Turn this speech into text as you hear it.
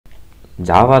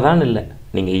Java தான் இல்லை,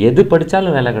 நீங்கள் எது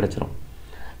படித்தாலும் வேலை கிடச்சிரும்.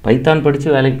 பைத்தான் படித்து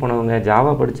வேலைக்கு போனவங்க,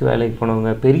 ஜாவா படித்து வேலைக்கு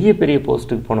போனவங்க, பெரிய பெரிய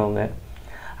போஸ்ட்டுக்கு போனவங்க,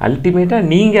 அல்டிமேட்டாக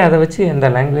நீங்கள் அதை வச்சு எந்த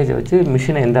லாங்குவேஜை வச்சு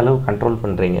மிஷினை எந்த அளவு கண்ட்ரோல்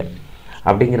பண்ணுறீங்க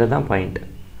அப்படிங்கிறது தான் பாயிண்ட்.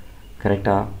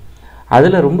 கரெக்டாக?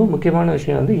 அதில் ரொம்ப முக்கியமான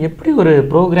விஷயம் வந்து எப்படி ஒரு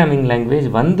ப்ரோக்ராமிங் லாங்குவேஜ்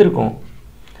வந்திருக்கும்.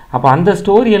 அப்போ அந்த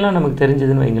ஸ்டோரியெல்லாம் நமக்கு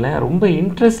தெரிஞ்சதுன்னு வைங்களேன், ரொம்ப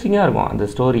இன்ட்ரெஸ்டிங்காக இருக்கும் அந்த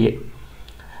ஸ்டோரியே.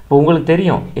 இப்போ உங்களுக்கு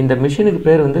தெரியும் இந்த மிஷினுக்கு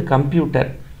பேர் வந்து கம்ப்யூட்டர்.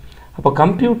 அப்போ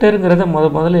கம்ப்யூட்டருங்கிறத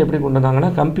முதல்ல எப்படி கொண்டு வந்தாங்கன்னா,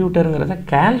 கம்ப்யூட்டருங்கிறத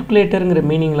கால்குலேட்டருங்கிற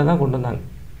மீனிங்கில் தான் கொண்டு வந்தாங்க.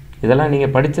 இதெல்லாம்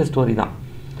நீங்கள் படித்த ஸ்டோரி தான்.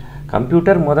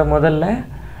 கம்ப்யூட்டர் முதல்ல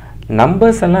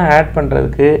நம்பர்ஸ் எல்லாம் ஆட்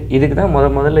பண்ணுறதுக்கு இதுக்கு தான்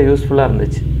முதல்ல யூஸ்ஃபுல்லாக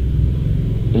இருந்துச்சு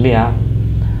இல்லையா?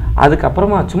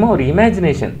 அதுக்கப்புறமா சும்மா ஒரு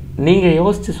இமேஜினேஷன், நீங்கள்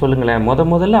யோசித்து சொல்லுங்களேன்,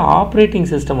 முதல்ல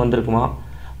ஆப்ரேட்டிங் சிஸ்டம் வந்திருக்குமா,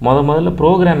 முதல்ல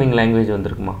ப்ரோக்ராமிங் லாங்குவேஜ்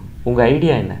வந்திருக்குமா? உங்கள்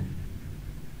ஐடியா என்ன?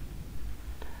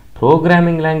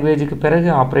 ப்ரோக்ராமிங் லாங்குவேஜுக்கு பிறகு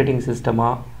ஆப்ரேட்டிங் சிஸ்டமா,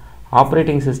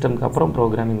 ஆப்ரேட்டிங் சிஸ்டம்க்கு அப்புறம்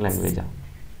ப்ரோக்ராமிங் லாங்குவேஜா?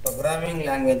 ப்ரோக்ராமிங்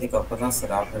லாங்குவேஜுக்கு அப்புறம் தான்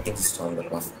சார் ஆப்ரேட்டிங் சிஸ்டம்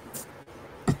வந்திருக்கும்.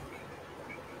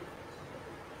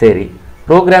 சரி,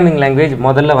 ப்ரோக்ராமிங் லாங்குவேஜ்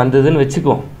முதல்ல வந்ததுன்னு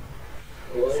வச்சுக்குவோம்.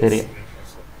 சரி,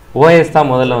 ஓஎஸ்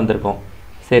தான் முதல்ல வந்திருக்கோம்.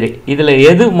 சரி, இதில்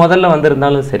எது முதல்ல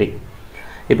வந்திருந்தாலும் சரி,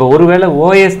 இப்போ ஒருவேளை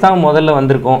ஓஎஸ் தான் முதல்ல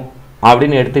வந்திருக்கோம்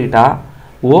அப்படின்னு எடுத்துக்கிட்டால்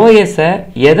ஓஎஸை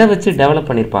எதை வச்சு டெவலப்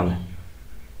பண்ணியிருப்பாங்க?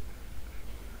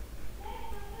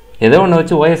 ஏதோ ஒன்று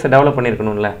வச்சு ஓஎஸை டெவலப்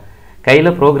பண்ணியிருக்கணும்ல.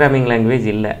 கையில் ப்ரோக்ராமிங் லாங்குவேஜ்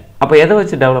இல்லை, அப்போ எதை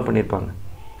வச்சு டெவலப் பண்ணியிருப்பாங்க?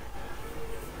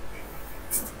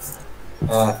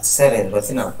 சார் இதை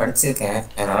பற்றி நான் படிச்சிருக்கேன்,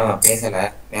 அதனால் நான் பேசலை,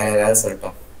 வேறு ஏதாவது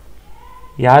சொல்லிட்டோம்.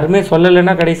 யாருமே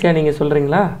சொல்லலைன்னா கடைசியாக நீங்கள்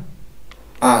சொல்கிறீங்களா?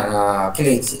 நான்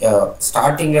ஆக்சுவலி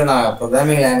ஸ்டார்டிங்கில் நான்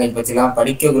ப்ரோக்ராமிங் லாங்குவேஜ் பற்றிலாம்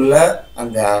படிக்கக்குள்ள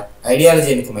அந்த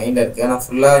ஐடியாலஜி எனக்கு மைண்டில் இருக்குது, ஆனால்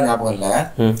ஃபுல்லாக ஞாபகம் இல்லை.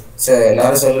 ஸோ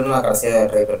எல்லாரும் சொல்லணும்னு நான் கடைசியாக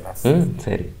ட்ரை பண்ணுறேன்.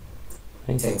 சரி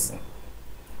சரி சார்.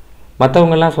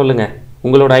 மற்றவங்கெல்லாம் சொல்லுங்கள்,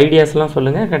 உங்களோட ஐடியாஸ்லாம்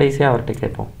சொல்லுங்கள், கடைசியாக அவர்கிட்ட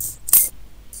கேட்போம்.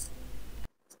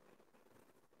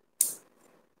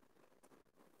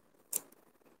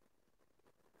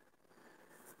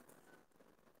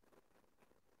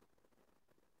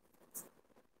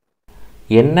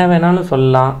 என்ன வேணாலும்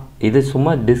சொல்லலாம், இது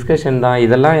சும்மா டிஸ்கஷன் தான்.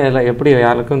 இதெல்லாம் எப்படி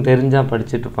யாருக்கும் தெரிஞ்சால்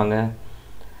படிச்சுட்ருப்பாங்க.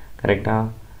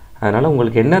 கரெக்டாக? அதனால்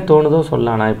உங்களுக்கு என்ன தோணுதோ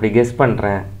சொல்லலாம். நான் இப்படி கெஸ்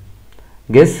பண்ணுறேன்.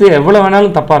 கெஸ்ஸு எவ்வளோ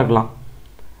வேணாலும் தப்பாக இருக்கலாம்,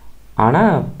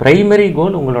 ஆனால் ப்ரைமரி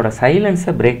கோல் உங்களோட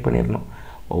சைலன்ஸை பிரேக் பண்ணிடணும்.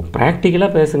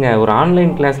 ப்ராக்டிக்கலாக பேசுங்க. ஒரு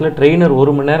ஆன்லைன் கிளாஸில் ட்ரெயினர்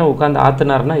 1 மணி நேரம் உட்காந்து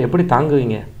ஆற்றுனாருன்னா எப்படி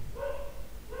தாங்குவீங்க?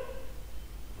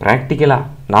 ப்ராக்டிக்கலாக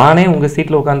நானே உங்கள்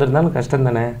சீட்டில் உட்காந்துருந்தாலும் கஷ்டம்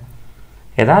தானே.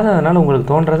 ஏதாவது அதனால் உங்களுக்கு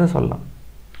தோன்றதை சொல்லலாம்.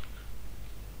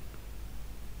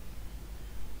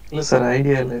 இல்லை சார்,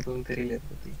 ஐடியா இல்லை, எதுவும் தெரியல.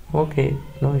 Okay,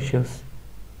 no issues.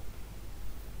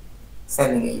 சார்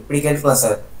நீங்கள் இப்படி கேட்கலாம்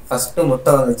சார், ஃபஸ்ட்டு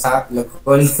முட்டை வந்துச்சா இல்லை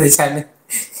கோழி வந்துச்சான்னு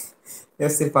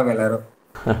யோசிச்சிருப்பாங்க எல்லாரும்.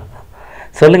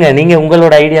 சொல்லுங்கள், நீங்கள்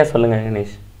உங்களோட ஐடியா சொல்லுங்கள்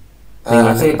கணேஷ்.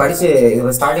 ஆக்சுவலி படித்து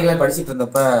இது ஸ்டார்டிங்கில் படிச்சுட்டு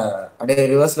இருந்தப்ப அப்படியே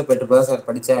ரிவர்ஸில் போயிட்டு போதான் சார்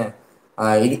படித்தேன்.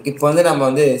 இப்போ வந்து நம்ம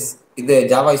வந்து இது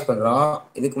ஜாவா யூஸ் பண்ணுறோம்,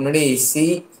 இதுக்கு முன்னாடி சி,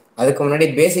 அதுக்கு முன்னாடி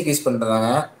பேசிக் யூஸ் பண்ணுறாங்க.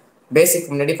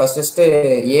 பேசிக் முன்னாடி ஃபஸ்ட்டு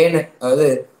ஏன்னு, அதாவது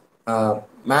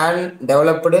மேன்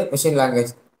டெவலப்டு மிஷின்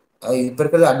லாங்குவேஜ். இப்போ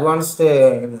இருக்கிறது அட்வான்ஸ்டு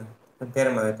பேர்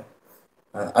மாதிரி,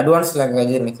 அட்வான்ஸ்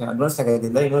லாங்குவேஜ் நினைக்கிறேன். அட்வான்ஸ் லாங்குவேஜ்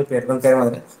இல்லை, இன்னொரு பேர்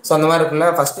மாதிரி. ஸோ அந்த மாதிரி இருக்குல்ல,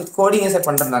 ஃபஸ்ட்டு கோடிங்கை சார்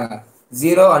பண்ணிருந்தாங்க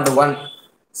 0 and 1.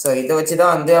 ஸோ இதை வச்சு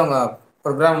தான் வந்து அவங்க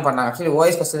ப்ரோக்ராம் பண்ணாங்க. ஆக்சுவலி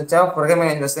ஓஎஸ் ஃபஸ்ட் வச்சா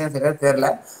ப்ரோக்ராமிங் இண்டஸ்ட்ரி சரியாக தெரியல.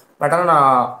 பட் ஆனால்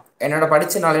நான் என்னோட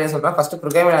படித்த நாலேஜ் சொல்கிறேன், ஃபஸ்ட்டு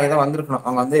ப்ரோக்ராமிங் லாங்குவேஜ் தான் வந்திருக்கணும்.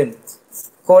 அவங்க வந்து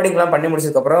கோடிங்லாம் பண்ணி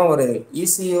முடிச்சதுக்கப்புறம் ஒரு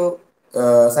ECU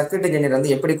சர்க்யூட் இன்ஜினியர்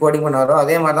வந்து எப்படி கோடிங் பண்ணாரோ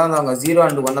அதே மாதிரி தான் அவங்க 0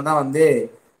 and 1 தான் வந்து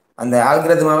அந்த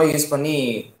ஆல்கிரிதமாவே யூஸ் பண்ணி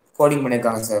கோடிங்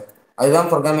பண்ணியிருக்காங்க சார். அதுதான்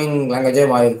ப்ரோக்ராமிங் லாங்குவேஜே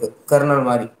மாறி இருக்கு, கர்னல்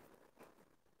மாதிரி.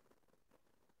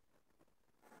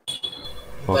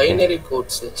 பைனரி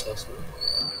கோட்ஸ் வச்சா சார்.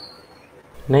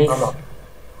 நைஸ். ஆமா.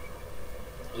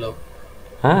 ஹலோ,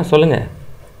 சொல்லுங்க.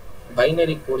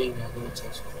 பைனரி கோடிங் அது வச்சா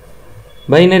சார்.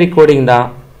 பைனரி கோடிங் தான்.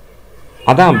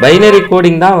 அதான் பைனரி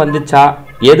கோடிங் தான் வந்துச்சா,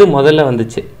 எது முதல்ல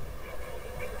வந்துச்சு?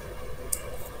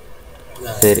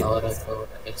 சரி, அவர்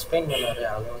எக்ஸ்பிளைன் பண்ணாரு,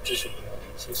 அதை வச்சு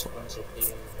சீக்வென்ஸ் எப்படி.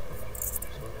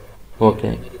 Okay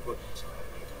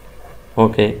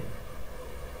okay.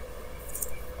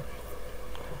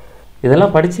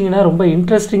 இதெல்லாம் படிச்சிங்கன்னா ரொம்ப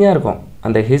இன்ட்ரெஸ்டிங்காக இருக்கும்.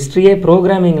 அந்த ஹிஸ்ட்ரியே,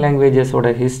 ப்ரோக்ராமிங்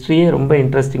லாங்குவேஜஸோட ஹிஸ்ட்ரியே ரொம்ப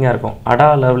இன்ட்ரெஸ்டிங்காக இருக்கும். அடா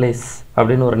லவ்லேஸ்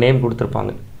அப்படின்னு ஒரு நேம்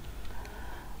கொடுத்துருப்பாங்க.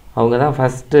 அவங்க தான்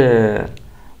ஃபஸ்ட்டு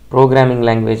ப்ரோக்ராமிங்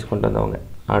லாங்குவேஜ் கொண்டு வந்தவங்க.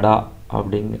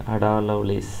 அடா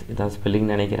லவ்லேஸ், இதான்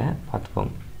ஸ்பெல்லிங் நினைக்கிறேன்,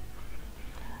 பார்த்துக்கோங்க.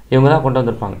 இவங்க தான் கொண்டு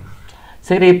வந்திருப்பாங்க.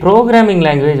 சரி, ப்ரோக்ராமிங்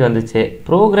லாங்குவேஜ் வந்துச்சு.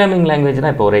 ப்ரோக்ராமிங்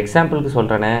லாங்குவேஜ்னால் இப்போ ஒரு எக்ஸாம்பிளுக்கு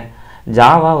சொல்கிறேனே,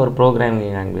 ஜாவா ஒரு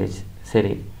ப்ரோக்ராமிங் லாங்குவேஜ்.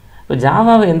 சரி, இப்போ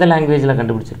ஜாவாவை எந்த லாங்குவேஜில்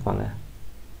கண்டுபிடிச்சிருப்பாங்க?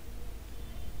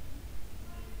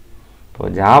 இப்போ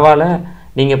ஜாவாவில்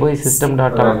நீங்கள் போய் சிஸ்டம்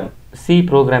டாட்டா சி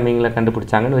ப்ரோக்ராமிங்கில்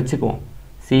கண்டுபிடிச்சாங்கன்னு வச்சுக்குவோம்,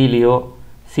 சிலேயோ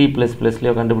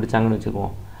C++லையோ கண்டுபிடிச்சாங்கன்னு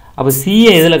வச்சுக்குவோம். அப்போ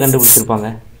சியை எதில் கண்டுபிடிச்சிருப்பாங்க?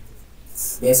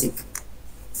 பேசிக்.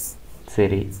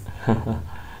 சரி,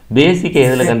 பேசிக்கை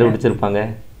எதில் கண்டுபிடிச்சிருப்பாங்க?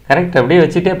 கரெக்ட், அப்படியே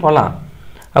வச்சுட்டே போகலாம்.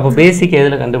 அப்போ பேசிக்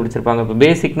எதில் கண்டுபிடிச்சிருப்பாங்க? இப்போ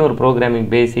பேசிக்னு ஒரு ப்ரோக்ராமிங்,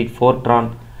 பேசிக், ஃபோர்ட்ரான்,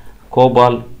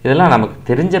 கோபால், இதெல்லாம் நமக்கு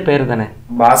தெரிஞ்ச பேர் தானே.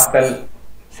 பாஸ்கல்.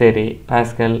 சரி,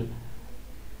 பாஸ்கல்,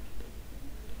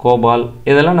 கோபால்,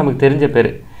 இதெல்லாம் நமக்கு தெரிஞ்ச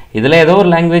பேர். இதில் ஏதோ ஒரு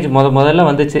லாங்குவேஜ் முதல்ல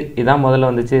வந்துச்சு, இதான் முதல்ல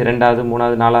வந்துச்சு, 2வது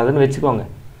 3வது 4வதுன்னு வச்சுக்கோங்க.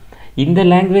 இந்த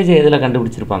லாங்குவேஜை எதில்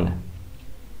கண்டுபிடிச்சிருப்பாங்க?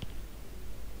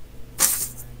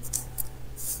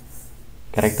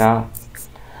 கரெக்டா?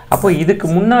 அப்போ இதுக்கு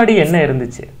முன்னாடி என்ன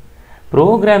இருந்துச்சு?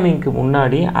 ப்ரோக்ராமிங்க்கு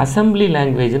முன்னாடி அசம்பிளி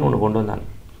லாங்குவேஜ்னு ஒன்று கொண்டு வந்தாங்க.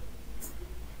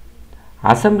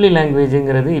 அசம்பிளி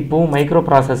லாங்குவேஜுங்கிறது இப்போவும் மைக்ரோ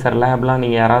ப்ராசஸர் லேப்லாம்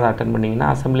நீங்கள் யாராவது அட்டன் பண்ணிங்கன்னா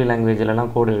அசம்பிளி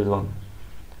லாங்குவேஜிலலாம் கோடு எழுதுவாங்க.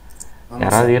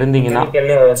 யாராவது இருந்தீங்கன்னா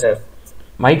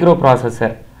மைக்ரோ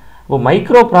ப்ராசஸர். இப்போ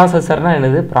மைக்ரோ ப்ராசஸர்னால்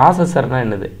என்னது, ப்ராசஸர்னால்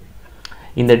என்னது?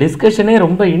 இந்த டிஸ்கஷனே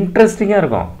ரொம்ப இன்ட்ரெஸ்டிங்காக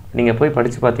இருக்கும் நீங்கள் போய்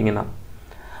படித்து பார்த்தீங்கன்னா.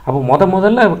 அப்போ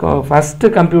முதல்ல ஃபஸ்ட்டு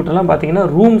கம்ப்யூட்டர்லாம் பார்த்தீங்கன்னா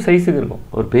ரூம் சைஸுக்கு இருக்கும்,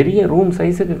 ஒரு பெரிய ரூம்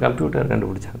சைஸுக்கு கம்ப்யூட்டர்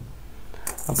கண்டுபிடிச்சாங்க.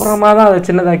 அப்புறமா தான் அதை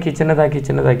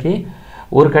சின்னதாக்கி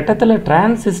ஒரு கட்டத்தில்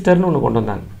டிரான்சிஸ்டர்னு ஒன்று கொண்டு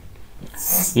வந்தாங்க.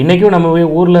 இன்றைக்கும் நம்ம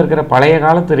ஊரில் இருக்கிற பழைய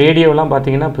காலத்து ரேடியோலாம்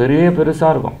பார்த்தீங்கன்னா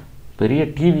பெருசாக இருக்கும், பெரிய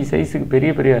டிவி சைஸுக்கு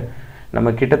பெரிய நம்ம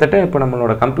கிட்டத்தட்ட இப்போ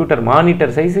நம்மளோட கம்ப்யூட்டர்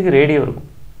மானிட்டர் சைஸுக்கு ரேடியோ இருக்கும்,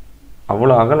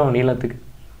 அவ்வளோ அகலம் நீளத்துக்கு.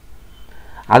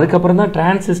 அதுக்கப்புறம் தான்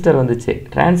டிரான்சிஸ்டர் வந்துச்சு.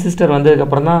 டிரான்சிஸ்டர்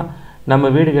வந்ததுக்கப்புறம் தான் நம்ம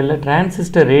வீடுகளில்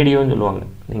டிரான்சிஸ்டர் ரேடியோன்னு சொல்லுவாங்க.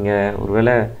 நீங்கள்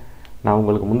ஒருவேளை நான்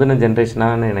உங்களுக்கு முந்தின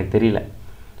ஜென்ரேஷனான்னு எனக்கு தெரியல,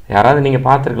 யாராவது நீங்கள்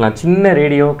பார்த்துருக்கலாம், சின்ன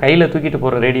ரேடியோ கையில் தூக்கிட்டு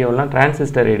போகிற ரேடியோலாம்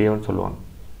டிரான்சிஸ்டர் ரேடியோன்னு சொல்லுவாங்க.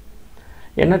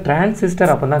 ஏன்னா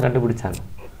டிரான்சிஸ்டர் அப்போ தான் கண்டுபிடிச்சாங்க.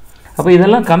 அப்போ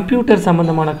இதெல்லாம் கம்ப்யூட்டர்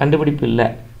சம்மந்தமான கண்டுபிடிப்பு இல்லை,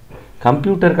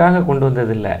 கம்ப்யூட்டருக்காக கொண்டு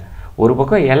வந்தது இல்லை. ஒரு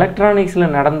பக்கம்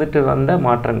எலக்ட்ரானிக்ஸில் நடந்துட்டு வந்த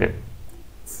மாற்றங்கள்,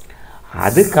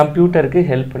 அது கம்ப்யூட்டருக்கு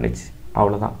ஹெல்ப் பண்ணிச்சு,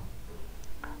 அவ்வளோதான்.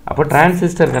 அப்போ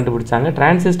டிரான்சிஸ்டர் கண்டுபிடிச்சாங்க.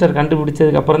 டிரான்சிஸ்டர்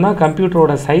கண்டுபிடிச்சதுக்கப்புறம் தான்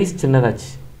கம்ப்யூட்டரோட சைஸ் சின்னதாச்சு.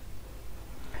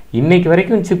 இன்றைக்கு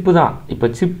வரைக்கும் சிப்பு தான்.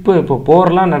 இப்போ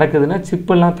போர்லாம் நடக்குதுன்னா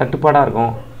சிப்பெல்லாம் தட்டுப்பாடாக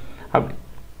இருக்கும்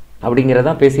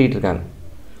அப்படிங்கிறதான் பேசிக்கிட்டு இருக்காங்க.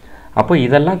 அப்போ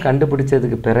இதெல்லாம்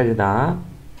கண்டுபிடிச்சதுக்கு பிறகு தான்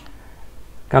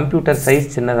கம்ப்யூட்டர் சைஸ்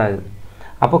சின்னதாகுது.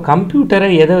 அப்போ கம்ப்யூட்டரை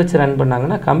எதை வச்சு ரன்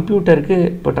பண்ணாங்கன்னா, கம்ப்யூட்டருக்கு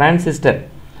இப்போ டிரான்சிஸ்டர்.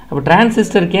 அப்போ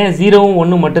டிரான்சிஸ்டருக்கு ஏன் 0வும்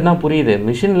 1 மட்டும்தான் புரியுது?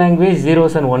 Machine language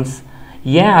 0s and 1s,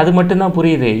 ஏன் அது மட்டும்தான்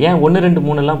புரியுது? ஏன் 1 2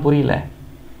 3 புரியல?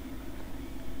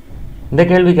 இந்த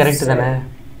கேள்வி கரெக்ட் தானே?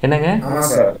 என்னங்க?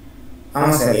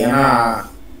 ஆமாம் சார். ஏன்னா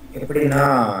எப்படின்னா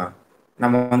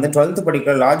நம்ம வந்து 12th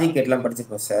படிக்கிற லாஜிக் கேட்லாம்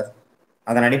படிச்சிருக்கோம் சார்.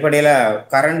 அதன் அடிப்படையில்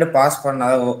கரண்ட் பாஸ் பண்ண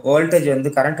வோல்டேஜ்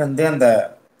வந்து கரண்ட் வந்து அந்த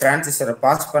டிரான்சிஸ்டரை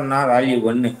பாஸ் பண்ணால் வேல்யூ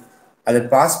 1, அது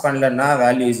பாஸ் பண்ணலன்னா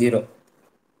வேல்யூ 0.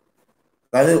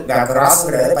 அதாவது கிராஸ்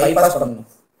கிடையாது, பைபாஸ் பண்ணணும்.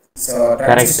 ஸோ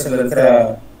டிரான்சிஸ்டரில் இருக்கிற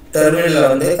டெர்மினலில்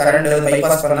வந்து கரண்ட்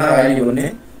பைபாஸ் பண்ணால் வேல்யூ 1,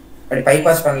 அப்படி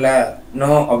பைபாஸ் பண்ணல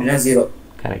நோ அப்படின்னா 0.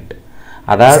 கரெக்ட்.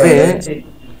 அதாவது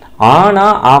ஆனா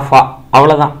ஆஃபா,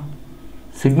 அவ்வளோதான்.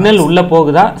 சிக்னல் உள்ளே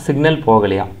போகுதா, சிக்னல்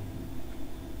போகலையா?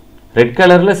 ரெட்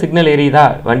கலரில் சிக்னல் எரியுதா,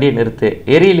 வண்டியை நிறுத்து,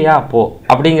 எரியலையா போ,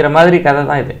 அப்படிங்கிற மாதிரி கதை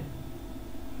தான் இது.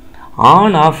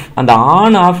 ஆன் ஆஃப், அந்த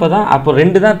ஆன் ஆஃபை தான் அப்போ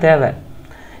 2 தான் தேவை.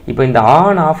 இப்போ இந்த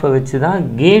ஆன் ஆஃபை வச்சு தான்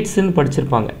கேட்ஸுன்னு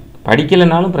படிச்சிருப்பாங்க.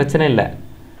 படிக்கலைனாலும் பிரச்சனை இல்லை.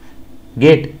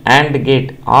 Gate, and gate,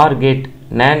 R gate,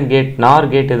 நேன் gate, NOR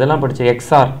gate, இதெல்லாம்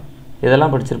எக்ஸ்ஆர்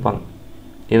இதெல்லாம் படிச்சிருப்பாங்க.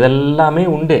 இதெல்லாமே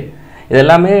உண்டு.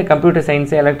 இதெல்லாமே கம்ப்யூட்டர்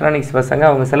சயின்ஸு எலக்ட்ரானிக்ஸ் பசங்க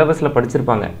அவங்க சிலபஸில்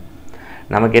படிச்சிருப்பாங்க.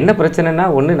 நமக்கு என்ன பிரச்சனைனா,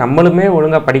 ஒன்று நம்மளுமே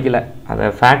ஒழுங்காக படிக்கலை, அதை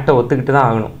ஃபேக்டை ஒத்துக்கிட்டு தான்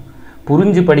ஆகணும்.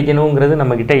 புரிஞ்சு படிக்கணுங்கிறது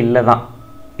நம்மக்கிட்ட இல்லை தான்,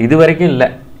 இது வரைக்கும் இல்லை.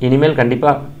 இனிமேல்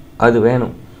கண்டிப்பாக அது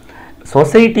வேணும்.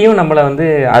 சொசைட்டியும் நம்மளை வந்து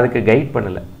அதுக்கு கைட்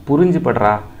பண்ணலை. புரிஞ்சு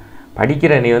படுறா,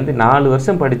 படிக்கிற நீ வந்து 4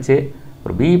 வருஷம் படித்து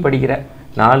ஒரு பிஇ படிக்கிற,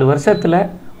 4 வருஷத்தில்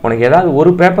உனக்கு ஏதாவது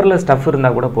ஒரு பேப்பரில் ஸ்டஃப்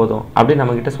இருந்தால் கூட போதும் அப்படின்னு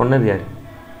நம்மக்கிட்ட சொன்னது யார்?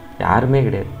 யாருமே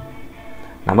கிடையாது.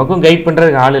 நமக்கும் கைட்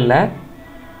பண்ணுறதுக்கு ஆள் இல்லை.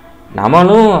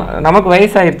 நமக்கு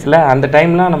வயசாகிடுச்சுல, அந்த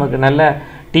டைம்லாம் நமக்கு நல்ல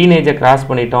டீனேஜை கிராஸ்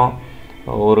பண்ணிட்டோம்,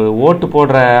 ஒரு ஓட்டு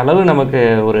போடுற அளவு நமக்கு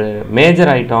ஒரு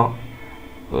மேஜர் ஆகிட்டோம்.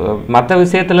 மற்ற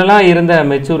விஷயத்துலலாம் இருந்த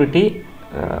மெச்சூரிட்டி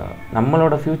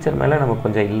நம்மளோட ஃப்யூச்சர் மேலே நமக்கு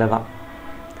கொஞ்சம் இல்லை தான்.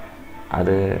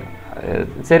 அது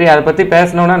சரி, அதை பற்றி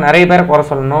பேசணுன்னா நிறைய பேரை குறை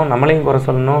சொல்லணும், நம்மளையும் குறை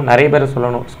சொல்லணும், நிறைய பேரை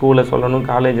சொல்லணும், ஸ்கூலை சொல்லணும்,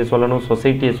 காலேஜை சொல்லணும்,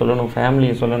 சொசைட்டியை சொல்லணும்,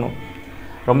 ஃபேமிலியை சொல்லணும்.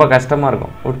 ரொம்ப கஷ்டமாக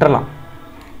இருக்கும்.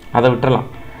 அதை விட்டுறலாம்.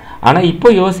 ஆனால் இப்போ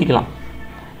யோசிக்கலாம்.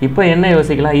 இப்போ என்ன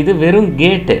யோசிக்கலாம்? இது வெறும்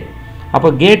கேட்டு. அப்போ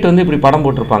கேட் வந்து இப்படி படம்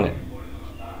போட்டிருப்பாங்க,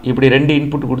 இப்படி 2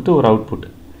 இன்புட் கொடுத்து ஒரு அவுட்புட்,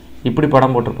 இப்படி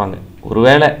படம் போட்டிருப்பாங்க.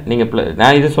 ஒருவேளை நீங்கள்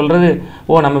நான் இது சொல்கிறது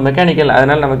நம்ம மெக்கானிக்கல்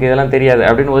அதனால் நமக்கு இதெல்லாம் தெரியாது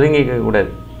அப்படின்னு ஒதுங்கிக்க கூடாது.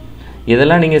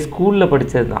 இதெல்லாம் நீங்கள் ஸ்கூலில்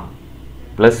படித்தது தான்.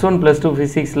 +1 +2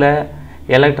 ஃபிசிக்ஸில்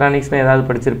எலக்ட்ரானிக்ஸ்னு ஏதாவது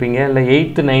படிச்சிருப்பீங்க, இல்லை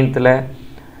 8th 9th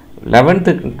 11th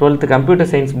 12th computer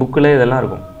science புக்கில் இதெல்லாம்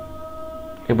இருக்கும்.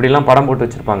 இப்படிலாம் படம் போட்டு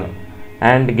வச்சுருப்பாங்க.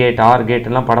 அண்ட் கேட், ஆர்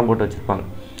கேட்டெல்லாம் படம் போட்டு வச்சுருப்பாங்க.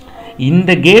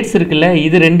 இந்த கேட்ஸ் இருக்குல்ல,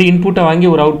 இது 2 இன்புட்டை வாங்கி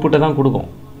ஒரு அவுட்புட்டை தான் கொடுக்கும்.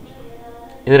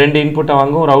 இது 2 இன்புட்டை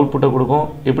வாங்கும், ஒரு அவுட்புட்டை கொடுக்கும்.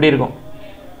 இப்படி இருக்கும்.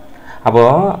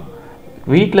 அப்போது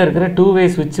வீட்டில் இருக்கிற 2-way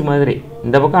சுவிட்ச் மாதிரி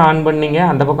இந்த பக்கம் ஆன் பண்ணிங்க,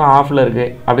 அந்த பக்கம் ஆஃபில்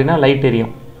இருக்குது அப்படின்னா லைட்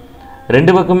எரியும்.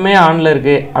 2 பக்கமே ஆனில்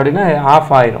இருக்குது அப்படின்னா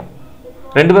ஆஃப் ஆயிரும்.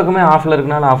 2 பக்கமே ஆஃபில்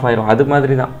இருக்குனால ஆஃப் ஆயிரும். அது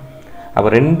மாதிரி தான். அப்போ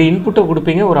 2 இன்புட்டை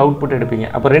கொடுப்பீங்க, ஒரு அவுட்புட் எடுப்பீங்க.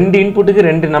 அப்போ 2 இன்புட்டுக்கு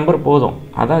 2 நம்பர் போதும்.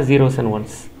 அதான் 0s and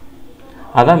 1s.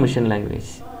 அதான் மிஷின்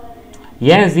லாங்குவேஜ்.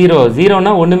 ஏன்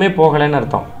 0னா ஒன்றுமே போகலைன்னு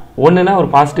அர்த்தம், 1னா ஒரு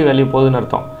பாசிட்டிவ் வேல்யூ போகுதுன்னு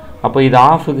அர்த்தம். அப்போ இது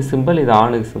ஆஃபுக்கு சிம்பிள், இது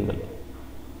ஆனுக்கு சிம்பிள்.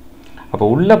 அப்போ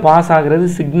உள்ளே பாஸ் ஆகிறது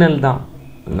சிக்னல் தான்.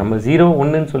 நம்ம 0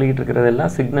 1ன்னு சொல்லிக்கிட்டு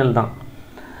இருக்கிறதெல்லாம் சிக்னல் தான்.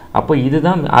 அப்போ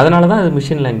இதுதான், அதனால தான் அது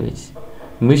மிஷின் லாங்குவேஜ்.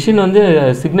 மிஷின் வந்து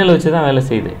சிக்னல் வச்சு தான் வேலை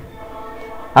செய்யுது.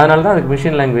 அதனால தான் அதுக்கு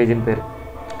மிஷின் லாங்குவேஜ்னு பேர்.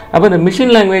 அப்போ இந்த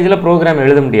மிஷின் லாங்குவேஜில் ப்ரோக்ராம்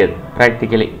எழுத முடியாது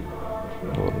ப்ராக்டிக்கலி.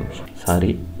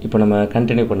 சாரி, இப்போ நம்ம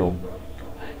கண்டினியூ பண்ணுவோம்.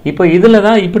 இப்போ இதில்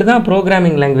தான் இப்படி தான்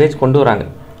ப்ரோக்ராமிங் லாங்குவேஜ் கொண்டு வராங்க.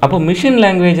 அப்போ மிஷின்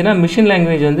லாங்குவேஜ்னால் மிஷின்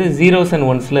லாங்குவேஜ் வந்து 0s and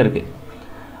 1s இருக்குது.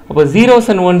 அப்போ 0s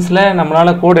and 1s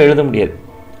நம்மளால் கோடை எழுத முடியாது.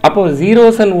 அப்போது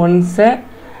 0s and 1s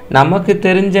நமக்கு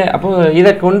தெரிஞ்ச, அப்போது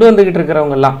இதை கொண்டு வந்துக்கிட்டு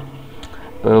இருக்கிறவங்கெல்லாம்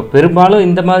பெரும்பாலும்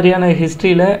இந்த மாதிரியான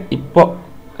ஹிஸ்ட்ரியில்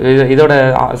இப்போது இதோட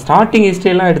ஸ்டார்டிங்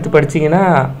ஹிஸ்ட்ரியெல்லாம் எடுத்து படிச்சிங்கன்னா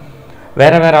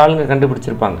வேறு ஆளுங்க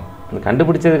கண்டுபிடிச்சிருப்பாங்க.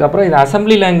 கண்டுபிடிச்சதுக்கப்புறம் இது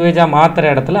அசம்பிளி லாங்குவேஜாக மாற்றுற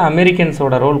இடத்துல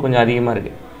அமெரிக்கன்ஸோட ரோல் கொஞ்சம் அதிகமாக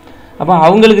இருக்குது. அப்போ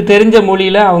அவங்களுக்கு தெரிஞ்ச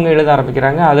மொழியில் அவங்க எழுத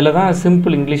ஆரம்பிக்கிறாங்க. அதில் தான்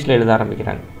சிம்பிள் இங்கிலீஷில் எழுத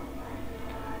ஆரம்பிக்கிறாங்க.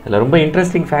 அதில் ரொம்ப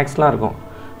இன்ட்ரெஸ்டிங் ஃபேக்ட்ஸ்லாம் இருக்கும்.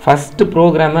 ஃபஸ்ட்டு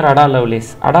ப்ரோக்ராமர் அடா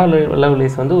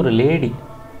லவ்லேஸ் வந்து ஒரு லேடி.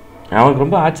 அவங்களுக்கு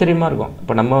ரொம்ப ஆச்சரியமாக இருக்கும்.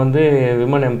 இப்போ நம்ம வந்து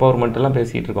விமன் எம்பவர்மெண்ட்டெல்லாம்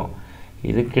பேசிகிட்டு இருக்கோம்.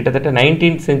 இது கிட்டத்தட்ட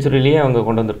 19th centuryலேயே அவங்க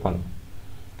கொண்டு வந்திருப்பாங்க.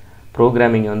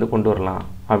 ப்ரோக்ராமிங்கை வந்து கொண்டு வரலாம்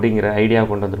அப்படிங்கிற ஐடியா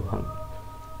கொண்டு வந்திருப்பாங்க.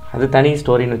 அது தனி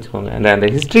ஸ்டோரின்னு வச்சுக்கோங்க. அந்த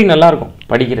ஹிஸ்ட்ரி நல்லாயிருக்கும்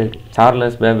படிக்கிறதுக்கு.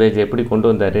 சார்லஸ் பேபேஜ் எப்படி கொண்டு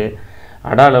வந்தார்,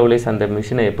 அடா லவ்லேஸ் அந்த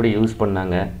மிஷினை எப்படி யூஸ்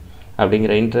பண்ணாங்க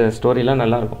அப்படிங்கிற ஸ்டோரிலாம்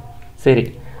நல்லாயிருக்கும். சரி,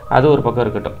 அது ஒரு பக்கம்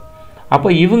இருக்கட்டும். அப்போ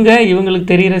இவங்களுக்கு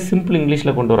தெரிகிற சிம்பிள்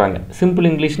இங்கிலீஷில் கொண்டு வராங்க. சிம்பிள்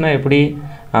இங்கிலீஷ்னால் எப்படி,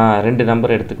 2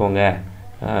 நம்பர் எடுத்துக்கோங்க,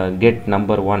 கெட்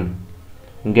நம்பர் 1,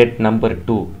 கெட் நம்பர்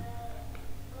 2.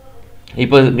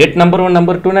 இப்போ கெட் நம்பர் 1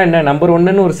 நம்பர் 2னா என்ன, நம்பர்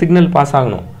 1ன்னு ஒரு சிக்னல் பாஸ்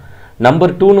ஆகணும்,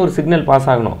 நம்பர் 2ன்னு ஒரு சிக்னல் பாஸ்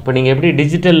ஆகணும். இப்போ நீங்கள் எப்படி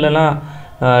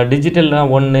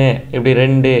டிஜிட்டல்லாம் 1 இப்படி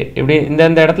 2 இப்படி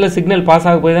இந்த இடத்துல சிக்னல் பாஸ்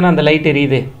ஆக போய் தானே அந்த லைட்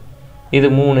எரியுது. இது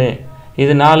 3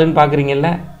 இது 4ன்னு பார்க்குறீங்கல்ல,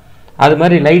 அது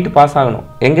மாதிரி லைட் பாஸ் ஆகணும்.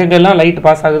 எங்கெங்கெல்லாம் லைட்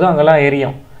பாஸ் ஆகுதோ அங்கெல்லாம்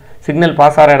எரியும். சிக்னல்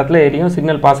பாஸ் ஆகிற இடத்துல எரியும்,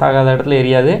 சிக்னல் பாஸ் ஆகாத இடத்துல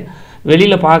எரியாது.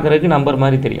 வெளியில் பார்க்குறதுக்கு நம்பர்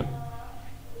மாதிரி தெரியும்.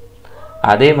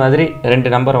 அதே மாதிரி 2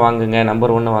 நம்பரை வாங்குங்க,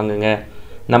 நம்பர் 1 வாங்குங்க,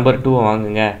 நம்பர் 2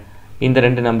 வாங்குங்க, இந்த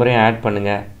 2 நம்பரையும் ஆட்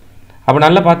பண்ணுங்கள். அப்போ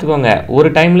நல்லா பார்த்துக்கோங்க, ஒரு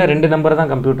டைமில் 2 நம்பரை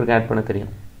தான் கம்ப்யூட்டருக்கு ஆட் பண்ண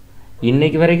தெரியும்.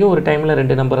 இன்றைக்கி வரைக்கும் ஒரு டைமில்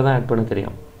 2 நம்பரை தான் ஆட் பண்ண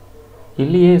தெரியும்.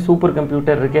 இல்லையே, சூப்பர்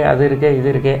கம்ப்யூட்டர் இருக்கே, அது இருக்கே, இது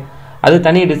இருக்கே, அது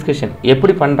தனி டிஸ்கஷன்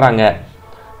எப்படி பண்ணுறாங்க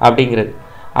அப்படிங்கிறது.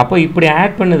 அப்போ இப்படி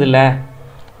ஆட் பண்ணுதில்ல,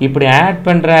 இப்படி ஆட்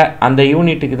பண்ணுற அந்த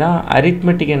யூனிட்டுக்கு தான்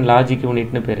அரித்மெட்டிக் அண்ட் லாஜிக்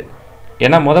யூனிட்னு பேர்.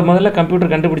 ஏன்னா முதல்ல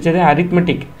கம்ப்யூட்டர் கண்டுபிடிச்சதே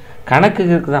அரித்மெட்டிக்,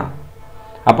 கணக்குக்கு தான்.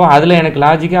 அப்போ அதில் எனக்கு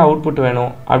லாஜிக்காக அவுட்புட்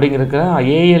வேணும் அப்படிங்கிறதுக்கு தான்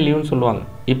ஏஎல்யூன்னு சொல்லுவாங்க.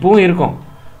 இப்போவும் இருக்கும்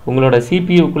உங்களோட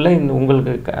சிபியூக்குள்ளே.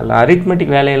 உங்களுக்கு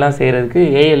அரித்மெட்டிக் வேலையெல்லாம் செய்கிறதுக்கு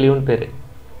ஏஎல்யூன்னு பேர்.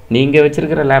 நீங்கள்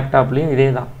வச்சுருக்கிற லேப்டாப்லேயும் இதே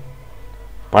தான்,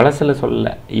 பழசில்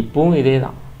சொல்லலை, இப்போவும் இதே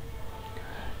தான்.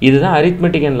 இதுதான்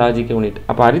அரித்மெட்டிக் அண்ட் லாஜிக் யூனிட்.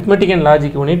 அப்போ அரித்மெட்டிக் அண்ட்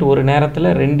லாஜிக் யூனிட் ஒரு நேரத்தில்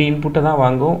 2 இன்புட்டை தான்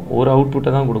வாங்கும், ஒரு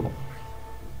அவுட்புட்டை தான் கொடுக்கும்.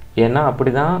 ஏன்னா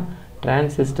அப்படி தான்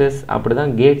டிரான்சிஸ்டர்ஸ், அப்படி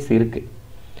தான் கேட்ஸ் இருக்குது.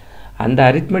 அந்த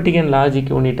அரித்மெட்டிக் அண்ட்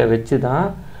லாஜிக் யூனிட்டை வச்சு தான்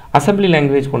அசம்பிளி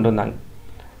லாங்குவேஜ் கொண்டு வந்தாங்க.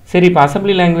 சரி, இப்போ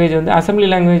அசம்பிளி லாங்குவேஜ் வந்து அசம்பிளி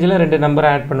லாங்குவேஜில் 2 நம்பரை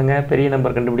ஆட் பண்ணுங்கள், பெரிய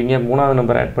நம்பர் கண்டுபிடிங்க, 3வது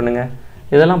நம்பர் ஆட் பண்ணுங்கள்,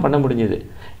 இதெல்லாம் பண்ண முடிஞ்சுது.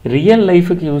 ரியல்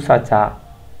லைஃபுக்கு யூஸ் ஆச்சா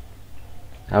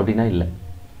அப்படின்னா இல்லை.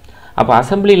 அப்போ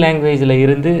அசம்பிளி லாங்குவேஜில்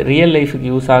இருந்து ரியல் லைஃபுக்கு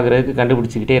யூஸ் ஆகிறதுக்கு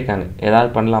கண்டுபிடிச்சிக்கிட்டே இருக்காங்க. ஏதாவது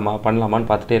பண்ணலாமான்னு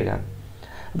பார்த்துட்டே இருக்காங்க.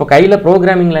 அப்போ கையில்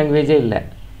ப்ரோக்ராமிங் லாங்குவேஜே இல்லை,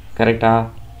 கரெக்டாக?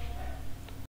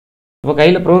 இப்போ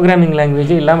கையில் ப்ரோக்ராமிங்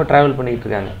லாங்குவேஜே இல்லாமல் ட்ராவல் பண்ணிகிட்டு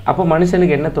இருக்காங்க. அப்போ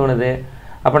மனுஷனுக்கு என்ன தோணுது,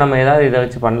 அப்போ நம்ம ஏதாவது இதை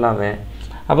வச்சு பண்ணலாமே.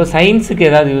 அப்போ சயின்ஸுக்கு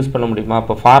ஏதாவது யூஸ் பண்ண முடியுமா?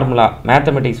 அப்போ formula,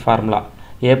 mathematics formula,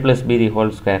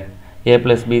 a+b²,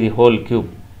 a+b³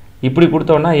 இப்படி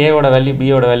கொடுத்தோன்னா ஏவோட வேல்யூ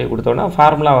பியோட வேல்யூ கொடுத்தோன்னா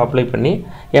ஃபார்முலாவை அப்ளை பண்ணி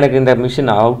எனக்கு இந்த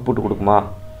மிஷின் அவுட்புட் கொடுக்குமா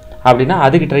அப்படின்னா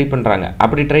அதுக்கு ட்ரை பண்ணுறாங்க.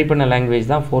 அப்படி ட்ரை பண்ண லாங்குவேஜ்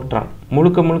தான் ஃபோர்ட்ரான்.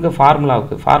 முழுக்க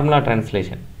ஃபார்முலாவுக்கு, ஃபார்முலா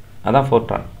ட்ரான்ஸ்லேஷன், அதான்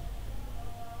ஃபோர்ட்ரான்.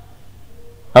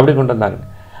 அப்படி கொண்டு வந்தாங்க.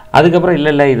 அதுக்கப்புறம்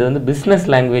இல்லை இது வந்து பிஸ்னஸ்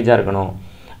லாங்குவேஜாக இருக்கணும்,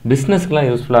 பிஸ்னஸ்க்குலாம்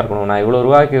யூஸ்ஃபுல்லாக இருக்கணும். நான் இவ்வளோ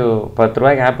ரூபாய்க்கு 10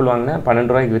 ரூபாய்க்கு ஆப்பிள் வாங்கினேன்,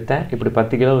 12 ரூபாய்க்கு விற்றேன், இப்படி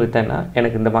 10 கிலோ விற்றேன்னா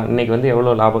எனக்கு இன்றைக்கி வந்து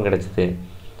எவ்வளோ லாபம் கிடச்சிது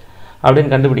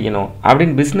அப்படின்னு கண்டுபிடிக்கணும்.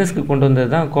 அப்படின்னு பிஸ்னஸ்க்கு கொண்டு வந்தது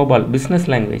தான் கோபால், பிஸ்னஸ்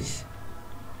லாங்குவேஜ்.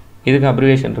 இதுக்கு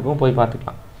அப்ரிவேஷன் இருக்கும், போய்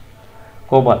பார்த்துக்கலாம்,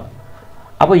 கோபால்.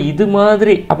 அப்போ இது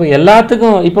மாதிரி அப்போ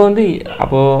எல்லாத்துக்கும் இப்போ வந்து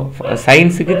அப்போது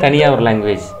சயின்ஸுக்கு தனியாக ஒரு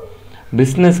லாங்குவேஜ்,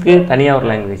 பிஸ்னஸ்க்கு தனியாக ஒரு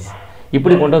லாங்குவேஜ்,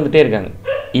 இப்படி கொண்டு வந்துகிட்டே இருக்காங்க.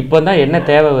 இப்போ தான் என்ன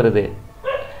தேவை வருது,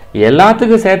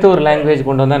 எல்லாத்துக்கும் சேர்த்து ஒரு லாங்குவேஜ்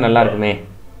கொண்டு வந்தால் நல்லா இருக்குமே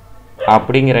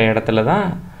அப்படிங்கிற இடத்துல தான்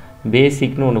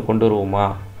பேசிக்னு ஒன்று கொண்டு வருவோமா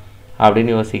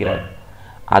அப்படின்னு யோசிக்கிறார்.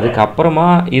 அதுக்கப்புறமா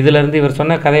இதிலேருந்து இவர்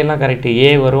சொன்ன கதையெல்லாம் கரெக்டு. ஏ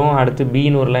வரும், அடுத்து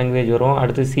பின்னு ஒரு லாங்குவேஜ் வரும்,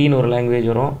 அடுத்து சின்னு ஒரு லாங்குவேஜ்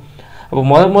வரும். அப்போ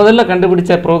முதல்ல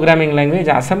கண்டுபிடிச்ச ப்ரோக்ராமிங் லாங்குவேஜ்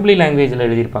அசம்பிளி லாங்குவேஜில்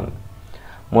எழுதியிருப்பாங்க.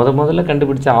 முதல்ல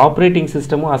கண்டுபிடிச்ச ஆப்ரேட்டிங்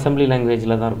சிஸ்டமும் அசம்பிளி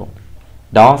லாங்குவேஜில் தான் இருக்கும்.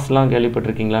 டாஸ்லாம்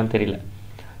கேள்விப்பட்டிருக்கீங்களான்னு தெரியல,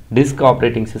 டிஸ்க்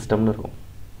ஆப்ரேட்டிங் சிஸ்டம்னு இருக்கும்.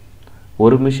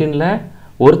 ஒரு மிஷினில்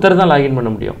ஒருத்தர் தான் லாகின் பண்ண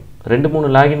முடியும், 2-3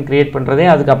 லாகின் க்ரியேட் பண்ணுறதே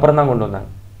அதுக்கப்புறம் தான் கொண்டு வந்தாங்க.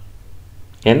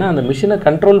 ஏன்னா அந்த மிஷினை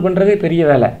கண்ட்ரோல் பண்ணுறதே பெரிய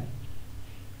வேலை.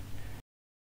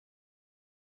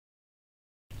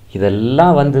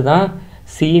 இதெல்லாம் வந்து தான்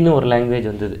சின்னு ஒரு லாங்குவேஜ்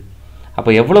வந்தது. அப்போ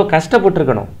எவ்வளோ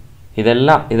கஷ்டப்பட்டுருக்கணும்.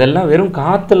 இதெல்லாம் வெறும்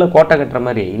காற்றுல கோட்டை கட்டுற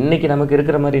மாதிரி இன்றைக்கி நமக்கு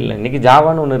இருக்கிற மாதிரி இல்லை. இன்றைக்கி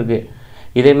ஜாவான்னு ஒன்று இருக்குது,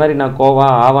 இதே மாதிரி நான் கோவா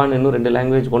ஆவான்னு இன்னும் 2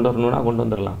 லாங்குவேஜ் கொண்டு வரணும்னா கொண்டு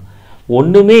வந்துடலாம்.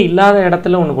 ஒன்றுமே இல்லாத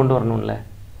இடத்துல ஒன்று கொண்டு வரணும்ல,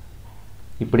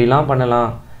 இப்படிலாம்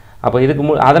பண்ணலாம். அப்போ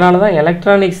இதுக்கு அதனால தான்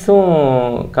எலக்ட்ரானிக்ஸும்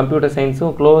கம்ப்யூட்டர்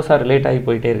சயின்ஸும் க்ளோஸாக ரிலேட் ஆகி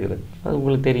போயிட்டே இருக்குது, அது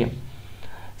உங்களுக்கு தெரியும்.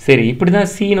 சரி, இப்படி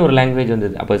தான் சின்னு ஒரு லாங்குவேஜ்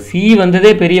வந்தது. அப்போ சி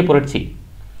வந்ததே பெரிய புரட்சி.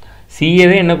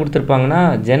 சிஏவே என்ன கொடுத்துருப்பாங்கன்னா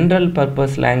ஜென்ரல்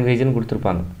பர்பஸ் லாங்குவேஜ்னு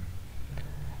கொடுத்துருப்பாங்க.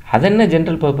 அது என்ன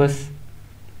ஜென்ரல் பர்பஸ்,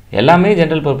 எல்லாமே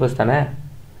ஜென்ரல் பர்பஸ் தானே.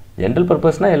 ஜென்ரல்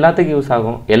பர்பஸ்னால் எல்லாத்துக்கும் யூஸ்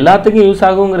ஆகும், எல்லாத்துக்கும் யூஸ்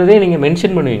ஆகுங்கிறதே நீங்கள்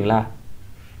மென்ஷன் பண்ணுவீங்களா?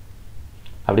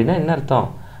 அப்படின்னா என்ன அர்த்தம்,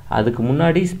 அதுக்கு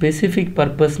முன்னாடி ஸ்பெசிஃபிக்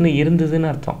பர்பஸ்னு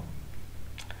இருந்ததுன்னு அர்த்தம்.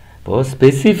 இப்போது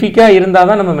ஸ்பெசிஃபிக்காக இருந்தால்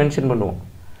தான் நம்ம மென்ஷன் பண்ணுவோம்.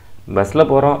 பஸ்ஸில்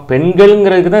போகிறோம்,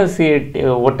 பெண்கள்ங்கிறதுக்கு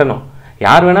தான் ஒட்டணும்,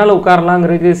 யார் வேணாலும்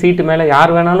உட்காரலாங்கிறதுக்கு சீட்டு மேலே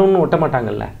யார் வேணாலும்னு ஒட்ட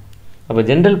மாட்டாங்கல்ல. அப்போ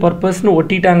ஜென்ரல் பர்பஸ்னு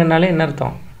ஒட்டிட்டாங்கனாலே என்ன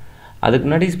அர்த்தம், அதுக்கு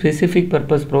முன்னாடி ஸ்பெசிஃபிக்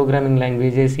பர்பஸ் ப்ரோக்ராமிங்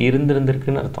லாங்குவேஜஸ்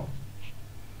இருந்திருக்குன்னு அர்த்தம்.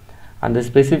 அந்த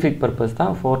ஸ்பெசிஃபிக் பர்பஸ்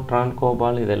தான் ஃபோர்ட்ரான்,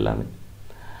 கோபால், இது எல்லாமே.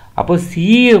 அப்போ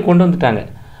சிஏ கொண்டு வந்துட்டாங்க.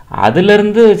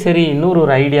 அதுலேருந்து சரி இன்னொரு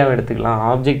ஐடியாவை எடுத்துக்கலாம்,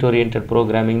 ஆப்ஜெக்ட் ஓரியன்ட்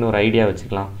ப்ரோக்ராமிங்னு ஒரு ஐடியா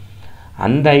வச்சுக்கலாம்.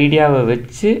 அந்த ஐடியாவை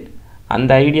வச்சு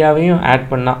அந்த ஐடியாவையும்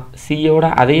ஆட் பண்ணால், சியோட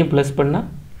அதையும் ப்ளஸ் பண்ணால்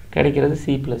கிடைக்கிறது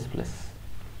C++.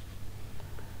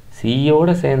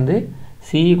 சியோட சேர்ந்து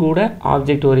சி கூட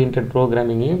ஆப்ஜெக்ட் ஓரியன்ட்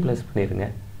ப்ரோக்ராமிங்கையும் ப்ளஸ் பண்ணிடுங்க,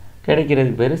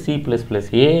 கிடைக்கிறதுக்கு பேர் C++.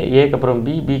 ஏக்கு அப்புறம்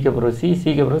பி, பிக்கு அப்புறம் சி,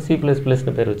 சிக்கு அப்புறம்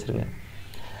C++ன்னு பேர் வச்சுருங்க.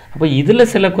 அப்போ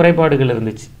இதில் சில குறைபாடுகள்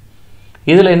இருந்துச்சு.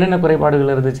 இதில் என்னென்ன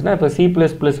குறைபாடுகள் இருந்துச்சுன்னா, இப்போ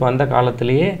C++ வந்த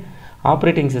காலத்திலேயே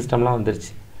ஆப்ரேட்டிங் சிஸ்டம்லாம்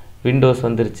வந்துருச்சு. விண்டோஸ்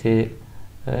வந்துருச்சு,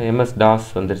 MS DOS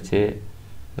வந்துருச்சு,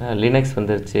 லினக்ஸ்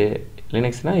வந்துருச்சு,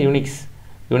 லினக்ஸ்னால்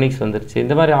யூனிக்ஸ் வந்துருச்சு.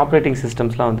 இந்த மாதிரி ஆப்ரேட்டிங்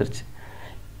சிஸ்டம்ஸ்லாம் வந்துருச்சு.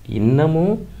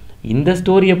 இன்னமும் இந்த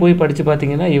ஸ்டோரியை போய் படித்து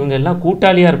பார்த்தீங்கன்னா இவங்க எல்லாம்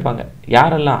கூட்டாளியாக இருப்பாங்க.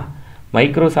 யாரெல்லாம்,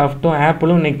 மைக்ரோசாஃப்ட்டும்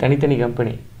ஆப்பிளும் இன்றைக்கி தனித்தனி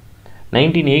கம்பெனி.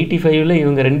 1985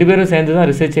 இவங்க 2 பேரும் சேர்ந்து தான்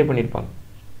ரிசர்ச்சே பண்ணியிருப்பாங்க.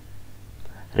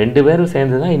 2 பேரும்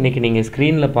சேர்ந்து தான் இன்றைக்கி நீங்கள்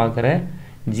ஸ்க்ரீனில் பார்க்குற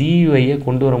GUIயை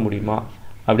கொண்டு வர முடியுமா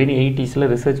அப்படின்னு 80s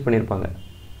ரிசர்ச் பண்ணியிருப்பாங்க.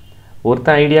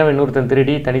 ஒருத்தன் ஐடியாவை இன்னொருத்தன்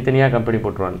திருடி தனித்தனியாக கம்பெனி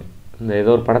போட்டுருவாங்க. இந்த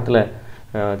ஏதோ ஒரு படத்தில்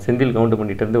செந்தில் கவுண்ட்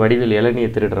பண்ணிட்டு இருந்து வடிவேல் இளநியை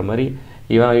திருடுற மாதிரி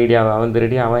இவன் ஐடியாவை அவன்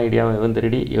திருடி, அவன் ஐடியாவை இவன்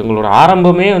திருடி, இவங்களோட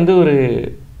ஆரம்பமே வந்து ஒரு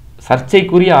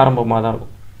சர்ச்சைக்குரிய ஆரம்பமாக தான்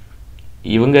இருக்கும்.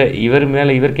 இவர்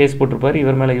மேலே இவர் கேஸ் போட்டிருப்பார்,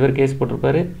 இவர் மேலே இவர் கேஸ்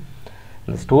போட்டிருப்பார்.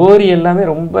 இந்த ஸ்டோரி எல்லாமே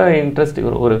ரொம்ப இன்ட்ரெஸ்ட்,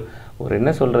 ஒரு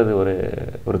என்ன சொல்கிறது,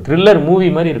 ஒரு த்ரில்லர் மூவி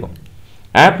மாதிரி இருக்கும்.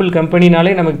 ஆப்பிள்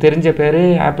கம்பெனினாலே நமக்கு தெரிஞ்ச பேர்,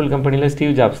 ஆப்பிள் கம்பெனியில்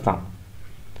ஸ்டீவ் ஜாப்ஸ் தான்.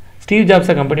 ஸ்டீவ்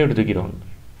ஜாப்ஸை கம்பெனி விட்டு தூக்கிடுவாங்க.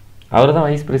 அவர் தான்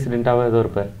வைஸ் பிரசிடெண்ட்டாக ஏதோ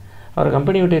இருப்பார், அவர்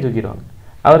கம்பெனி விட்டே தூக்கிடுவாங்க.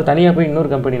 அவர் தனியாக போய் இன்னொரு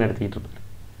கம்பெனி நடத்திக்கிட்டு இருப்பார்.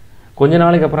 கொஞ்ச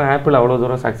நாளைக்கு அப்புறம் ஆப்பிள் அவ்வளோ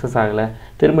தூரம் சக்ஸஸ் ஆகலை,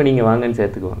 திரும்ப நீங்கள் வாங்கன்னு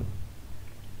சேர்த்துக்குவாங்க.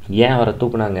 ஏன் அவரை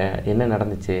தூக்குனாங்க, என்ன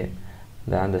நடந்துச்சு,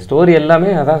 அந்த ஸ்டோரி எல்லாமே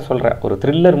அதான் சொல்கிறேன். ஒரு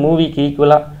த்ரில்லர் மூவிக்கு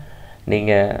ஈக்குவலாக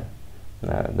நீங்கள்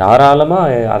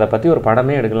தாராளமாக அதை பற்றி ஒரு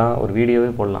படமே எடுக்கலாம், ஒரு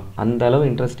வீடியோவே போடலாம், அந்த அளவு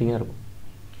இன்ட்ரெஸ்டிங்காக இருக்கும்.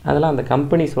 அதெல்லாம் அந்த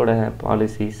கம்பெனிஸோட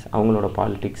பாலிசிஸ், அவங்களோட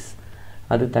பாலிட்டிக்ஸ்,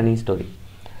 அது தனி ஸ்டோரி.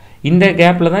 இந்த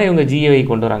கேப்பில் தான் இவங்க GUI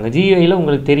கொண்டு வராங்க. GUIயில்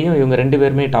உங்களுக்கு தெரியும் இவங்க 2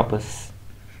 பேருமே டாப்பர்ஸ்.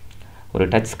 ஒரு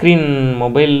டச் ஸ்க்ரீன்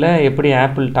மொபைலில் எப்படி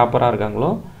ஆப்பிள் டாப்பராக இருக்காங்களோ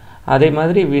அதே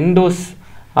மாதிரி விண்டோஸ்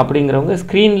அப்படிங்கிறவங்க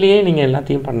ஸ்க்ரீன்லேயே நீங்கள்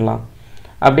எல்லாத்தையும் பண்ணலாம்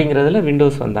அப்படிங்கிறதுல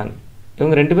விண்டோஸ் வந்தாங்க.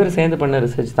 இவங்க 2 பேரும் சேர்ந்து பண்ண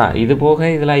ரிசர்ச் தான். இது போக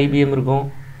இதில் IBM இருக்கும்,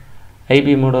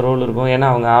 IBMோட ரோல் இருக்கும். ஏன்னா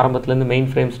அவங்க ஆரம்பத்துலேருந்து மெயின்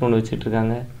ஃப்ரேம்ஸ்னு ஒன்று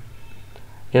வச்சுட்ருக்காங்க,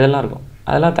 இதெல்லாம் இருக்கும்.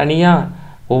 அதெல்லாம் தனியாக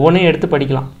ஒவ்வொன்றையும் எடுத்து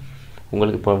படிக்கலாம்.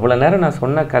 உங்களுக்கு இப்போ இவ்வளோ நேரம் நான்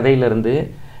சொன்ன கதையிலேருந்து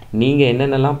நீங்கள்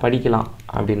என்னென்னலாம் படிக்கலாம்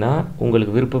அப்படின்னா,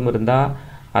 உங்களுக்கு விருப்பம் இருந்தால்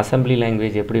அசம்பிளி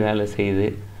லாங்குவேஜ் எப்படி வேலை செய்யுது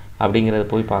அப்படிங்கிறத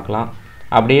போய் பார்க்கலாம்.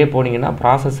 அப்படியே போனீங்கன்னா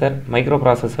ப்ராசஸர், மைக்ரோ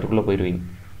ப்ராசஸருக்குள்ளே போயிடுவீங்க.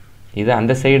 இது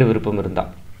அந்த சைடு விருப்பம்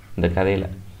இருந்தால் இந்த கதையில்.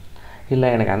 இல்லை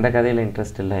எனக்கு அந்த கதையில்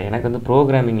இன்ட்ரெஸ்ட் இல்லை, எனக்கு வந்து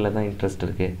ப்ரோக்ராமிங்கில் தான் இன்ட்ரெஸ்ட்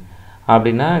இருக்குது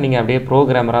அப்படின்னா நீங்கள் அப்படியே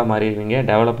ப்ரோக்ராமராக மாறிடுவீங்க,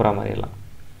 டெவலப்பராக மாறிடலாம்.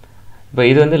 இப்போ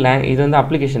இது வந்து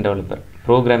அப்ளிகேஷன் டெவலப்பர்,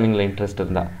 ப்ரோக்ராமிங்கில் இன்ட்ரெஸ்ட்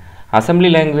இருந்தால். அசம்பிளி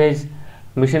லாங்குவேஜ்,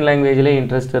 மிஷின் லாங்குவேஜில்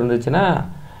இன்ட்ரெஸ்ட் இருந்துச்சுன்னா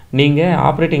நீங்கள்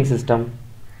ஆப்ரேட்டிங் சிஸ்டம்,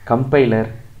 கம்பைலர்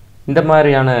இந்த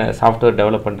மாதிரியான சாஃப்ட்வேர்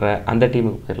டெவலப் பண்ணுற அந்த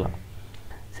டீமுக்கு போயிடலாம்.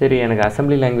 சரி எனக்கு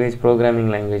அசம்பிளி லாங்குவேஜ்,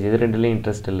 ப்ரோக்ராமிங் லாங்குவேஜ் இது ரெண்டுலேயும்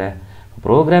இன்ட்ரெஸ்ட் இல்லை,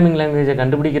 ப்ரோக்ராமிங் லாங்குவேஜை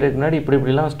கண்டுபிடிக்கிறதுக்கு முன்னாடி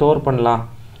இப்படிலாம் ஸ்டோர் பண்ணலாம்,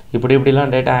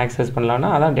 இப்படிலாம் டேட்டா ஆக்சஸ் பண்ணலான்னா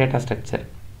அதான் டேட்டா ஸ்ட்ரக்சர்.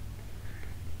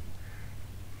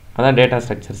 அதான் டேட்டா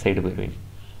ஸ்ட்ரக்சர் சைடு போயிடுவீங்க.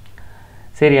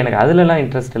 சரி எனக்கு அதிலலாம்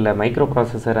இன்ட்ரெஸ்ட் இல்லை, மைக்ரோ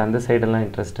ப்ராசஸர் அந்த சைடெல்லாம்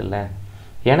இன்ட்ரெஸ்ட் இல்லை,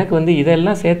 எனக்கு வந்து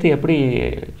இதெல்லாம் சேர்த்து எப்படி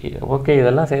ஓகே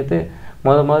இதெல்லாம் சேர்த்து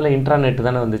முதல்ல இன்ட்ராநெட்டு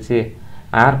தானே வந்துச்சு,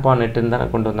 ஏர்பா நெட்டுன்னு தானே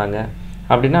கொண்டு வந்தாங்க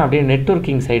அப்படின்னா அப்படியே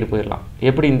நெட்வொர்க்கிங் சைடு போயிடலாம்.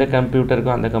 எப்படி இந்த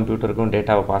கம்ப்யூட்டருக்கும் அந்த கம்ப்யூட்டருக்கும்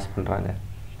டேட்டாவை பாஸ் பண்ணுறாங்க,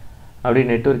 அப்படியே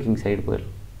நெட்வொர்க்கிங் சைடு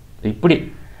போயிடலாம். இப்படி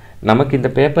நமக்கு இந்த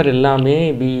பேப்பர் எல்லாமே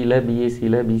பிஇயில்,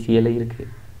 பிஎஸ்சியில், பிசிஏல இருக்குது.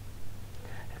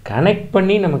 கனெக்ட்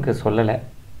பண்ணி நமக்கு சொல்லலை,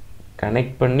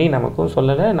 கனெக்ட் பண்ணி நமக்கும்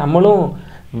சொல்லலை, நம்மளும்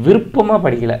விருப்பமாக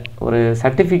படிக்கலை. ஒரு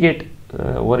சர்டிஃபிகேட்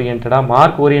ஓரியன்டாக,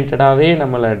 மார்க் ஓரியன்டாகவே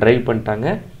நம்மளை ட்ரைவ் பண்ணிட்டாங்க,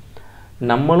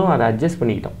 நம்மளும் அதை அட்ஜஸ்ட்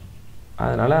பண்ணிக்கிட்டோம்.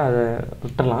 அதனால் அதை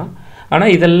விட்டுடலாம்.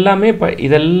 ஆனால்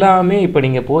இதெல்லாமே இப்போ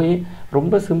நீங்கள் போய்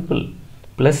ரொம்ப சிம்பிள்.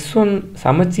 +1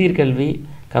 சமச்சீர் கல்வி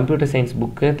கம்ப்யூட்டர் சயின்ஸ்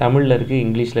புக்கு தமிழில் இருக்குது,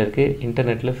 இங்கிலீஷில் இருக்குது,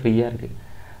 இன்டர்நெட்டில் ஃப்ரீயாக இருக்குது.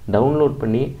 டவுன்லோட்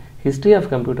பண்ணி ஹிஸ்ட்ரி ஆஃப்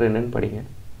கம்ப்யூட்டர் என்னென்னு படிங்க.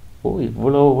 ஓ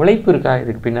இவ்வளோ உழைப்பு இருக்கா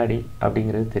இதுக்கு பின்னாடி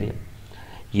அப்படிங்கிறது தெரியும்.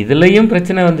 இதுலேயும்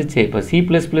பிரச்சனை வந்துச்சு. இப்போ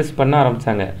C++ பண்ண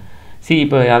ஆரம்பித்தாங்க.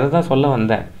 இப்போ அதை தான் சொல்ல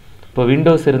வந்தேன். இப்போ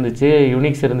விண்டோஸ் இருந்துச்சு,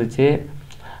 யூனிக்ஸ் இருந்துச்சு.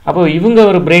 அப்போ இவங்க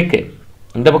ஒரு பிரேக்கு,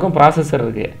 இந்த பக்கம் ப்ராசஸர்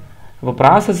இருக்குது. இப்போ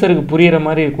ப்ராசஸருக்கு புரிகிற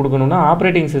மாதிரி கொடுக்கணுன்னா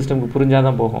ஆப்ரேட்டிங் சிஸ்டமுக்கு புரிஞ்சால்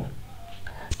தான் போகும்.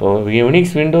 இப்போ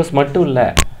யூனிக்ஸ், விண்டோஸ் மட்டும் இல்லை,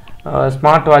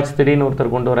 ஸ்மார்ட் வாட்ச் திடீர்னு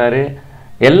ஒருத்தர் கொண்டு வராரு.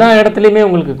 எல்லா இடத்துலையுமே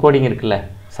உங்களுக்கு கோடிங் இருக்குல்ல.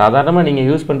 சாதாரணமாக நீங்கள்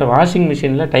யூஸ் பண்ணுற வாஷிங்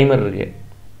மிஷினில் டைமர் இருக்குது,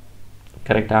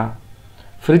 கரெக்டாக?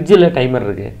 ஃப்ரிட்ஜில் டைமர்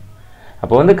இருக்குது.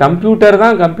 அப்போ வந்து கம்ப்யூட்டர்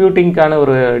தான் கம்ப்யூட்டிங்க்கான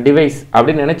ஒரு டிவைஸ்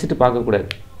அப்படின்னு நினச்சிட்டு பார்க்கக்கூடாது.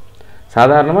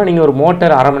 சாதாரணமாக நீங்கள் ஒரு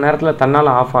மோட்டர் 1/2 மணி நேரத்தில் தன்னால்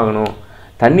ஆஃப் ஆகணும்,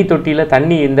 தண்ணி தொட்டியில்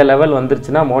தண்ணி இந்த லெவல்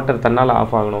வந்துருச்சுன்னா மோட்டர் தன்னால்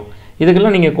ஆஃப் ஆகணும்,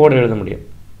 இதுக்கெல்லாம் நீங்கள் கோடு எழுத முடியும்,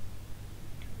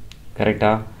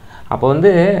 கரெக்டாக? அப்போ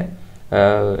வந்து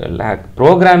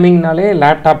ப்ரோக்ராமிங்னாலே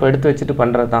லேப்டாப் எடுத்து வச்சுட்டு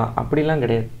பண்ணுறது தான், அப்படிலாம்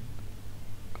கிடையாது.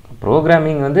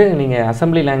 ப்ரோக்ராமிங் வந்து நீங்கள்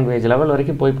அசம்பிளி லாங்குவேஜ் லெவல்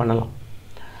வரைக்கும் போய் பண்ணலாம்.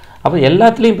 அப்போ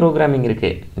எல்லாத்துலேயும் ப்ரோக்ராமிங்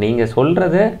இருக்குது. நீங்கள்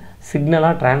சொல்கிறத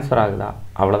சிக்னலாக ட்ரான்ஸ்ஃபர் ஆகுதா,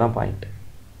 அவ்வளோதான் பாயிண்ட்.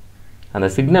 அந்த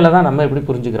சிக்னலை தான் நம்ம எப்படி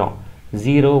புரிஞ்சுக்கிறோம்,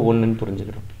 0, 1ன்னு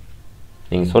புரிஞ்சுக்கிறோம்.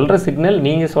 நீங்கள் சொல்கிற சிக்னல்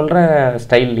நீங்கள் சொல்கிற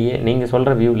ஸ்டைல்லையே, நீங்கள்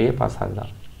சொல்கிற வியூலேயே பாஸ் ஆகுதா,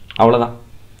 அவ்வளோதான்.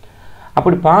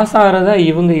 அப்படி பாஸ் ஆகிறத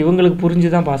இவங்களுக்கு புரிஞ்சு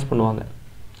தான் பாஸ் பண்ணுவாங்க.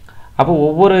 அப்போ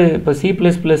ஒவ்வொரு இப்போ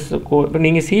இப்போ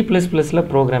நீங்கள் C++ல்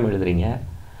ப்ரோக்ராம் எழுதுறீங்க,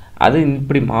 அது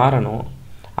இப்படி மாறணும்.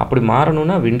 அப்படி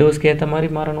மாறணும்னா விண்டோஸ்க்கு ஏற்ற மாதிரி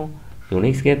மாறணும்,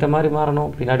 யூனிக்ஸ்க்கு ஏற்ற மாதிரி மாறணும்,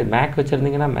 பின்னாடி மேக்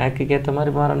வச்சுருந்தீங்கன்னா மேக்குக்கு ஏற்ற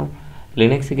மாதிரி மாறணும்,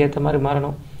 லினக்ஸுக்கு ஏற்ற மாதிரி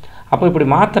மாறணும். அப்போ இப்படி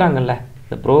மாற்றுறாங்கல்ல,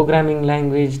 இந்த programming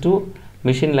language to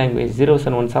machine language 0s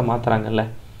and 1s மாற்றுறாங்கல்ல,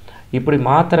 இப்படி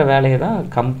மாற்றுற வேலையை தான்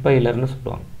கம்பைலர்னு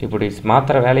சொல்லுவாங்க. இப்படி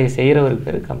மாற்றுற வேலையை செய்கிறவருக்கு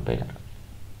பேர் கம்பைலர்.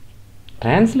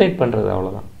 டிரான்ஸ்லேட் பண்ணுறது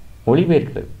அவ்வளோதான்,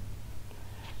 மொழிபெயர்க்கிறது,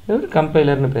 இது ஒரு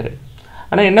கம்பைலர்னு பேர்.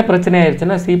 ஆனால் என்ன பிரச்சனை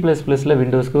ஆயிடுச்சுன்னா C++ல்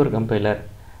விண்டோஸ்க்கு ஒரு கம்பைலர்,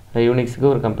 யூனிக்ஸுக்கு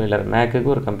ஒரு கம்பைலர், மேக்குக்கு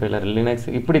ஒரு கம்பைலர், லினக்ஸ்,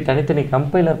 இப்படி தனித்தனி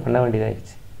கம்பைலர் பண்ண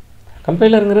வேண்டியதாகிடுச்சு.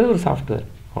 கம்பைலருங்கிறது ஒரு சாஃப்ட்வேர்,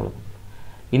 அவ்வளோதான்.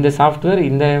 இந்த சாஃப்ட்வேர்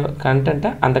இந்த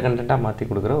கண்டென்ட்டை அந்த கண்டென்ட்டாக மாற்றி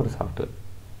கொடுக்குற ஒரு சாஃப்ட்வேர்.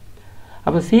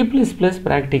 அப்போ C++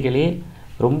 ப்ராக்டிக்கலி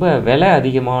ரொம்ப விலை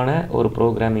அதிகமான ஒரு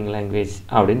ப்ரோக்ராமிங் லாங்குவேஜ்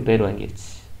அப்படின்னு பேர் வாங்கிடுச்சு.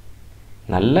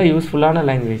 நல்ல யூஸ்ஃபுல்லான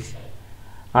லாங்குவேஜ்,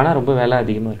 ஆனால் ரொம்ப விலை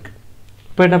அதிகமாக இருக்குது.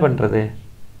 இப்போ என்ன பண்ணுறது,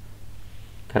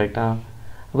 கரெக்டாக?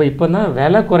 அப்போ இப்போ தான்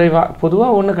விலை குறைவாக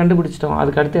பொதுவாக ஒன்று கண்டுபிடிச்சிட்டோம்,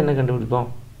 அதுக்கு அடுத்து என்ன கண்டுபிடிப்போம்,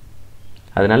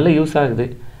 அது நல்ல யூஸ் ஆகுது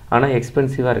ஆனால்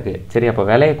எக்ஸ்பென்சிவாக இருக்குது. சரி, அப்போ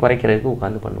விலையை குறைக்கிறதுக்கு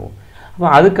உட்காந்து பண்ணுவோம். அப்போ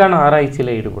அதுக்கான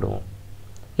ஆராய்ச்சியில் ஈடுபடுவோம்.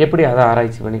 எப்படி அதை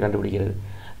ஆராய்ச்சி பண்ணி கண்டுபிடிக்கிறது?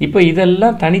 இப்போ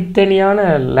இதெல்லாம் தனித்தனியான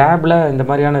லேபில் இந்த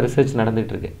மாதிரியான ரிசர்ச்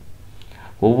நடந்துகிட்ருக்கு.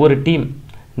 ஒவ்வொரு டீம்,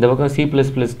 இந்த பக்கம் C++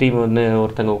 டீம் வந்து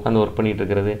ஒருத்தங்க உட்காந்து ஒர்க் பண்ணிகிட்டு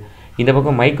இருக்கிறது, இந்த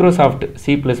பக்கம் மைக்ரோசாஃப்ட்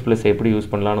C++ எப்படி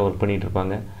யூஸ் பண்ணலான்னு ஒர்க் பண்ணிகிட்டு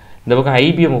இருப்பாங்க, இந்த பக்கம்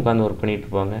IBM உட்காந்து ஒர்க் பண்ணிகிட்டு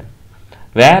இருப்பாங்க.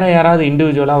 வேறு யாராவது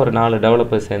இண்டிவிஜுவலாக ஒரு 4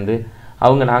 டெவலப்பர்ஸ் சேர்ந்து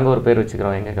நாங்கள் ஒரு பேர்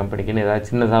வச்சுக்கிறோம் எங்கள் கம்பெனிக்குன்னு ஏதாவது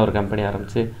சின்னதாக ஒரு கம்பெனி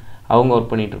ஆரம்பித்து அவங்க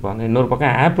ஒர்க் பண்ணிகிட்டு இருப்பாங்க. இன்னொரு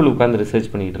பக்கம் ஆப்பிள் உட்காந்து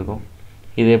ரிசர்ச் பண்ணிகிட்டு இருக்கோம்,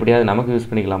 இது எப்படியாவது நமக்கு யூஸ்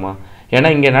பண்ணிக்கலாமா. ஏன்னா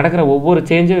இங்கே நடக்கிற ஒவ்வொரு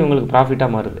சேஞ்சும் இவங்களுக்கு ப்ராஃபிட்டாக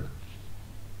மாறுது.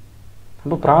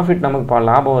 அப்போ ப்ராஃபிட் நமக்கு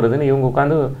லாபம் வருதுன்னு இவங்க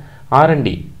உட்காந்து R&D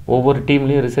ஒவ்வொரு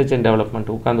டீம்லேயும் ரிசர்ச் அண்ட் டெவலப்மெண்ட்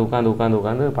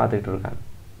உட்காந்து பார்த்துக்கிட்டு இருக்காங்க.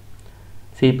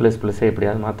 C++-ஐ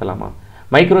எப்படியாவது மாற்றலாமா?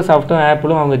 மைக்ரோசாஃப்ட்டும்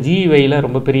ஆப்பிளும் அவங்க GUI-ல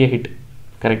ரொம்ப பெரிய ஹிட்.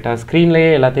 கரெக்டாக ஸ்க்ரீன்லேயே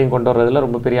எல்லாத்தையும் கொண்டு வர்றதுல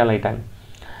ரொம்ப பெரிய ஆள் ஆயிட்டாங்க.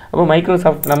 அப்போ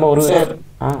மைக்ரோசாஃப்ட் நம்ம ஒரு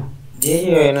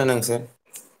GUI என்னங்க சார்?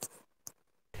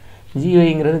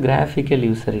 GUI-ங்கிறது graphical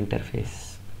user interface.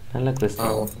 நல்ல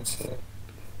கொஸ்டின்.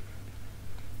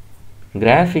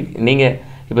 கிராஃபிக் நீங்கள்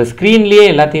இப்போ ஸ்க்ரீன்லேயே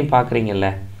எல்லாத்தையும் பார்க்குறீங்கல்ல.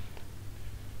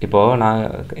 இப்போது நான்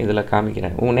இதில்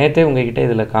காமிக்கிறேன். நேற்றே உங்ககிட்ட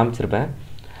இதில் காமிச்சிருப்பேன்.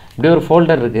 இப்படி ஒரு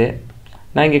ஃபோல்டர் இருக்குது.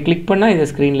 நான் இங்கே கிளிக் பண்ணால் இதை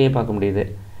ஸ்க்ரீன்லேயே பார்க்க முடியுது.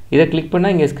 இதை கிளிக்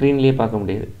பண்ணால் இங்கே ஸ்க்ரீன்லேயே பார்க்க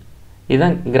முடியுது.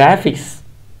 இதுதான் கிராஃபிக்ஸ்,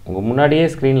 உங்கள் முன்னாடியே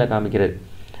ஸ்க்ரீனில் காமிக்கிறது.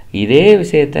 இதே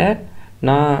விஷயத்தை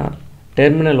நான்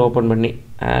டெர்மினல் ஓப்பன் பண்ணி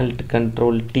Alt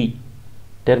Control T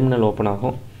terminal open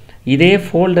ஆகும். இதே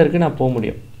ஃபோல்டருக்கு நான் போக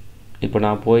முடியும். இப்போ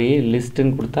நான் போய்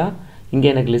லிஸ்ட்டுன்னு கொடுத்தா இங்கே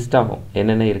எனக்கு லிஸ்ட் ஆகும்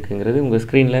என்னென்ன இருக்குங்கிறது. உங்கள்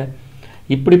ஸ்க்ரீனில்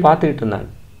இப்படி பார்த்துக்கிட்டு இருந்தாங்க.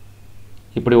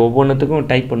 இப்படி ஒவ்வொன்றுத்துக்கும்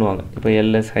டைப் பண்ணுவாங்க. இப்போ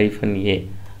LS-A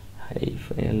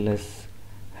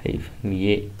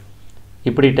LS-A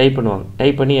இப்படி டைப் பண்ணுவாங்க.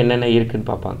 டைப் பண்ணி என்னென்ன இருக்குதுன்னு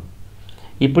பார்ப்பாங்க.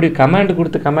 இப்படி கமாண்ட்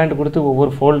கொடுத்து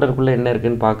ஒவ்வொரு ஃபோல்டருக்குள்ளே என்ன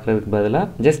இருக்குதுன்னு பார்க்குறதுக்கு பதிலாக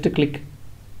ஜஸ்ட்டு கிளிக்.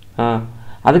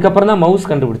 அதுக்கப்புறம் தான் மவுஸ்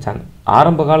கண்டுபிடிச்சாங்க.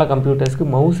 ஆரம்ப கால கம்ப்யூட்டர்ஸ்க்கு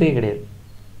மவுஸே கிடையாது,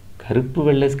 கருப்பு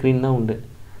வெள்ளை ஸ்க்ரீன் தான் உண்டு.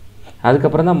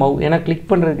 அதுக்கப்புறம் தான் ஏன்னா கிளிக்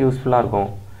பண்ணுறதுக்கு யூஸ்ஃபுல்லாக இருக்கும்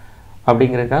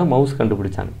அப்படிங்கிறதுக்காக மவுஸ்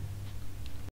கண்டுபிடிச்சாங்க.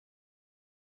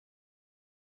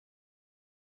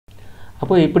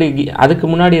 அப்போ இப்படி அதுக்கு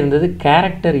முன்னாடி இருந்தது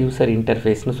கேரக்டர் யூசர்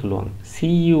இன்டர்ஃபேஸ்னு சொல்லுவாங்க,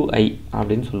 CUI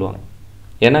அப்படின்னு சொல்லுவாங்க.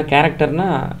 ஏன்னா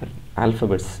கேரக்டர்னால்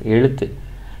ஆல்ஃபபெட்ஸ், எழுத்து,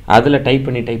 அதில் டைப்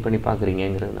பண்ணி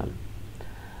பார்க்குறீங்கிறதுனால.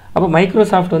 அப்போ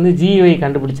மைக்ரோசாஃப்ட் வந்து GUI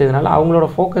கண்டுபிடிச்சதுனால அவங்களோட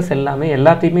ஃபோக்கஸ் எல்லாமே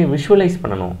எல்லாத்தையுமே விஷுவலைஸ்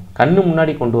பண்ணணும், கண்ணு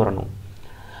முன்னாடி கொண்டு வரணும்.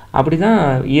 அப்படி தான்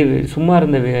சும்மா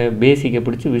இருந்த பேசிக்கை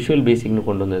பிடிச்சி விஷுவல் பேசிக்னு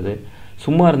கொண்டு வந்தது,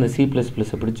 சும்மா இருந்த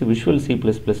C++-ஐ பிடிச்சி விஷுவல்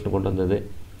C++ன்னு கொண்டு வந்தது.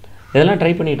 இதெல்லாம்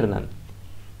ட்ரை பண்ணிகிட்டு இருந்தாங்க.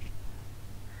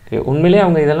 உண்மையிலே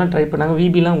அவங்க இதெல்லாம் ட்ரை பண்ணாங்க.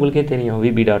 VBலாம் உங்களுக்கே தெரியும்,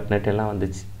 VB.net எல்லாம்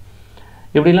வந்துச்சு.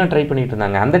 இப்படிலாம் ட்ரை பண்ணிகிட்டு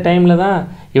இருந்தாங்க. அந்த டைமில் தான்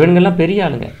இவங்கெல்லாம் பெரிய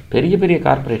ஆளுங்க, பெரிய பெரிய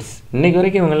கார்ப்பரேட்ஸ். இன்றைக்கி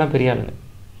வரைக்கும் இவங்கெல்லாம் பெரிய ஆளுங்க.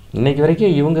 இன்றைக்கி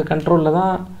வரைக்கும் இவங்க கண்ட்ரோலில்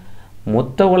தான்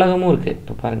மொத்த உலகமும் இருக்குது.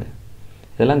 இப்போ பாருங்கள்,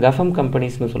 இதெல்லாம் கஃபம்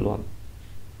கம்பெனிஸ்னு சொல்லுவாங்க.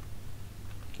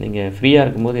 நீங்கள் ஃப்ரீயாக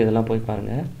இருக்கும்போது இதெல்லாம் போய்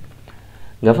பாருங்கள்.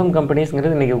 கஃபம்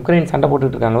கம்பெனிஸ்ங்கிறது இன்றைக்கி உக்ரைன் சண்டை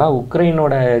போட்டுக்கிட்டு இருக்காங்களா,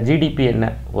 உக்ரைனோட GDP என்ன,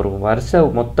 ஒரு வருஷ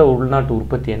மொத்த உள்நாட்டு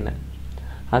உற்பத்தி என்ன,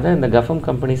 அதை இந்த கஃபம்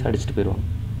கம்பெனிஸ் அடிச்சுட்டு போயிடுவாங்க.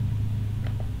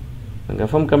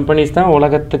 கஃபம் கம்பெனிஸ் தான்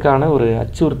உலகத்துக்கான ஒரு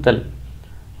அச்சுறுத்தல்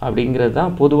அப்படிங்கிறது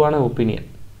தான் பொதுவான ஒப்பீனியன்.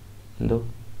 இந்த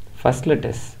first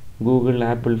letters Google,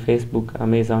 apple, Facebook,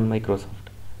 Amazon, Microsoft,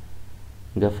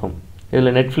 கஃபம்.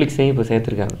 இதில் நெட்ஃப்ளிக்ஸையும் இப்போ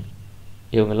சேர்த்துருக்காங்க.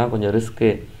 இவங்கெல்லாம் கொஞ்சம்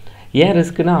ரிஸ்க்கு. ஏன்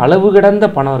ரிஸ்க்குன்னா அளவு கடந்த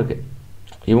பணம் இருக்குது.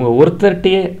 இவங்க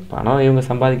ஒருத்தர்கிட்டையே பணம் இவங்க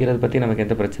சம்பாதிக்கிறத பற்றி நமக்கு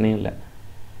எந்த பிரச்சனையும் இல்லை.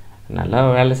 நல்லா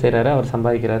வேலை செய்கிறாரு, அவர்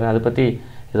சம்பாதிக்கிறாரு, அதை பற்றி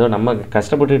ஏதோ நம்ம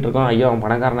கஷ்டப்பட்டுட்டு இருக்கோம், ஐயோ அவன்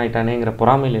பணக்காரன் ஆகிட்டானேங்கிற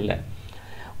பொறாமையில் இல்லை.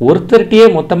 ஒருத்தர்கிட்டையே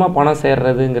மொத்தமாக பணம்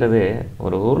சேர்றதுங்கிறது,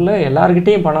 ஒரு ஊரில்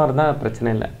எல்லாருக்கிட்டேயும் பணம் இருந்தால் பிரச்சனை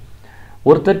இல்லை.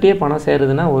 ஒருத்தர்கிட்டையே பணம்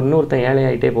சேர்றதுன்னா இன்னொருத்தன் ஏழை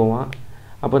ஆகிட்டே போவான்.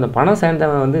 அப்போ இந்த பணம்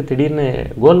சேர்ந்தவன் வந்து திடீர்னு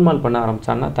கோல்மால் பண்ண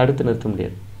ஆரம்பித்தான்னா தடுத்து நிறுத்த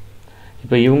முடியாது.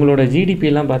 இப்போ இவங்களோட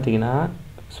ஜிடிபிலாம் பார்த்தீங்கன்னா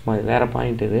சும்மா வேறு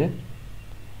பாயிண்ட் இது.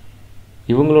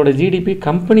 இவங்களோட ஜிடிபி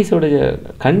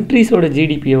கண்ட்ரிஸோட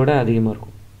ஜிடிபியோட அதிகமாக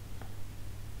இருக்கும்.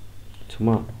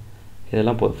 சும்மா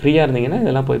இதெல்லாம் ஃப்ரீயாக இருந்தீங்கன்னா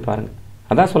இதெல்லாம் போய் பாருங்கள்.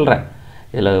 அதான் சொல்கிறேன்,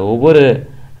 இதில் ஒவ்வொரு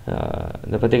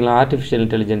இந்த பார்த்திங்களா artificial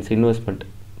intelligence investment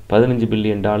 $15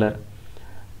 billion,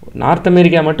 north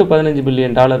America மட்டும் $15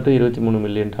 பில்லியன் to $23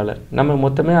 மில்லியன். நம்ம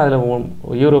மொத்தமே அதில்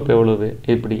யூரோப் எவ்வளவு,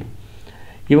 இப்படி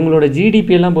இவங்களோட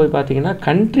ஜிடிபி எல்லாம் போய் பார்த்தீங்கன்னா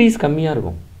கண்ட்ரிஸ் கம்மியாக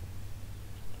இருக்கும்.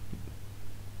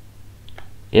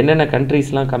 என்னென்ன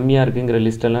கண்ட்ரிஸ்லாம் கம்மியாக இருக்குங்கிற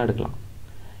லிஸ்ட்டெல்லாம் எடுக்கலாம்.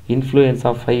 Influence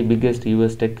of 5 biggest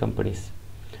US tech companies.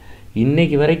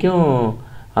 இன்றைக்கி வரைக்கும்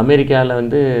அமெரிக்காவில்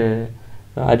வந்து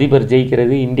அதிபர்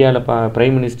ஜெயிக்கிறது, இந்தியாவில்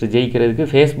பிரைம் மினிஸ்டர் ஜெயிக்கிறதுக்கு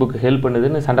ஃபேஸ்புக் ஹெல்ப்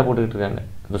பண்ணுதுன்னு சண்டை போட்டுக்கிட்டு இருக்காங்க.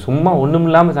 இப்போ சும்மா ஒன்றும்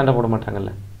இல்லாமல் சண்டை போட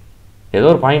மாட்டாங்கல்ல, ஏதோ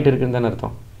ஒரு பாயிண்ட் இருக்குன்னு தானே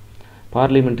அர்த்தம்.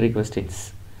 பார்லிமெண்ட்ரி கொஸ்டின்ஸ்,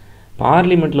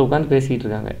 பார்லிமெண்ட்டில் உட்காந்து பேசிகிட்டு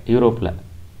இருக்காங்க.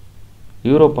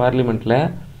 யூரோப் பார்லிமெண்ட்டில்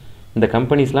இந்த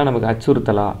கம்பெனிஸ்லாம் நமக்கு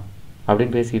அச்சுறுத்தலா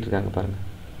அப்படின்னு பேசிகிட்டு இருக்காங்க. பாருங்கள்,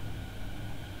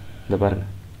 இந்த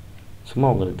பாருங்கள், சும்மா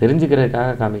உங்களுக்கு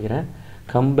தெரிஞ்சுக்கிறதுக்காக காமிக்கிறேன்.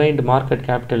 Combined market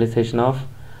capitalisation of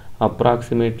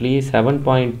approximately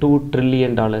 $7.2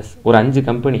 trillion. ஒரு 5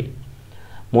 கம்பெனி.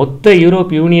 மொத்த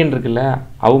யூரோப் யூனியன் இருக்குல்ல,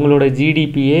 அவங்களோட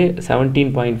ஜிடிபியே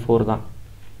 17.4 தான்.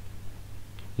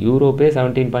 யூரோப்பே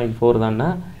 17.4 தான்னா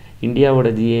இந்தியாவோட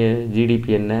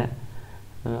ஜிடிபி என்ன,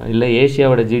 இல்லை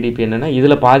ஏஷியாவோட ஜிடிபி என்னென்னா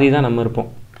இதில் பாதி தான் நம்ம இருப்போம்.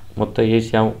 மொத்த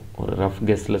ஏஷியாவும் ஒரு ரஃப்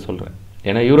கெஸ்ஸில் சொல்கிறேன்.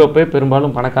 ஏன்னா யூரோப்பே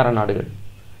பெரும்பாலும் பணக்கார நாடுகள்,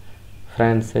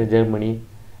 ஃப்ரான்ஸு, ஜெர்மனி,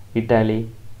 இட்டாலி,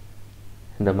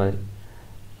 இந்த மாதிரி.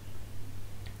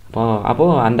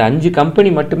 அப்போது அந்த 5 கம்பெனி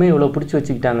மட்டுமே இவ்வளோ பிடிச்சி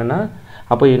வச்சுக்கிட்டாங்கன்னா,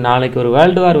 அப்போ நாளைக்கு ஒரு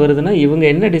வேர்ல்டு வார் வருதுன்னா இவங்க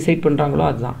என்ன டிசைட் பண்ணுறாங்களோ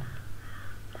அதுதான்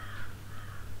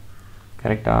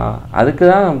கரெக்டாக. அதுக்கு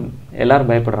தான்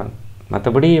எல்லோரும் பயப்படுறாங்க.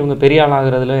 மற்றபடி இவங்க பெரிய ஆள்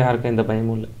ஆகிறதுல யாருக்கும் எந்த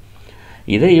பயமும் இல்லை.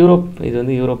 இது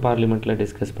வந்து யூரோப் பார்லிமெண்ட்டில்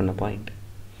டிஸ்கஸ் பண்ண பாயிண்ட்.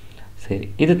 சரி,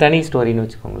 இது தனி ஸ்டோரின்னு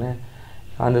வச்சுக்கோங்களேன்.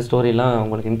 அந்த ஸ்டோரிலாம்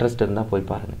உங்களுக்கு இன்ட்ரெஸ்ட் இருந்தால் போய்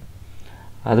பாருங்கள்.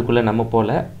 அதுக்குள்ளே நம்ம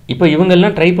போல் இப்போ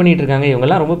இவங்கெல்லாம் ட்ரை பண்ணிகிட்டு இருக்காங்க.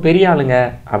 இவங்கெல்லாம் ரொம்ப பெரிய ஆளுங்க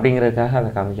அப்படிங்கிறதுக்காக அதை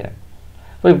காமிக்கிறேன்.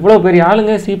 இப்போ இவ்வளோ பெரிய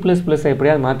ஆளுங்க C++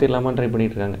 எப்படியாவது மாற்றிடலாமான்னு ட்ரை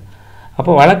பண்ணிகிட்டு இருக்காங்க.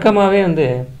 அப்போ வழக்கமாகவே வந்து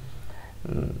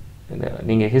இந்த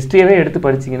நீங்கள் ஹிஸ்ட்ரியவே எடுத்து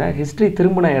படிச்சிங்கன்னா ஹிஸ்ட்ரி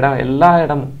திரும்பின இடம்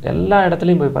எல்லா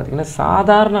இடத்துலையும் போய் பார்த்தீங்கன்னா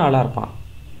சாதாரண ஆளாக இருப்பான்.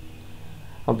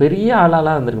 அவன் பெரிய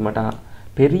ஆளாலாம் இருந்திருக்க மாட்டான்,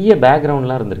 பெரிய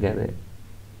பேக்ரவுண்ட்லாம் இருந்திருக்காது.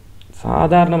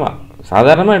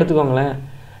 சாதாரணமாக எடுத்துக்கோங்களேன்.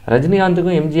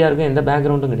 ரஜினிகாந்துக்கும் எம்ஜிஆருக்கும் எந்த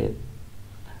பேக்ரவுண்டும் கிடையாது.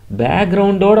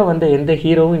 பேக்ரவுண்டோடு வந்த எந்த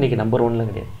ஹீரோவும் இன்றைக்கி நம்பர் 1ல்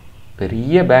கிடையாது.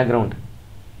 பெரிய பேக்ரவுண்டு.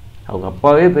 அவங்க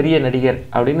அப்பாவே பெரிய நடிகர்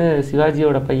அப்படின்னு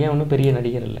சிவாஜியோட பையன் ஒன்றும் பெரிய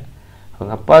நடிகர் இல்லை.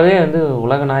 அவங்க அப்பாவே வந்து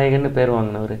உலக நாயகன்னு பேர்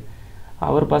வாங்கினவர்.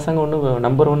 அவர் பசங்க ஒன்றும்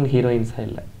நம்பர் 1 ஹீரோயின்ஸாக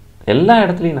இல்லை. எல்லா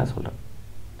இடத்துலையும் நான் சொல்கிறேன்.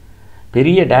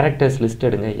 பெரிய டேரக்டர்ஸ் லிஸ்ட்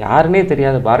எடுங்க. யாருன்னே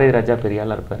தெரியாத பாரதி ராஜா பெரிய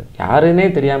ஆளாக இருப்பார். யாருன்னே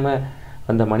தெரியாமல்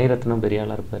வந்த மணிரத்னம் பெரிய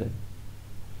ஆளாக இருப்பார்.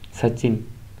 சச்சின்,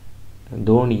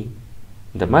 தோனி,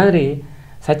 இந்த மாதிரி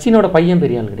சச்சினோட பையன்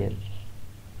பெரிய ஆள் கிடையாது.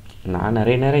 நான்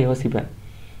நிறைய நேரம் யோசிப்பேன்,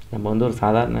 நம்ம வந்து ஒரு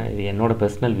இது என்னோட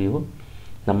பர்சனல் வியூ,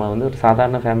 நம்ம வந்து ஒரு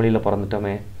சாதாரண ஃபேமிலியில்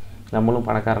பிறந்துட்டோமே, நம்மளும்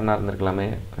பணக்காரனாக இருந்திருக்கலாமே,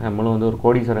 நம்மளும் வந்து ஒரு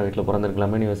கோடீஸ்வரன் வீட்டில்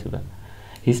பிறந்திருக்கலாமேன்னு யோசிப்பேன்.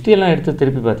 ஹிஸ்ட்ரியெல்லாம் எடுத்து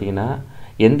திருப்பி பார்த்தீங்கன்னா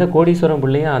எந்த கோடீஸ்வரன்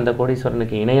பிள்ளையும் அந்த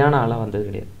கோடீஸ்வரனுக்கு இணையான ஆளாக வந்தது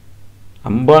கிடையாது.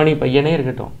 அம்பானி பையனே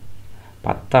இருக்கட்டும்,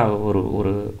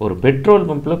 ஒரு பெட்ரோல்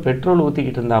பம்பில் பெட்ரோல்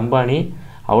ஊற்றிக்கிட்டு இருந்த அம்பானி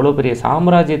அவ்வளோ பெரிய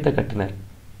சாம்ராஜ்யத்தை கட்டினார்.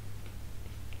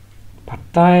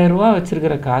 10,000 ரூபா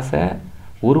வச்சுருக்கிற காசை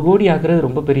 1 கோடி ஆக்குறது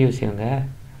ரொம்ப பெரிய விஷயங்க.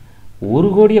 1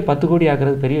 கோடியை 10 கோடி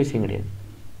ஆக்குறது பெரிய விஷயம் கிடையாது.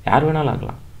 யார் வேணாலும்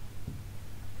ஆக்கலாம்.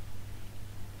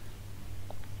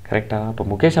 கரெக்டாக? அப்போ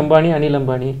முகேஷ் அம்பானி, அனில்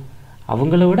அம்பானி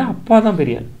அவங்கள விட அப்பா தான்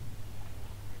பெரிய ஆள்.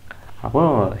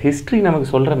 அப்போது ஹிஸ்ட்ரி நமக்கு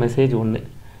சொல்கிற மெசேஜ் ஒன்று,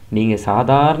 நீங்கள்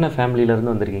சாதாரண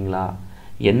ஃபேமிலியிலேருந்து வந்திருக்கீங்களா,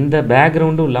 எந்த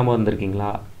பேக்ரவுண்டும் இல்லாமல்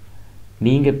வந்திருக்கீங்களா,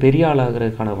 நீங்கள் பெரிய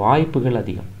ஆளாகிறதுக்கான வாய்ப்புகள்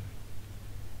அதிகம்.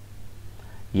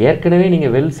 ஏற்கனவே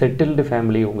நீங்கள் வெல் செட்டில்டு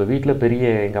ஃபேமிலி, உங்கள் வீட்டில் பெரிய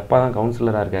எங்கள் அப்பா தான்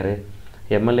கவுன்சிலராக இருக்கார்,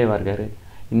 எம்எல்ஏவாக இருக்கார்,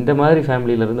 இந்த மாதிரி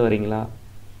ஃபேமிலியிலேருந்து வரீங்களா,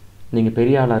 நீங்கள்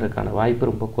பெரிய ஆளாகிறதுக்கான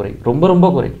வாய்ப்பு ரொம்ப குறை, ரொம்ப ரொம்ப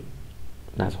குறை.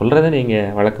 நான் சொல்கிறத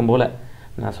நீங்கள் வழக்கம் போல்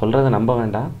நான் சொல்கிறத நம்ப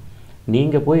வேண்டாம்.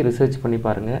 நீங்கள் போய் ரிசர்ச் பண்ணி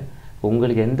பாருங்கள்.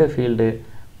 உங்களுக்கு எந்த ஃபீல்டு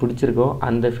பிடிச்சிருக்கோ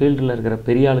அந்த ஃபீல்டில் இருக்கிற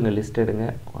பெரிய ஆளுங்க லிஸ்ட் எடுங்க.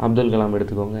 அப்துல் கலாம்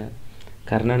எடுத்துக்கோங்க,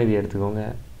 கருணாநிதி எடுத்துக்கோங்க,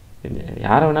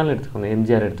 யாரை வேணாலும் எடுத்துக்கோங்க,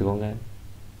 எம்ஜிஆர் எடுத்துக்கோங்க,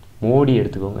 மோடி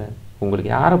எடுத்துக்கோங்க,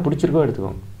 உங்களுக்கு யாரை பிடிச்சிருக்கோ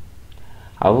எடுத்துக்கோங்க.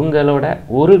 அவங்களோட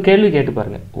ஒரு கேள்வி கேட்டு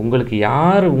பாருங்கள், உங்களுக்கு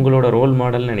யார் உங்களோட ரோல்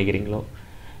மாடல்னு நினைக்கிறீங்களோ,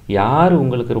 யார்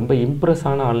உங்களுக்கு ரொம்ப இம்ப்ரெஸ்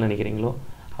ஆன ஆள்னு நினைக்கிறீங்களோ,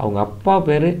 அவங்க அப்பா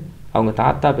பேர் அவங்க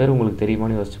தாத்தா பேர் உங்களுக்கு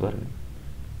தெரியுமான்னு யோசிச்சு பாருங்கள்.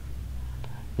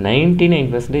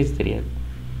 99% தெரியாது.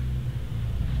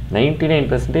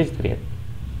 99% தெரியாது.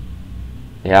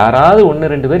 யாராவது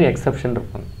 1-2 பேர் எக்ஸப்ஷன்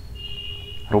இருப்பாங்க,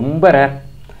 ரொம்ப ரேர்.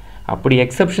 அப்படி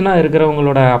எக்ஸப்ஷனாக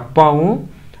இருக்கிறவங்களோட அப்பாவும்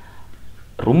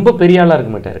ரொம்ப பெரிய ஆளாக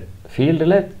இருக்க மாட்டார்,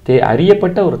 ஃபீல்டில்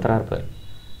அறியப்பட்ட ஒருத்தராக இருப்பார்.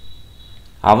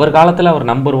 அவர் காலத்தில் அவர்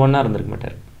நம்பர் 1 இருந்திருக்க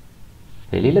மாட்டார்,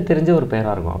 வெளியில் தெரிஞ்ச ஒரு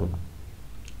பேராக இருக்கும், அவ்வளோதான்.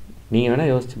 நீங்கள்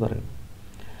வேணால் யோசிச்சு பாருங்கள்.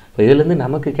 இப்போ இதுலேருந்து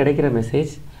நமக்கு கிடைக்கிற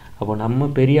மெசேஜ், அப்போ நம்ம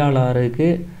பெரிய ஆளாருக்கு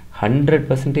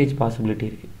 100% பாசிபிலிட்டி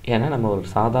இருக்குது. ஏன்னா நம்ம ஒரு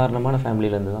சாதாரணமான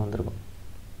ஃபேமிலியிலேருந்து தான் வந்திருக்கோம்.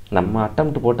 நம்ம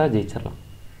அட்டம்ப்ட் போட்டால் ஜெயிச்சிடலாம்.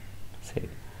 சரி,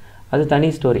 அது தனி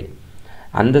ஸ்டோரி.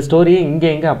 அந்த ஸ்டோரியை இங்கே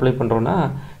எங்கே அப்ளை பண்ணுறோன்னா,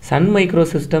 சன் மைக்ரோ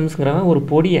சிஸ்டம்ஸுங்கிறவன் ஒரு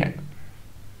பொடியை,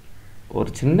 ஒரு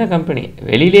சின்ன கம்பெனி,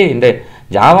 வெளியிலே இந்த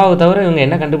ஜாவாவை தவிர இவங்க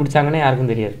என்ன கண்டுபிடிச்சாங்கன்னே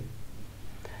யாருக்கும் தெரியாது.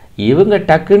 இவங்க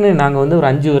டக்குன்னு நாங்கள் வந்து ஒரு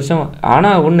 5 வருஷம்,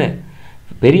 ஆனால் ஒன்று,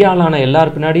 பெரிய ஆளான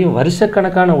எல்லார் பின்னாடியும்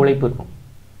வருஷக்கணக்கான உழைப்பு இருக்கும்.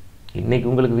 இன்றைக்கி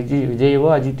உங்களுக்கு விஜயவோ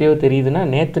அஜித்தையோ தெரியுதுன்னா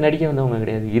நேற்று நடிக்க வந்தவங்க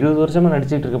கிடையாது, 20 வருஷமாக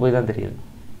நடிச்சுட்டு இருக்க போய் தான் தெரியுது.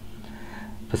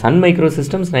 இப்போ சன் மைக்ரோ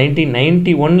சிஸ்டம்ஸ்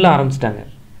 1991 ஆரம்பிச்சிட்டாங்க.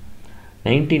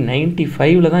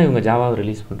 1995 தான் இவங்க ஜாவாவை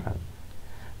ரிலீஸ் பண்ணுறாங்க.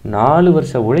 4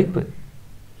 வருஷ உழைப்பு,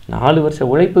 4 வருஷ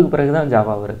உழைப்புக்கு பிறகு தான்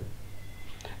ஜாவா வருது.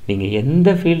 நீங்கள் எந்த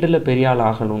ஃபீல்டில் பெரிய ஆள்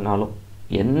ஆகணும்னாலும்,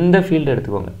 எந்த ஃபீல்டு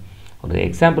எடுத்துக்கோங்க. ஒரு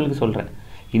எக்ஸாம்பிளுக்கு சொல்கிறேன்,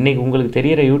 இன்றைக்கி உங்களுக்கு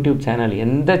தெரிகிற யூடியூப் சேனல்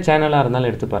எந்த சேனலாக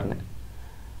இருந்தாலும் எடுத்து பாருங்கள்.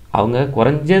 அவங்க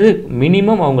குறைஞ்சது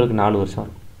மினிமம் அவங்களுக்கு 4 வருஷம்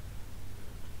இருக்கும்.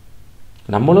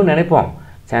 நம்மளும் நினைப்போம்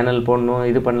சேனல் போடணும்,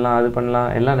 இது பண்ணலாம், அது பண்ணலாம்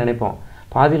எல்லாம் நினைப்போம்,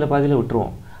 பாதியில்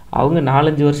விட்டுருவோம். அவங்க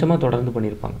 4-5 வருஷமாக தொடர்ந்து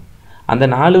பண்ணியிருப்பாங்க. அந்த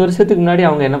 4 வருஷத்துக்கு முன்னாடி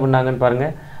அவங்க என்ன பண்ணாங்கன்னு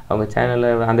பாருங்கள். அவங்க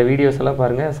சேனலில் அந்த வீடியோஸ் எல்லாம்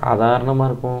பாருங்கள், சாதாரணமாக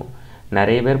இருக்கும்,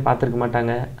 நிறைய பேர் பார்த்துருக்க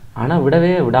மாட்டாங்க, ஆனால்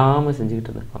விடாமல்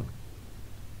செஞ்சுக்கிட்டு இருந்திருப்பாங்க.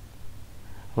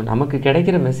 நமக்கு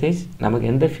கிடைக்கிற மெசேஜ் நமக்கு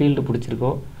எந்த ஃபீல்டு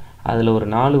பிடிச்சிருக்கோ அதில் ஒரு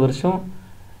 4 வருஷம்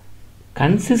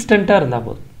கன்சிஸ்டண்ட்டாக இருந்தால்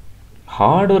போதும்.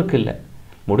 ஹார்ட் ஒர்க் இல்லை,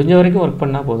 முடிஞ்ச வரைக்கும் ஒர்க்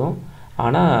பண்ணால் போதும்.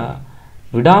 ஆனால்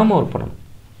விடாமல் ஒர்க் பண்ணணும்.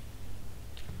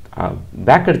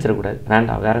 பேக் அடிச்சிடக்கூடாது,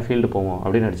 வேண்டாம் வேறு ஃபீல்டு போவோம்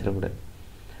அப்படின்னு அடிச்சிடக்கூடாது.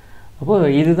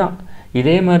 அப்போது இதுதான்,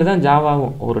 இதே மாதிரி தான்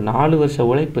ஜாவாவும். ஒரு 4 வருஷ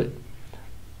உழைப்பு,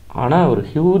 ஆனால் ஒரு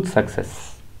ஹியூஜ் சக்ஸஸ்.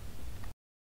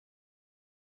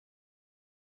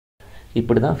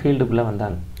 இப்படி தான் ஃபீல்டுக்குள்ளே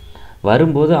வந்தாங்க.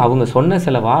 வரும்போது அவங்க சொன்ன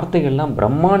சில வார்த்தைகள்லாம்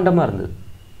பிரம்மாண்டமாக இருந்தது.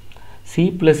 C++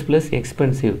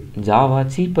 expensive, Java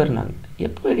சீப்பர்னாங்க.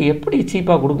 எப்படி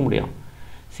சீப்பாக கொடுக்க முடியும்?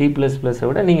 C++-ஐ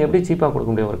விட நீங்கள் எப்படி சீப்பாக கொடுக்க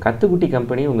முடியும்? ஒரு கத்துக்குட்டி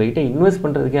கம்பெனி, உங்கள்கிட்ட இன்வெஸ்ட்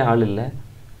பண்ணுறதுக்கே ஆள் இல்லை.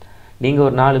 நீங்கள்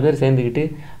ஒரு 4 பேர் சேர்ந்துக்கிட்டு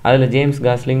அதில் ஜேம்ஸ்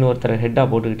காஸ்லிங்னு ஒருத்தரை ஹெட்டாக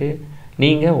போட்டுக்கிட்டு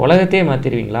நீங்கள் உலகத்தையே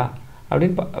மாற்றிடுவீங்களா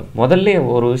அப்படின்னு முதல்ல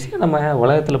ஒரு விஷயம் நம்ம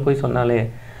உலகத்தில் போய் சொன்னாலே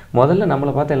முதல்ல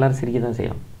நம்மளை பார்த்து எல்லோரும் சிரிக்க தான்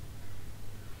செய்யும்.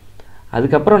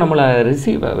 அதுக்கப்புறம் நம்மளை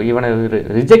இவனை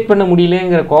ரிஜெக்ட் பண்ண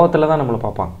முடியலேங்கிற கோவத்தில் தான் நம்மளை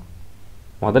பார்ப்பான்.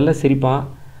 முதல்ல சிரிப்பான்,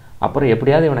 அப்புறம்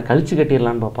எப்படியாவது இவனை கழிச்சு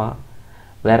கட்டிடலான்னு பார்ப்பான்.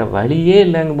 வேறு வழியே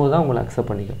இல்லைங்கும்போது தான் உங்களை அக்செப்ட்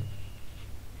பண்ணிக்கும்.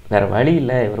 வேறு வழி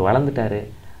இல்லை, இவர் வளர்ந்துட்டார்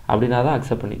அப்படின்னா தான்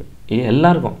அக்செப்ட் பண்ணிக்கும். இது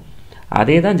எல்லாருக்கும்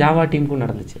அதே தான் ஜாவா டீமுக்கும்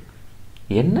நடந்துச்சு.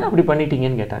 என்ன அப்படி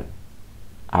பண்ணிட்டீங்கன்னு கேட்டாங்க.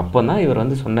 அப்போ தான் இவர்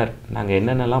வந்து சொன்னார், நாங்கள்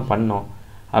என்னென்னலாம் பண்ணோம்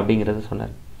அப்படிங்கிறத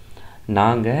சொன்னார்.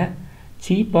 நாங்கள்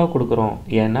சீப்பாக கொடுக்குறோம்,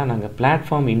 ஏன்னா நாங்கள்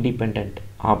பிளாட்ஃபார்ம் இண்டிபெண்ட்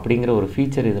அப்படிங்கிற ஒரு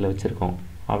ஃபீச்சர் இதில் வச்சுருக்கோம்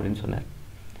அப்படின்னு சொன்னார்.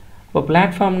 இப்போ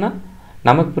பிளாட்ஃபார்ம்னால்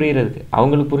நமக்கு புரிகிறதுக்கு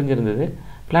அவங்களுக்கு புரிஞ்சிருந்தது.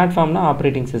 பிளாட்ஃபார்ம்னால்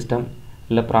ஆப்ரேட்டிங் சிஸ்டம்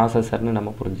இல்லை ப்ராசஸர்னு நம்ம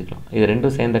புரிஞ்சுக்கலாம். இது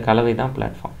ரெண்டும் சேர்ந்த கலவை தான்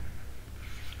பிளாட்ஃபார்ம்.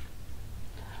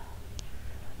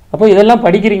 அப்போ இதெல்லாம்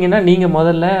படிக்கிறீங்கன்னா நீங்கள்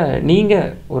முதல்ல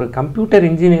நீங்கள் ஒரு கம்ப்யூட்டர்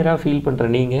இன்ஜினியராக ஃபீல் பண்ணுற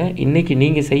இன்றைக்கி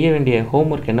நீங்கள் செய்ய வேண்டிய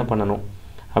ஹோம்ஒர்க் என்ன பண்ணணும்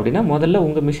அப்படின்னா, முதல்ல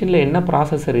உங்கள் மிஷினில் என்ன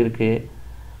ப்ராசஸர் இருக்குது,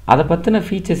 அதை பற்றின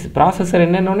ஃபீச்சர்ஸ். ப்ராசஸர்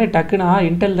என்னென்னே டக்குன்னு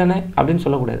இன்டெல் தானே அப்படின்னு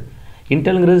சொல்லக்கூடாது.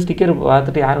 இன்டெலுங்கிறது ஸ்டிக்கர்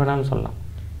பார்த்துட்டு யார் வேணாலும் சொல்லலாம்,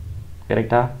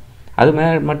 கரெக்டாக? அது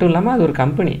மட்டும் இல்லாமல் அது ஒரு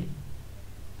கம்பெனி.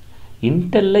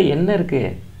 இன்டெல்லில் என்ன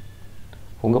இருக்குது,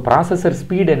 உங்கள் ப்ராசஸர்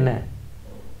ஸ்பீடு என்ன,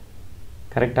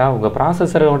 கரெக்டாக? உங்கள்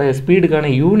ப்ராசஸரோட ஸ்பீடுக்கான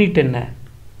யூனிட் என்ன,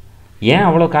 ஏன்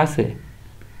அவ்வளோ காசு?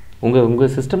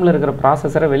 உங்கள் சிஸ்டமில் இருக்கிற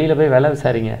ப்ராசஸரை வெளியில் போய் விலை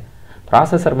விசாரிங்க,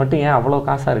 ப்ராசஸர் மட்டும் ஏன் அவ்வளோ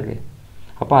காசாக இருக்குது?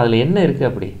 அப்போ அதில் என்ன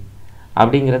இருக்குது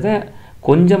அப்படிங்கிறத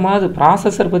கொஞ்சமாவது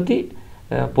ப்ராசஸர் பற்றி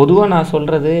பொதுவாக நான்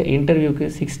சொல்கிறது, இன்டர்வியூக்கு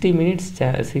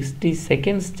 60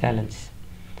 செகண்ட்ஸ் சேலஞ்ச்.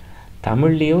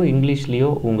 தமிழ்லேயோ இங்கிலீஷ்லேயோ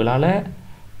உங்களால்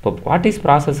இப்போ வாட் இஸ்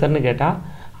ப்ராசஸர்னு கேட்டால்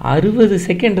 60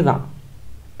 செகண்டு தான்.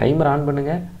 டைமர் ஆன்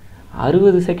பண்ணுங்கள்,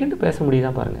 60 செகண்டு பேச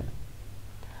முடியுதான் பாருங்கள்.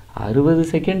 60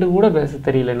 செகண்டு கூட பேச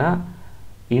தெரியலனா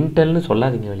இன்டெல்னு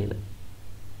சொல்லாதீங்க வெளியில்.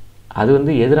 அது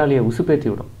வந்து எதிராளியை உசுப்பேற்றி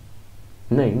விடும்.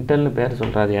 இன்னும் இன்டெல்னு பேர்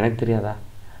சொல்கிறாது எனக்கு தெரியாதா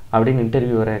அப்படின்னு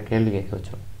இன்டர்வியூ வர கேள்வி கேட்க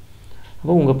வச்சிடும்.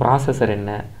 அப்போ உங்கள் ப்ராசஸர்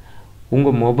என்ன,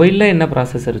 உங்கள் மொபைலில் என்ன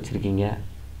ப்ராசஸர் வச்சுருக்கீங்க?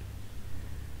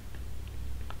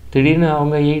 திடீர்னு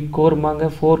அவங்க 8 கோர்ம்பாங்க,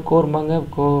 4 கோர்ம்பாங்க,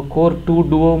 கோர் 2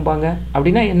 டூவோம்பாங்க.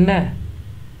 அப்படின்னா என்ன?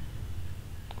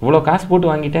 இவ்வளோ காசு போட்டு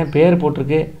வாங்கிட்டேன், பேர்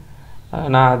போட்டிருக்கு,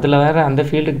 நான் அதில் வேறு அந்த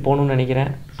ஃபீல்டுக்கு போகணுன்னு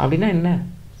நினைக்கிறேன் அப்படின்னா என்ன?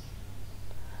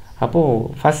 அப்போது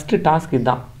ஃபஸ்ட்டு டாஸ்க்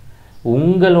இதுதான்.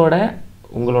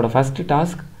 உங்களோட ஃபஸ்ட்டு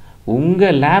டாஸ்க்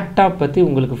உங்கள் லேப்டாப் பற்றி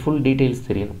உங்களுக்கு ஃபுல் டீட்டெயில்ஸ்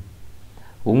தெரியணும்,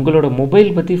 உங்களோட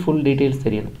மொபைல் பற்றி ஃபுல் டீட்டெயில்ஸ்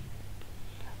தெரியணும்.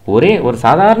 ஒரு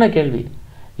சாதாரண கேள்வி,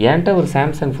 என்கிட்ட ஒரு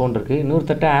சாம்சங் ஃபோன் இருக்குது,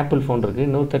 இன்னொருத்தட்ட ஆப்பிள் ஃபோன் இருக்குது,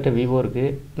 இன்னொருத்தட்ட விவோ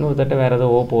இருக்குது, இன்னொருத்தட்ட வேறு ஏதோ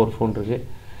ஓப்போ ஒரு ஃபோன் இருக்குது.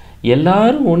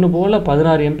 எல்லோரும் ஒன்று போல்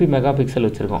 16 MP மெகா பிக்சல்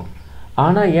வச்சுருக்கோம்.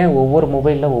 ஆனால் ஏன் ஒவ்வொரு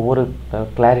மொபைலில் ஒவ்வொரு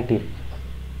கிளாரிட்டி?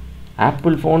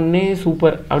 ஆப்பிள் ஃபோன்னே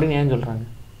சூப்பர் அப்படின்னு ஏன் சொல்கிறாங்க?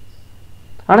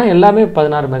 ஆனால் எல்லாமே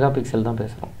 16 மெகா பிக்சல் தான்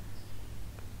பேசுகிறோம்.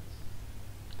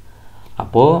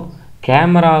 அப்போது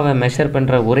கேமராவை மெஷர்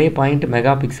பண்ணுற ஒரே பாயிண்ட்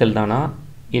மெகா பிக்சல் தானா,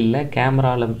 இல்லை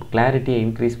கேமராவில் கிளாரிட்டியை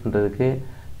இன்க்ரீஸ் பண்ணுறதுக்கு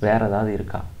வேறு ஏதாவது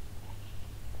இருக்கா?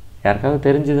 யாருக்காவது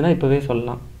தெரிஞ்சதுன்னா இப்போவே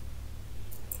சொல்லலாம்.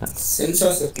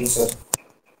 சென்சார்ஸ் இருக்குங்க சார்.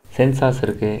 சென்சார்ஸ்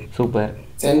இருக்குது, சூப்பர்.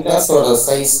 சென்சார்ஸோட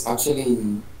சைஸ் ஆக்சுவலி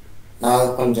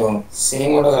நான் கொஞ்சம்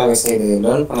சினிமாட்டோகிராஃபி சைடு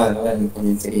லேர்ன் பண்ணதுனால எனக்கு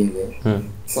கொஞ்சம் தெரியுது.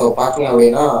 ஸோ பார்த்தீங்க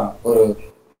அப்படின்னா ஒரு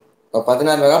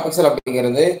 16 மெகா பிக்சல்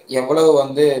அப்படிங்கிறது எவ்வளவு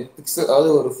வந்து பிக்சல்,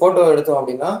 அதாவது ஒரு ஃபோட்டோ எடுத்தோம்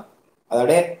அப்படின்னா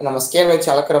அதோட நம்ம ஸ்கேல் வச்சு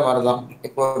அளக்குற மாதிரி தான்.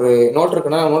 இப்போ ஒரு நோட்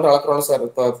இருக்குன்னா நோட் அளக்குறோம் சார்.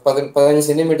 இப்போ 15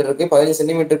 சென்டிமீட்டர் இருக்கு, 15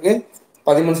 சென்டிமீட்டருக்கு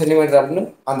 13 சென்டிமீட்டர் அப்படின்னு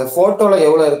அந்த ஃபோட்டோவில்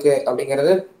எவ்வளோ இருக்குது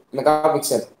அப்படிங்கிறது மெகா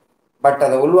பிக்சல். பட்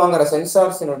அதை உள்வாங்கிற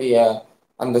சென்சார்ஸினுடைய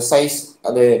அந்த சைஸ்,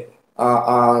 அது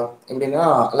எப்படின்னா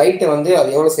லைட்டை வந்து அது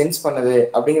எவ்வளோ சென்ஸ் பண்ணுது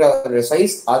அப்படிங்கிற அதோட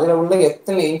சைஸ், அதில் உள்ள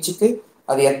எத்தனை இன்ச்சுக்கு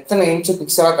அது எத்தனை இன்ச்சு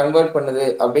பிக்சலாக கன்வெர்ட் பண்ணுது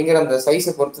அப்படிங்கிற அந்த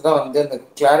சைஸை பொறுத்து தான் வந்து அந்த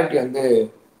கிளாரிட்டி வந்து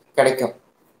கிடைக்கும்.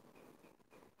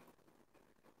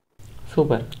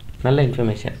 சூப்பர், நல்ல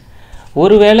இன்ஃபர்மேஷன்.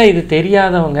 ஒருவேளை இது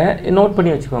தெரியாதவங்க நோட்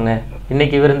பண்ணி வச்சுக்கோங்க.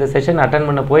 இன்றைக்கி இவர் இந்த செஷன் அட்டன்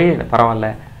பண்ண போய் பரவாயில்ல,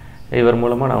 இவர்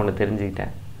மூலமாக நான் ஒன்று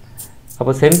தெரிஞ்சுக்கிட்டேன்.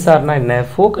 அப்போ சென்சார்னால் என்ன,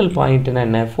 ஃபோக்கல் பாயிண்ட்னா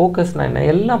என்ன, ஃபோக்கஸ்னால் என்ன,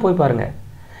 எல்லாம் போய் பாருங்கள்.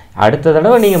 அடுத்த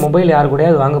தடவை நீங்கள் மொபைல் யார்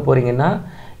கூடயாவது வாங்க போகிறீங்கன்னா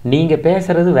நீங்கள்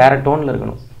பேசுகிறது வேறு டோனில்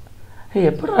இருக்கணும்.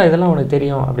 எப்படா இதெல்லாம் உனக்கு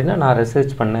தெரியும் அப்படின்னா, நான்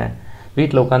ரிசர்ச் பண்ணேன்,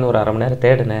 வீட்டில் உட்காந்து ஒரு 1/2 மணி நேரம்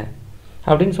தேடினேன்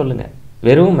அப்படின்னு சொல்லுங்கள்.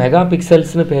 வெறும் மெகா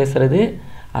பிக்சல்ஸ்னு பேசுகிறது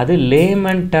அது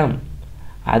லேமன் டேர்ம்.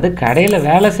 அது கடையில்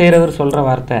வேலை செய்கிறவர் சொல்கிற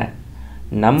வார்த்தை.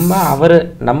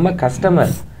 நம்ம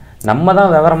கஸ்டமர், நம்ம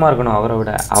தான் விவரமாக இருக்கணும் அவரை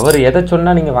விட. அவர் எதை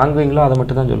சொன்னால் நீங்கள் வாங்குவீங்களோ அதை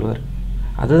மட்டும் தான் சொல்லுவார்.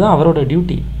 அதுதான் அவரோட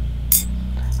டியூட்டி.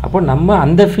 அப்போ நம்ம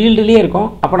அந்த ஃபீல்டுலேயே இருக்கோம்.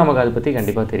 அப்போ நமக்கு அதை பற்றி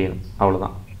கண்டிப்பாக தெரியணும்.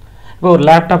 அவ்வளோதான். இப்போ ஒரு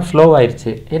லேப்டாப்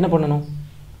ஸ்லோவாகிடுச்சு, என்ன பண்ணணும்?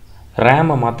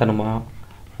 ரேமை மாற்றணுமா,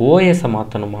 ஓஎஸை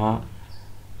மாற்றணுமா?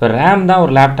 இப்போ ரேம் தான்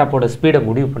ஒரு லேப்டாப்போட ஸ்பீடை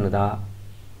முடிவு பண்ணுதா?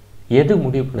 எது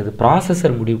முடிவு பண்ணுது?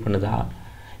 ப்ராசஸர் முடிவு பண்ணுதா,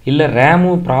 இல்லை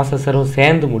ரேமும் ப்ராசஸரும்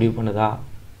சேர்ந்து முடிவு பண்ணுதா?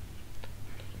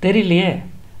 தெரியலையே.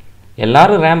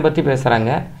 எல்லோரும் ரேம் பற்றி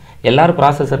பேசுகிறாங்க, எல்லோரும்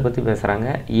ப்ராசஸர் பற்றி பேசுகிறாங்க.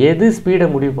 எது ஸ்பீடை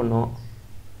முடிவு பண்ணும்?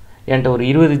 என்கிட்ட ஒரு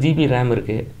 20 GB ரேம்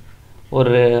இருக்குது,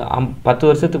 ஒரு 10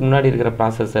 வருஷத்துக்கு முன்னாடி இருக்கிற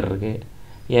ப்ராசஸர் இருக்குது,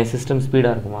 என் சிஸ்டம்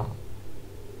ஸ்பீடாக இருக்குமா?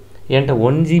 என்கிட்ட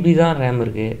 1 GB தான் ரேம்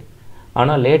இருக்குது,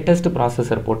 ஆனால் லேட்டஸ்ட்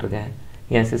ப்ராசஸர் போட்டிருக்கேன்,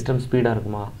 என் சிஸ்டம் ஸ்பீடாக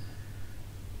இருக்குமா?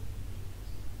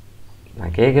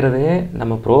 நான் கேட்குறது,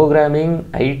 நம்ம ப்ரோக்ராமிங்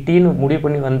ஐடின்னு முடிவு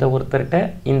பண்ணி வந்த ஒருத்தர்கிட்ட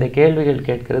இந்த கேள்விகள்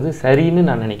கேட்குறது சரின்னு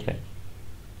நான் நினைக்கிறேன்.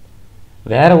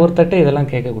 வேறு ஒருத்தர்கிட்ட இதெல்லாம்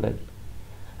கேட்கக்கூடாது.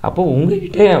 அப்போது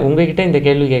உங்ககிட்ட இந்த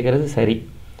கேள்வி கேட்குறது சரி.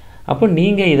 அப்போ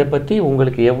நீங்கள் இதை பற்றி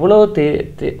உங்களுக்கு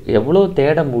எவ்வளோ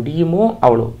தேட முடியுமோ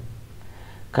அவ்வளோ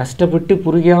கஷ்டப்பட்டு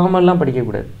புரியாமல்லாம்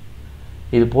படிக்கக்கூடாது.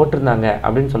 இது போட்டிருந்தாங்க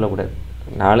அப்படின்னு சொல்லக்கூடாது.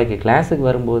 நாளைக்கு கிளாஸுக்கு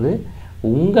வரும்போது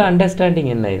உங்கள்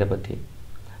அண்டர்ஸ்டாண்டிங் என்ன, இதை பற்றி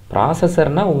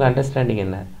ப்ராசஸர்னால் உங்கள் அண்டர்ஸ்டாண்டிங்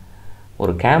என்ன,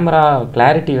 ஒரு கேமரா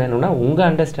கிளாரிட்டி வேணும்னா உங்கள்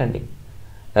அண்டர்ஸ்டாண்டிங்,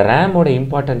 ரேமோட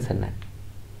இம்பார்ட்டன்ஸ் என்ன,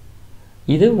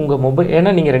 இது உங்கள் மொபைல்.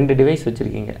 ஏன்னா நீங்கள் 2 டிவைஸ்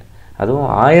வச்சுருக்கீங்க, அதுவும்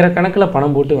 1000கணக்கில்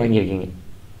பணம் போட்டு வாங்கியிருக்கீங்க,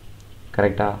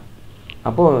 கரெக்டாக?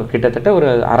 அப்போது கிட்டத்தட்ட ஒரு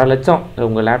 1/2 லட்சம்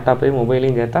உங்கள் லேப்டாப்பையும்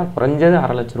மொபைலையும் சேர்த்தா குறைஞ்சது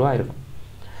 1/2 லட்ச ரூபா இருக்கும்.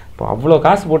 இப்போ அவ்வளோ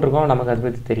காசு போட்டிருக்கோம், நமக்கு அதை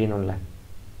பற்றி தெரியணும்ல.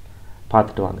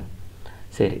 பார்த்துட்டு வாங்க.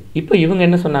 சரி, இப்போ இவங்க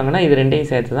என்ன சொன்னாங்கன்னா, இது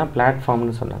 2ஐயும் சேர்த்து தான்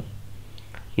பிளாட்ஃபார்ம்னு சொன்னாங்க.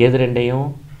 எது 2ஐயும்?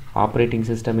 ஆப்ரேட்டிங்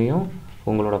சிஸ்டமையும்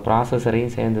உங்களோட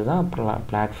ப்ராசஸரையும் சேர்ந்து தான்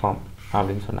பிளாட்ஃபார்ம்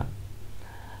அப்படின்னு சொன்னாங்க.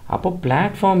 அப்போ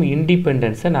பிளாட்ஃபார்ம்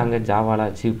இண்டிபெண்டன்ஸை நாங்கள் ஜாவாவில்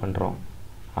அச்சீவ் பண்ணுறோம்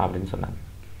அப்படின்னு சொன்னாங்க.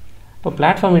 இப்போ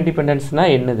பிளாட்ஃபார்ம்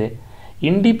இண்டிபெண்டன்ஸ்னால் என்னது?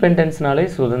 இண்டிபெண்டன்ஸ்னாலே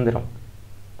சுதந்திரம்,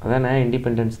 அதானே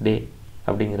இண்டிபெண்டன்ஸ் டே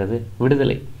அப்படிங்கிறது,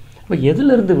 விடுதலை. இப்போ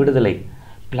எதுலேருந்து விடுதலை?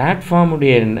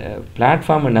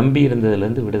 பிளாட்ஃபார்மை நம்பி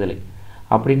இருந்ததுலேருந்து விடுதலை.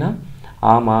 அப்படின்னா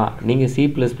ஆமாம், நீங்கள்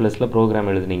C++ல்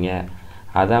ப்ரோக்ராம் எழுதுனீங்க,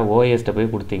 அதான் ஓஎஸ்ட்டை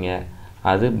போய் கொடுத்தீங்க,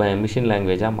 அது மிஷின்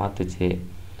லாங்குவேஜாக மாற்றுச்சு.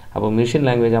 அப்போ மிஷின்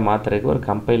லாங்குவேஜாக மாற்றுறதுக்கு ஒரு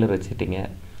கம்பைலர் வச்சுட்டிங்க.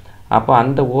 அப்போ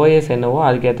அந்த ஓஎஸ் என்னவோ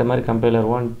அதுக்கேற்ற மாதிரி கம்பைலர்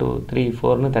 1 2 3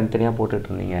 4ன்னு தனித்தனியாக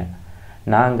போட்டுட்ருந்தீங்க.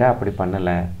 நாங்கள் அப்படி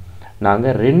பண்ணலை.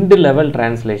 நாங்கள் 2 லெவல்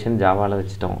ட்ரான்ஸ்லேஷன் ஜாவாவில்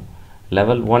வச்சுட்டோம்.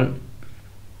 லெவல் 1,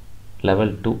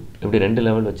 லெவல் 2, இப்படி 2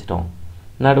 லெவல் வச்சுட்டோம்.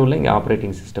 நடுவில் இங்கே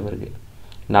ஆப்ரேட்டிங் சிஸ்டம் இருக்குது.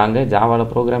 நாங்கள்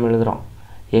ஜாவாவில் ப்ரோக்ராம் எழுதுகிறோம்.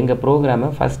 எங்கள் ப்ரோக்ராமை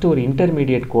ஃபஸ்ட்டு ஒரு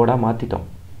இன்டர்மீடியட் கோடாக மாற்றிட்டோம்.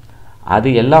 அது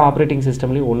எல்லா ஆப்ரேட்டிங்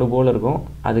சிஸ்டம்லேயும் ஒன்று போல் இருக்கும்.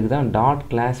 அதுக்கு தான் டாட்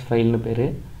கிளாஸ் ஃபைல்னு பேர்,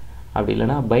 அப்படி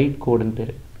இல்லைனா பைட் கோடுன்னு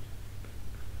பேர்.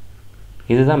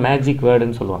 இதுதான் மேஜிக்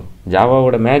வேர்டுன்னு சொல்லுவாங்க.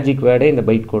 ஜாவாவோட மேஜிக் வேர்டே இந்த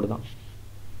பைட் கோடு தான்.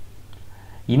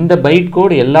 இந்த பைட்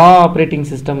கோடு எல்லா ஆப்ரேட்டிங்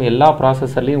சிஸ்டம் எல்லா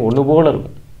ப்ராசஸர்லேயும் ஒன்று போல்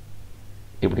இருக்கும்.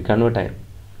 இப்படி கன்வெர்ட் ஆகிடும்.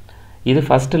 இது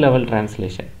ஃபஸ்ட்டு லெவல்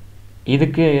ட்ரான்ஸ்லேஷன்.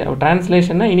 இதுக்கு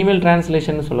ட்ரான்ஸ்லேஷன்னா இனிமேல்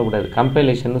ட்ரான்ஸ்லேஷன் சொல்லக்கூடாது,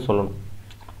 கம்பைலேஷன் சொல்லணும்.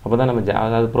 அப்போ தான் நம்ம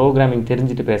அதாவது ப்ரோக்ராமிங்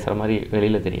தெரிஞ்சுட்டு பேசுகிற மாதிரி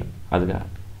வெளியில் தெரியும். அதுக்காக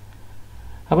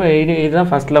அப்போ இதுதான்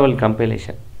ஃபஸ்ட் லெவல்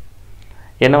கம்பைலேஷன்.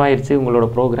 என்னவாயிருச்சு? உங்களோட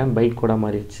ப்ரோக்ராம் பைட் கோடாக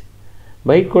மாறிடுச்சு.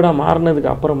 பைட் கோடாக மாறினதுக்கு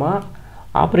அப்புறமா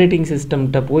ஆப்ரேட்டிங்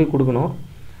சிஸ்டம்கிட்ட போய் கொடுக்கணும்.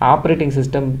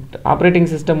 ஆப்ரேட்டிங்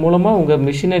சிஸ்டம் மூலமாக உங்கள்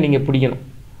மிஷினை நீங்கள் பிடிக்கணும்.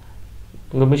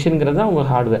 உங்கள் மிஷினுங்கிறது தான் உங்கள்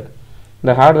ஹார்ட்வேர்.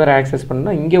 இந்த ஹார்ட்வேரை ஆக்சஸ்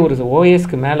பண்ணால் இங்கே ஒரு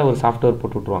ஓஎஸ்க்கு மேலே ஒரு சாஃப்ட்வேர்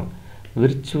போட்டு விட்ருவாங்க,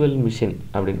 விர்ச்சுவல் மிஷின்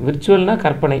அப்படின்னு. விர்ச்சுவல்னால்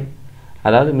கற்பனை,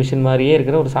 அதாவது மிஷின் மாதிரியே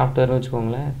இருக்கிற ஒரு சாஃப்ட்வேர்னு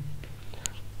வச்சுக்கோங்களேன்.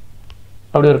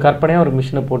 அப்படி ஒரு கற்பனையாக ஒரு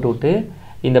மிஷினை போட்டு விட்டு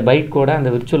இந்த பைட் கோடை அந்த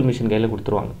விர்ச்சுவல் மிஷின் கையில்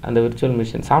கொடுத்துருவாங்க. அந்த விர்ச்சுவல்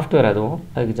மிஷின் சாஃப்ட்வேர், அதுவும்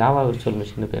அதுக்கு ஜாவா விர்ச்சுவல்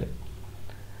மிஷின்னு பேர்.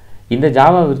 இந்த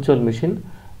ஜாவா விர்ச்சுவல் மிஷின்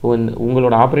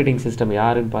உங்களோட ஆப்ரேட்டிங் சிஸ்டம்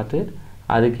யாருன்னு பார்த்து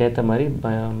அதுக்கேற்ற மாதிரி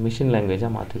மிஷின்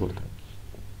லாங்குவேஜாக மாற்றி கொடுத்துரும்.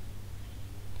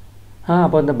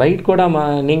 அப்போ இந்த பைட் கோடாக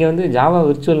நீங்கள் வந்து ஜாவா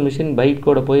விர்ச்சுவல் மிஷின் பைட்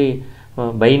கோடை போய்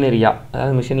பைனரியாக,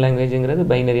 அதாவது மிஷின் லாங்குவேஜுங்கிறது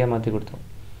பைனரியாக மாற்றி கொடுத்துரும்.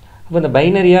 அப்போ இந்த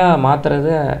பைனரியாக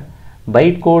மாற்றுறது,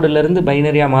 பைட் கோடுலேருந்து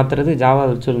பைனரியாக மாற்றுறது ஜாவா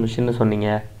விர்ச்சுவல் மிஷின்னு சொன்னீங்க.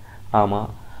 ஆமாம்.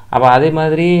 அப்போ அதே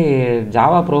மாதிரி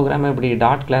ஜாவா ப்ரோக்ராமை இப்படி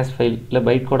டாட் கிளாஸ் ஃபைல் இல்லை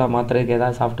பைட் கோடாக மாற்றுறதுக்கு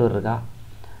ஏதாவது சாஃப்ட்வேர் இருக்கா?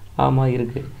 ஆமாம்,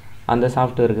 இருக்குது. அந்த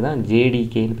சாஃப்ட்வேருக்கு தான்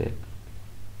ஜேடிகேன்னு பேர்.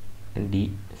 டி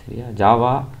சரியா,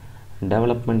 ஜாவா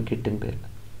டெவலப்மெண்ட் கிட்டுன்னு பேர்.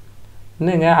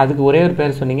 என்னங்க அதுக்கு ஒரே ஒரு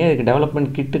பேர் சொன்னீங்க, இதுக்கு டெவலப்மெண்ட்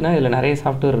கிட்டுனா இதில் நிறைய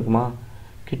சாஃப்ட்வேர் இருக்குமா?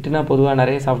 கிட்டுனா பொதுவாக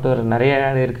நிறைய சாஃப்ட்வேர் நிறைய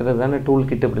இருக்கிறது தானே டூல்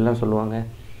கிட் அப்படிலாம் சொல்லுவாங்க.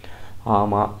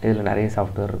 ஆமாம், இதில் நிறைய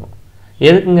சாஃப்ட்வேர் இருக்கும்.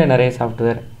 எதுக்குங்க நிறைய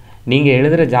சாஃப்ட்வேர்? நீங்கள்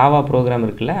எழுதுகிற ஜாவா ப்ரோக்ராம்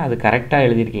இருக்குல்ல, அது கரெக்டாக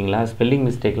எழுதியிருக்கீங்களா, ஸ்பெல்லிங்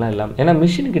மிஸ்டேக்லாம் இல்லாமல். ஏன்னா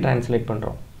மிஷினுக்கு ட்ரான்ஸ்லேட்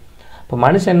பண்ணுறோம். இப்போ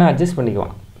மனுஷன் என்ன அட்ஜஸ்ட்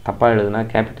பண்ணிக்குவான், தப்பாக எழுதுனா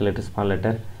capital letter small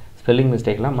letter spelling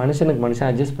மிஸ்டேக்லாம் மனுஷனுக்கு மனுஷன்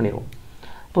அட்ஜஸ்ட் பண்ணிடுவோம்.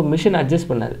 இப்போ மிஷின் அட்ஜஸ்ட்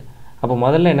பண்ணாது. அப்போ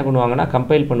முதல்ல என்ன பண்ணுவாங்கன்னா,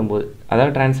 கம்பைல் பண்ணும்போது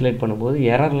அதாவது ட்ரான்ஸ்லேட் பண்ணும்போது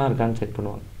எரர்லாம் இருக்கான்னு செக்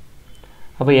பண்ணுவாங்க.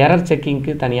 அப்போ எரர்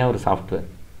செக்கிங்க்கு தனியாக ஒரு சாஃப்ட்வேர்,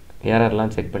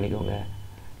 எரர்லாம் செக் பண்ணிக்கோங்க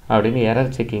அப்படின்னு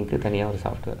எரர் செக்கிங்க்கு தனியாக ஒரு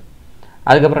சாஃப்ட்வேர்.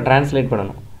 அதுக்கப்புறம் ட்ரான்ஸ்லேட்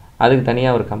பண்ணணும், அதுக்கு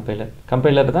தனியாக ஒரு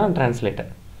கம்பைலர் தான் ட்ரான்ஸ்லேட்டர்,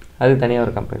 அதுக்கு தனியாக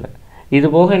ஒரு கம்பைலர். இது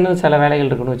போக இன்னும் சில வேலைகள்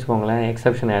இருக்குன்னு வச்சுக்கோங்களேன்,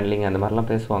 எக்ஸப்ஷன் ஹேண்ட்லிங் அந்த மாதிரிலாம்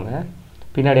பேசுவாங்க,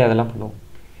 பின்னாடி அதெல்லாம் பண்ணுவோம்.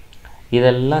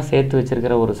 இதெல்லாம் சேர்த்து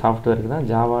வச்சுருக்கிற ஒரு சாஃப்ட்வேருக்கு தான்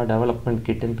ஜாவா டெவலப்மெண்ட்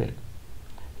கிட்டுன்னு பேர்.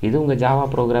 இது உங்கள் ஜாவா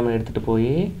ப்ரோக்ராமை எடுத்துகிட்டு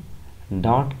போய்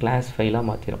டாட் கிளாஸ் ஃபைலாக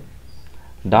மாற்றிடும்.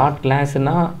 டாட்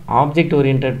கிளாஸ்னால் ஆப்ஜெக்ட்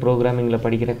ஓரியன்ட் ப்ரோக்ராமிங்கில்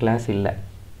படிக்கிற கிளாஸ் இல்லை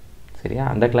சரியா,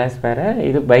 அந்த கிளாஸ் வேறு.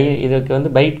 இதுக்கு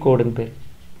வந்து பைட் கோடுன்னு பேர்.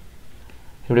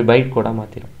 இப்படி பைட் கோடாக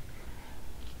மாற்றிடும்.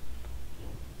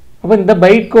 அப்போ இந்த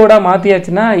பைட் கோடாக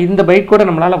மாற்றியாச்சுன்னா இந்த பைட் கோடை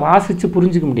நம்மளால் வாசித்து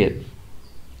புரிஞ்சிக்க முடியாது.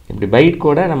 இப்படி பைட்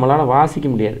கோடை நம்மளால் வாசிக்க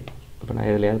முடியாது. இப்போ நான்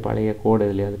எதுலையாவது பழைய கோடு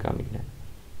எதுலையாவது காமிக்கிறேன்.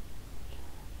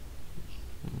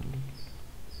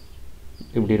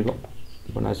 இப்படி இருக்கும்.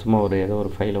 இப்போ நான் சும்மா ஏதோ ஒரு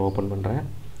ஃபைலை ஓப்பன் பண்ணுறேன்,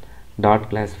 டாட்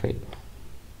கிளாஸ் ஃபைல்.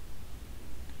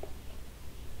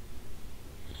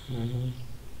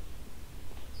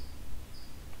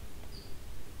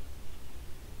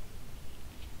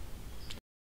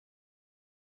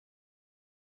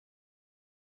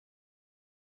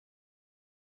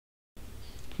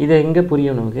 இதை எங்கே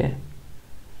புரியும் நமக்கு?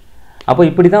 அப்போ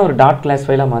இப்படி தான் ஒரு டாட் கிளாஸ்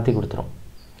ஃபைலாக மாற்றி கொடுத்துரும்.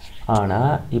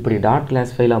 ஆனால் இப்படி டாட்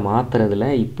கிளாஸ் ஃபைலாக மாற்றுறதுல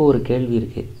இப்போ ஒரு கேள்வி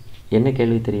இருக்குது. என்ன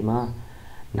கேள்வி தெரியுமா?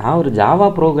 நான் ஒரு ஜாவா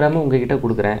ப்ரோக்ராமை உங்ககிட்ட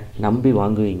கொடுக்குறேன், நம்பி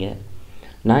வாங்குவீங்க.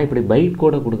 நான் இப்படி பைட்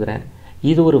கோடை கொடுக்குறேன்,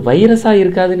 இது ஒரு வைரஸாக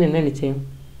இருக்காதுன்னு என்ன நிச்சயம்?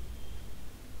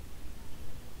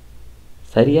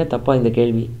 சரியா தப்பா இந்த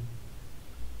கேள்வி?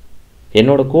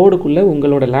 என்னோடய கோடுக்குள்ளே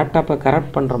உங்களோட லேப்டாப்பை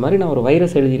கரப்ட் பண்ணுற மாதிரி நான் ஒரு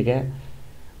வைரஸ் எழுதியிருக்கேன்.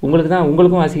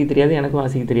 உங்களுக்கும் வாசிக்க தெரியாது, எனக்கும்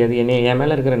வாசிக்க தெரியாது. என்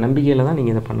மேலே இருக்கிற நம்பிக்கையில் தான்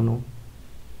நீங்கள் இதை பண்ணணும்.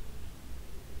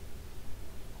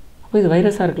 அப்போ இது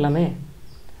வைரஸாக இருக்கலாமே.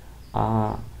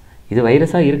 இது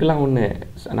வைரஸாக இருக்கலாம். ஒன்று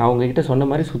நான் உங்ககிட்ட சொன்ன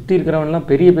மாதிரி சுற்றி இருக்கிறவங்கலாம்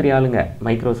பெரிய பெரிய ஆளுங்க,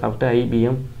 மைக்ரோசாஃப்ட்,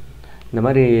 ஐபிஎம், இந்த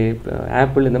மாதிரி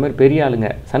ஆப்பிள், இந்த மாதிரி பெரிய ஆளுங்க.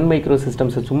 சன் மைக்ரோ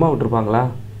சிஸ்டம்ஸை சும்மா விட்டுருப்பாங்களா?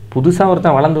 புதுசாக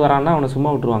ஒருத்தன் வளர்ந்து வரான்னா அவனை சும்மா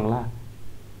விட்டுருவாங்களா?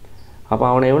 அப்போ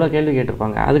அவனை எவ்வளோ கேள்வி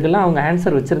கேட்டிருப்பாங்க. அதுக்கெல்லாம் அவங்க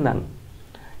ஆன்சர் வச்சுருந்தாங்க.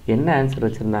 என்ன ஆன்சர்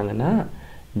வச்சுருந்தாங்கன்னா,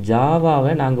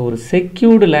 ஜாவாவை நாங்கள் ஒரு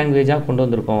செக்யூர்டு லாங்குவேஜாக கொண்டு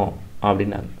வந்திருக்கோம்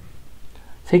அப்படின்னாங்க.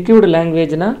 செக்யூர்டு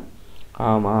லாங்குவேஜ்னால்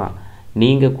ஆமாம்,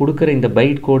 நீங்கள் கொடுக்குற இந்த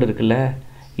பைட் கோடு இருக்குல்ல,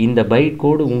 இந்த பைட்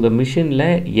கோடு உங்கள் மிஷினில்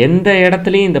எந்த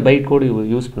இடத்துலையும் இந்த பைட் கோடு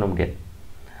யூஸ் பண்ண முடியாது.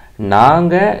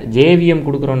 நாங்கள் ஜேவிஎம்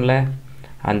கொடுக்குறோம்ல,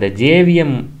 அந்த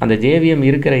ஜேவிஎம்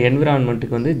இருக்கிற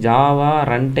என்விரான்மெண்ட்டுக்கு வந்து ஜாவா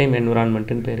ரன் டைம்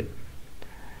என்விரான்மெண்ட்டுன்னு பேர்.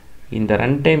 இந்த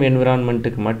ரன் டைம்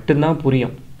என்விரான்மெண்ட்டுக்கு மட்டும்தான்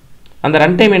புரியும். அந்த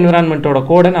ரன் டைம் என்விரான்மெண்ட்டோட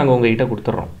கோடை நாங்கள் உங்கள்கிட்ட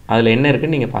கொடுத்துட்றோம். அதில் என்ன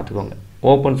இருக்குன்னு நீங்கள் பார்த்துக்கோங்க.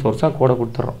 ஓப்பன் சோர்ஸாக கோடை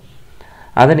கொடுத்துட்றோம்,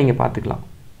 அதை நீங்கள் பார்த்துக்கலாம்.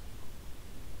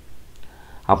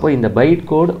 அப்போ இந்த பைட்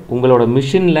கோடு உங்களோட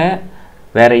மிஷினில்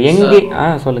வேறு எங்கே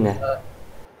சொல்லுங்கள்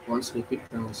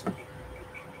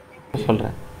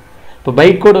சொல்கிறேன். இப்போ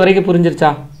பைட் கோடு வரைக்கும்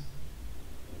புரிஞ்சிருச்சா?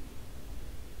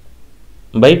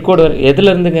 பைட் கோடு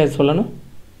எதுல இருந்துங்க சொல்லணும்?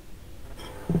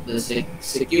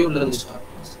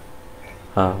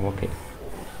 ஓகே.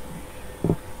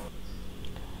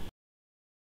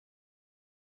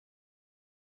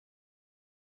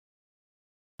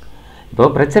 இப்போ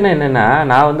பிரச்சனை என்னென்னா,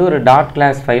 நான் வந்து ஒரு டாட்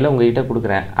கிளாஸ் ஃபைலை உங்கள்கிட்ட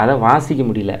கொடுக்குறேன், அதை வாசிக்க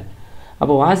முடியல.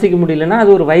 அப்போ வாசிக்க முடியலன்னா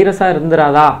அது ஒரு வைரஸாக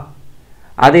இருந்துராதா?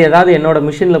 அது ஏதாவது என்னோடய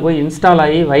மிஷினில் போய் இன்ஸ்டால்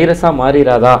ஆகி வைரஸாக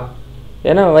மாறிடாதா?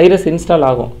 ஏன்னா வைரஸ் இன்ஸ்டால்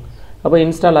ஆகும், அப்போ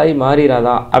இன்ஸ்டால் ஆகி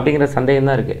மாறிடாதா அப்படிங்கிற சந்தேகம்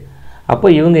தான் இருக்குது. அப்போ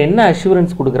இவங்க என்ன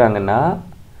அஷூரன்ஸ் கொடுக்குறாங்கன்னா,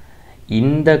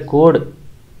 இந்த கோடு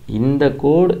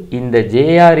இந்த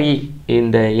ஜேஆர்இ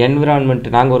இந்த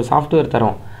என்விரான்மெண்ட் நாங்கள் ஒரு சாஃப்ட்வேர்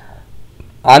தரோம்,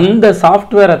 அந்த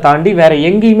சாஃப்ட்வேரை தாண்டி வேறு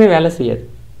எங்கேயுமே வேலை செய்யாது.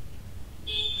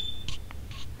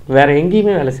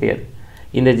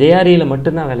 இந்த ஜேஆர்இயில்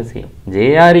மட்டும்தான் வேலை செய்யும்.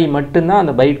 ஜேஆர்இ மட்டும்தான்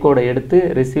அந்த பைட் கோடை எடுத்து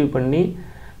ரிசீவ் பண்ணி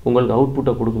உங்களுக்கு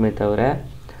அவுட்புட்டை கொடுக்குமே தவிர,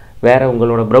 வேறு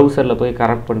உங்களோட ப்ரௌசரில் போய்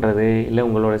கரெக்ட் பண்ணுறது, இல்லை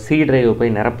உங்களோட சி டிரைவை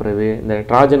போய் நிரப்புறது, இந்த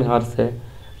ட்ராஜன் ஹார்ஸு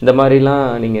இந்த மாதிரிலாம்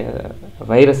நீங்கள்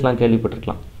வைரஸ்லாம்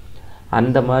கேள்விப்பட்டிருக்கலாம்.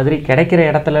 அந்த மாதிரி கிடைக்கிற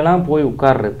இடத்துலலாம் போய்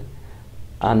உட்கார்றது,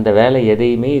 அந்த வேலை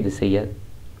எதையுமே இது செய்யாது.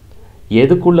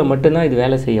 எதுக்குள்ளே மட்டும்தான் இது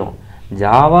வேலை செய்யும்?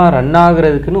 ஜாவா ரன்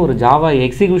ஆகுறதுக்குன்னு ஒரு ஜாவா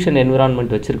எக்ஸிக்யூஷன்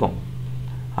என்விரான்மெண்ட் வச்சுருக்கோம்.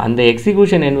 அந்த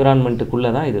எக்ஸிக்யூஷன் என்விரான்மெண்ட்டுக்குள்ளே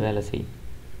தான் இது வேலை செய்யும்.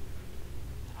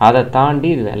 அதை தாண்டி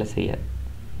இது வேலை செய்யாது.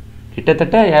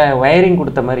 கிட்டத்தட்ட வயரிங்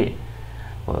கொடுத்த மாதிரி,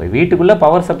 வீட்டுக்குள்ளே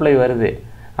பவர் சப்ளை வருது,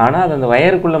 ஆனால் அது அந்த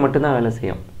வயருக்குள்ளே மட்டும்தான் வேலை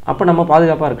செய்யும். அப்போ நம்ம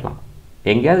பாதுகாப்பாக இருக்கலாம்.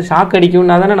 எங்கேயாவது ஷாக்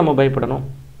அடிக்கும்னா தானே நம்ம பயப்படணும்.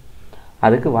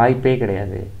 அதுக்கு வாய்ப்பே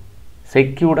கிடையாது.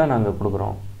 செக்யூர்டாக நாங்கள்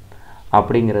கொடுக்குறோம்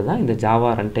அப்படிங்கிறது தான் இந்த ஜாவா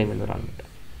ரன் டைம் என்விரான்மெண்ட்.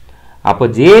 அப்போ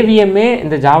ஜேவிஎம்மே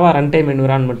இந்த ஜாவா ரன் டைம்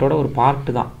என்விரான்மெண்ட்டோட ஒரு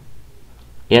பார்ட்டு தான்.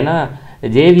 ஏன்னா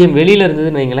ஜேவிஎம் வெளியில்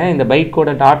இருந்ததுன்னு வைங்களேன், இந்த பைட்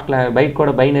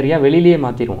கோட பைனரியாக வெளியிலேயே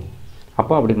மாற்றிடுவோம்.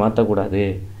 அப்போ அப்படி மாற்றக்கூடாது.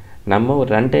 நம்ம ஒரு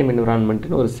ரன் டைம்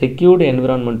என்விரான்மெண்ட்டுன்னு ஒரு செக்யூர்டு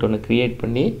என்விரான்மெண்ட் ஒன்று க்ரியேட்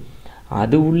பண்ணி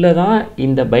அது உள்ளே தான்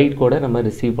இந்த பைட் கோடை நம்ம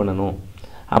ரிசீவ் பண்ணணும்.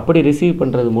 அப்படி ரிசீவ்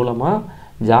பண்ணுறது மூலமாக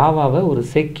ஜாவாவை ஒரு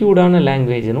செக்யூர்டான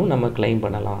லாங்குவேஜ்னும் நம்ம கிளைம்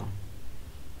பண்ணலாம்.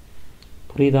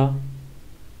 புரியுதா?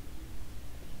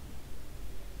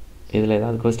 இதில்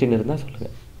ஏதாவது கொஸ்டின் இருந்தால்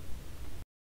சொல்லுங்கள்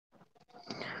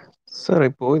சார்.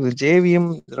 இப்போ இது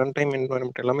ஜேவிஎம் ரன் டைம்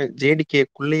என்வாயர்மெண்ட் எல்லாமே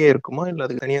ஜேடிகேக்குள்ளேயே இருக்குமா, இல்லை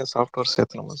அதுக்கு தனியாக சாஃப்ட்வேர்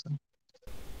சேர்த்தலாமா சார்?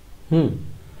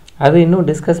 அது இன்னும்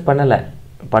டிஸ்கஸ்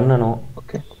பண்ணணும்.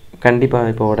 ஓகே,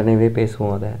 கண்டிப்பாக இப்போ உடனேவே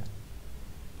பேசுவோம் அதை.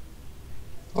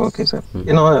 Okay sir.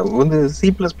 ஏன்னா வந்து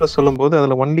C++ சொல்லும்போது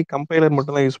அதில் ஒன்லி கம்பைலர்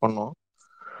மட்டும் தான் யூஸ் பண்ணோம்.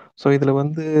 ஸோ இதில்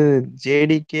வந்து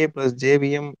ஜேடிகே ப்ளஸ்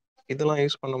ஜேவிஎம் இதெல்லாம்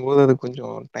யூஸ் பண்ணும்போது அது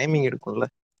கொஞ்சம் டைமிங் எடுக்கும்ல.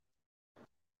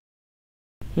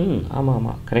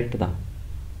 ஆமாம் கரெக்டு தான்.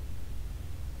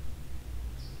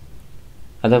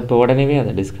 அதை இப்போ உடனேவே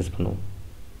அதை டிஸ்கஸ் பண்ணுவோம்.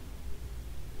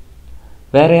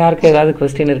 வேறு யாருக்கு ஏதாவது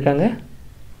கொஸ்டின் இருக்காங்க?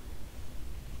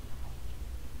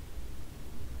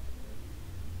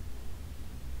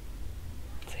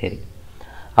 சரி,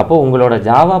 அப்போது உங்களோட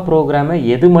ஜாவா ப்ரோக்ராமை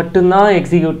எது மட்டும்தான்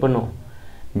எக்ஸிக்யூட் பண்ணும்?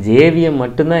 ஜேவிஎம்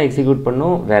மட்டும்தான் எக்ஸிக்யூட்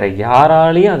பண்ணும். வேறு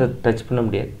யாராலையும் அதை டச் பண்ண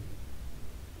முடியாது.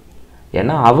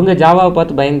 ஏன்னா அவங்க ஜாவாவை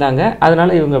பார்த்து பயந்தாங்க,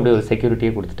 அதனால் இவங்க அப்படி ஒரு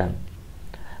செக்யூரிட்டியை கொடுத்துட்டாங்க.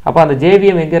 அப்போ அந்த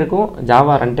ஜேவிஎம் எங்கே இருக்கும்?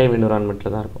 ஜாவா ரன் டைம்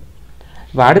என்விரான்மெண்ட்டில் தான் இருக்கும்.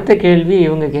 இப்போ அடுத்த கேள்வி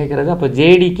இவங்க கேட்குறது, அப்போ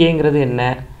ஜேடிகேங்கிறது என்ன?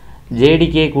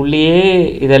 ஜேடிகேக்குள்ளேயே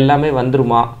இது எல்லாமே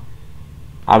வந்துருமா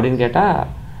அப்படின்னு கேட்டால்,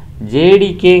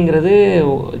 ஜேடிகேங்கிறது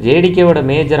ஜேடிகேவோட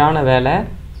மேஜரான வேலை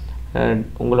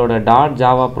உங்களோட டாட்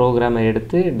ஜாவா ப்ரோக்ராமை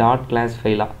எடுத்து டாட் கிளாஸ்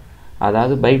ஃபைலாக,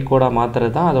 அதாவது பைட் கோடாக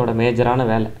மாற்றுறது தான் அதோட மேஜரான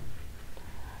வேலை.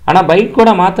 ஆனால் பைட்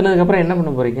கோடாக மாற்றினதுக்கப்புறம் என்ன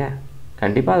பண்ண போகிறீங்க?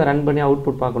 கண்டிப்பாக அதை ரன் பண்ணி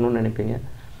அவுட்புட் பார்க்கணுன்னு நினைப்பீங்க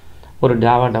ஒரு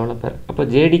ஜாவா டெவலப்பர். அப்போ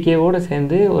ஜேடிகேவோடு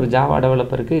சேர்ந்து ஒரு ஜாவா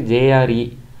டெவலப்பருக்கு ஜேஆர்இ,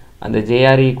 அந்த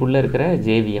ஜேஆர்இக்குள்ளே இருக்கிற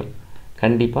ஜேவிஎம்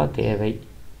கண்டிப்பாக தேவை.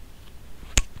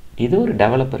 இது ஒரு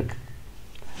டெவலப்பருக்கு.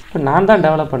 இப்போ நான் தான்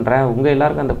டெவலப் பண்ணுறேன், உங்கள்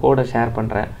எல்லாருக்கும் அந்த கோடை ஷேர்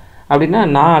பண்ணுறேன் அப்படின்னா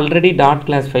நான் ஆல்ரெடி டாட்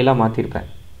கிளாஸ் ஃபைலாக மாற்றிருப்பேன்.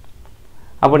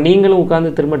 அப்போ நீங்களும் உட்காந்து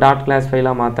திரும்ப டாட் கிளாஸ்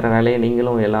ஃபைலாக மாற்றுற வேலையை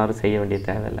நீங்களும் எல்லோரும் செய்ய வேண்டிய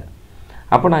தேவையில்லை.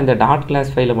 அப்போ நான் இந்த டாட்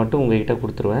கிளாஸ் ஃபைலை மட்டும் உங்கள்கிட்ட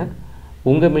கொடுத்துருவேன்.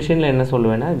 உங்கள் மிஷினில் என்ன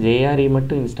சொல்லுவேன்னா ஜேஆர்இ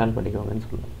மட்டும் இன்ஸ்டால் பண்ணிக்கோங்கன்னு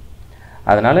சொல்லுவேன்.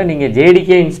 அதனால் நீங்கள்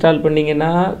ஜேடிகே இன்ஸ்டால்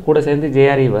பண்ணிங்கன்னா கூட சேர்ந்து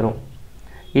ஜேஆர்இ வரும்.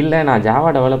 இல்லை நான் ஜாவா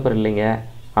டெவலப்பர் இல்லைங்க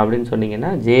அப்படின்னு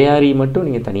சொன்னீங்கன்னா ஜேஆர்இ மட்டும்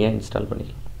நீங்கள் தனியாக இன்ஸ்டால்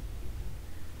பண்ணிக்கலாம்.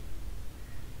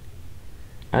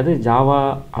 அது ஜாவா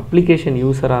அப்ளிகேஷன்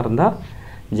யூஸராக இருந்தால்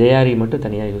ஜேஆர்இ மட்டும்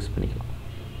தனியாக யூஸ் பண்ணிக்கலாம்.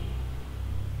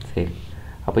 சரி,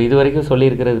 அப்போ இது வரைக்கும்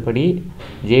சொல்லியிருக்கிறது படி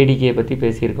ஜேடிகே பற்றி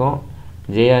பேசியிருக்கோம்,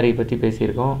 ஜேஆர்இ பற்றி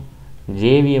பேசியிருக்கோம்,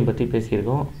 ஜேவிஎம் பற்றி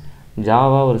பேசியிருக்கோம்.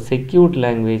 ஜாவா ஒரு செக்யூர்ட்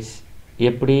லாங்குவேஜ்,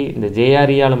 எப்படி இந்த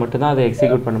ஜேஆர்இயால் மட்டும்தான் அதை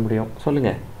எக்ஸிக்யூட் பண்ண முடியும்.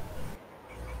 சொல்லுங்கள்.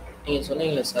 நீங்கள்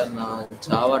சொன்னீங்களே சார், நான்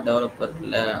ஜாவா டெவலப்பர்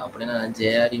இல்லை அப்படின்னா நான்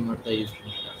ஜேஆர்இ மட்டும் தான் யூஸ்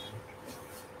பண்ணிக்கிறேன்.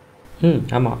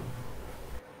 ஆமாம்.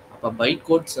 அப்போ பைட்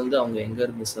கோட்ஸ் வந்து அவங்க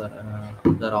எங்கேருந்து சார்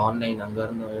அந்த ஆன்லைன்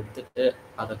அங்கேருந்து எடுத்துகிட்டு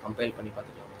அதை கம்பைல் பண்ணி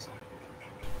பார்த்துக்கலாமா சார்?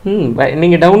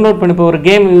 நீங்கள் டவுன்லோட் பண்ணி இப்போ ஒரு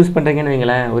கேம் யூஸ் பண்ணுறீங்கன்னு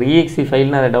வைங்களேன், ஒரு EXE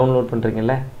ஃபைல்னு அதை டவுன்லோட்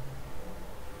பண்ணுறீங்கல்ல,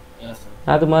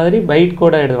 அது மாதிரி பைட்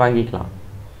கோடை எடுத்து வாங்கிக்கலாம்.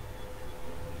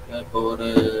 இப்போ ஒரு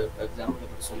எக்ஸாம்பிள்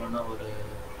எப்படி சொல்லணும்னா,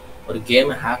 ஒரு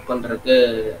கேமை ஹேக் பண்ணுறதுக்கு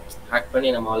ஹேக் பண்ணி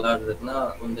நம்ம விளாடுறதுக்குன்னா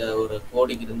இந்த ஒரு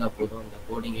கோடிங் இருந்தால் போதும். அந்த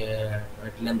கோடிங்கை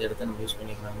நெட்லேருந்து எடுத்து நம்ம யூஸ்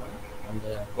பண்ணிக்கலாமா? அந்த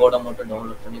கோடை மட்டும்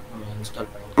டவுன்லோட் பண்ணி நம்ம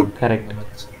இன்ஸ்டால் பண்ணிக்கலாம். கரெக்ட்,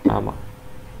 ஆமாம்.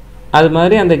 அது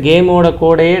மாதிரி அந்த கேமோட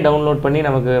கோடையே டவுன்லோட் பண்ணி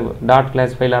நமக்கு டாட்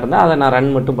கிளாஸ் ஃபைலாக இருந்தால் அதை நான் ரன்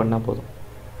மட்டும் பண்ணால் போதும்.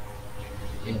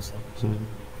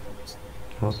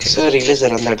 Okay sir. இல்லை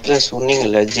சார், அந்த இடத்துல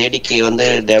சொன்னீங்கல்ல ஜேடிகே வந்து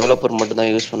டெவலப்பர் மட்டும்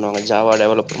தான் யூஸ் பண்ணுவாங்க, ஜாவா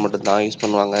டெவலப்பர் மட்டும் தான் யூஸ்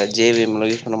பண்ணுவாங்க, ஜேவிஎம்ல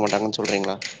யூஸ் பண்ண மாட்டாங்கன்னு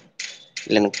சொல்கிறீங்களா?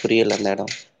 இல்லை, எனக்கு புரியல அந்த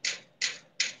இடம்.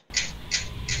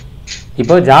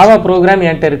 இப்போ ஜாவா ப்ரோக்ராம்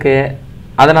என்கிட்ட இருக்குது,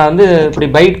 அதை நான் வந்து இப்படி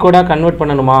பைட் கோடாக கன்வெர்ட்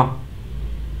பண்ணணுமா?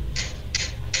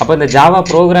 அப்போ இந்த ஜாவா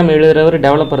ப்ரோக்ராம் எழுதுகிறவர்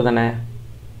டெவலப்பர் தானே?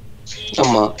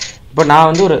 ஆமாம். இப்போ நான்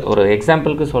வந்து ஒரு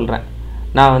எக்ஸாம்பிளுக்கு சொல்கிறேன்.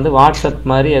 நான் வந்து வாட்ஸ்அப்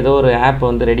மாதிரி ஏதோ ஒரு ஆப்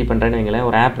வந்து ரெடி பண்ணுறேன்னு வைங்களேன்,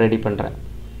 ஒரு ஆப் ரெடி பண்ணுறேன்.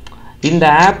 இந்த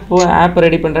ஆப்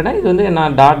ரெடி பண்ணுறேன்னா இது வந்து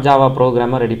நான் டாட் ஜாவா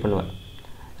ப்ரோக்ராமாக ரெடி பண்ணுவேன்.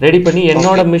 ரெடி பண்ணி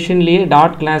என்னோட மிஷின்லேயே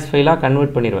டாட் கிளாஸ் ஃபைலாக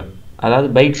கன்வெர்ட் பண்ணிடுவேன், அதாவது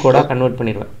பைட் கோடாக கன்வெர்ட்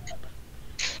பண்ணிடுவேன்.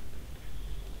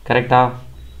 கரெக்டா?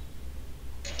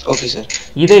 Okay sir.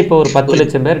 இதை இப்போ ஒரு 10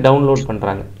 லட்சம் பேர் டவுன்லோட்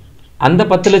பண்ணுறாங்க. அந்த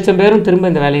 10 லட்சம் பேரும்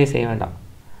திரும்ப இந்த வேலையை செய்ய வேண்டாம்,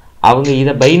 அவங்க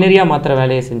இதை பைனரியாக மாத்திர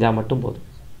வேலையை செஞ்சால் மட்டும் போதும்.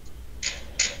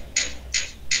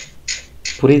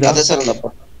 புரியுதா சார்?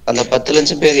 அந்த 10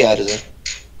 லட்சம் பேர் யாரு சார்?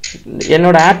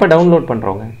 என்னோட ஆப்பை டவுன்லோட்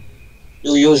பண்ணுறவங்க,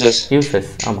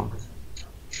 யூசர்ஸ். ஆமாம்.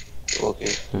 Okay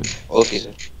okay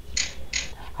sir.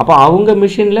 அப்போ அவங்க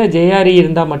மிஷினில் ஜேஆர்இ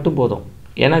இருந்தால் மட்டும் போதும்.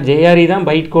 ஏன்னா ஜேஆர்இ தான்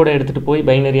பைட் கோடை எடுத்துகிட்டு போய்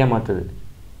பைனரியாக மாற்றுது.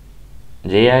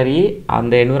 ஜேஆர்இ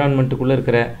அந்த என்விரான்மெண்ட்டுக்குள்ளே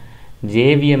இருக்கிற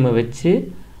ஜேவிஎம்மை வச்சு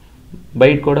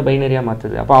பைட் கோடை பைனரியாக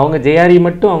மாற்றுது. அப்போ அவங்க ஜேஆர்இ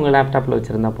மட்டும் அவங்க லேப்டாப்பில்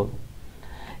வச்சுருந்தா போதும்.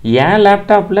 என்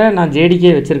லேப்டாப்பில் நான்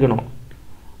ஜேடிகே வச்சுருக்கணும்,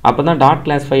 அப்போ தான் டாட்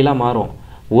கிளாஸ் ஃபைலாக மாறும்.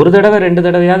 ஒரு தடவை 2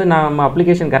 தடவையாவது நம்ம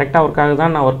அப்ளிகேஷன் கரெக்டாக ஒர்க் ஆகுது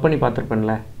தான் நான் ஒர்க் பண்ணி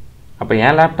பார்த்துருப்பேன்ல. அப்போ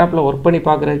என் லேப்டாப்பில் ஒர்க் பண்ணி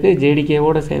பார்க்குறதுக்கு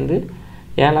ஜேடிகேவோடு சேர்ந்து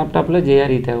என் லேப்டாப்பில்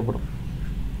ஜேஆர்இ தேவைப்படும்.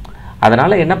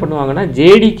 அதனால் என்ன பண்ணுவாங்கன்னா,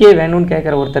 ஜேடிகே வேணும்னு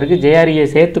கேட்குற ஒருத்தருக்கு ஜேஆர்இயை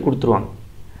சேர்த்து கொடுத்துருவாங்க.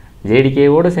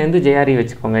 ஜேடிகேவோடு சேர்ந்து ஜேஆர்இ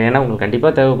வச்சுக்கோங்க, ஏன்னா உங்களுக்கு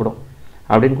கண்டிப்பாக தேவைப்படும்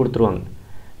அப்படின்னு கொடுத்துருவாங்க.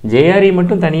 ஜேஆர்இ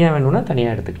மட்டும் தனியாக வேணும்னா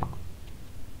தனியாக எடுத்துக்கலாம்.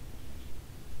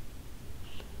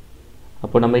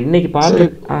 அப்போ நம்ம இன்னைக்கு பார்த்து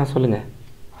சொல்லுங்கள்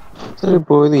சார்.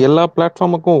 இப்போ இது எல்லா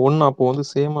பிளாட்ஃபார்முக்கும் ஒன்று, அப்போ வந்து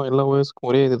சேமாக எல்லா ஓஎஸ்க்கும்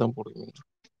ஒரே இது தான் போடுவீங்க?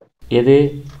 எது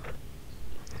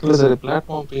இல்லை சார்,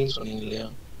 பிளாட்ஃபார்ம் ஃபீல்ஸ் சொன்னீங்க இல்லையா?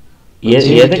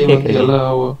 எதை கேட்குறீங்க?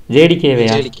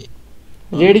 ஜேடிகேவையா?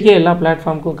 ஜேடிகே எல்லா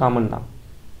பிளாட்ஃபார்முக்கும் காமன் தான்.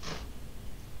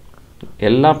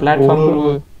 எல்லா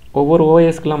பிளாட்ஃபார்முக்கும் ஒவ்வொரு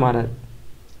ஓஎஸ்க்குலாம் மாறாது.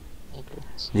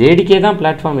 ஜேடிகே தான்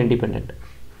பிளாட்ஃபார்ம் இண்டிபெண்ட்,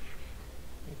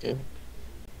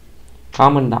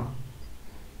 காமன் தான்.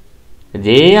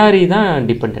 ஜேஆர்இ தான்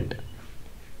டிபெண்ட்,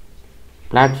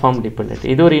 பிளாட்ஃபார்ம் டிபெண்ட்.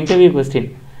 இது ஒரு இன்டர்வியூ கொஸ்டின்.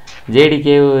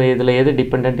 ஜேடிகே இதில் எது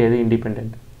டிபெண்ட், எது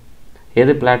இண்டிபெண்ட்,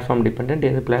 எது பிளாட்ஃபார்ம் டிபெண்ட்,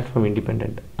 எது பிளாட்ஃபார்ம்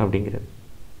இண்டிபெண்ட் அப்படிங்கிறது.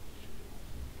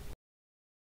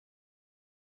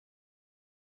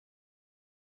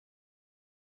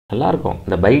 நல்லாயிருக்கும்.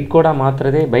 இந்த பைட் கோடாக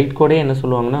மாற்றுறதே, பைட் கோடே என்ன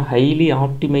சொல்லுவாங்கன்னா ஹைலி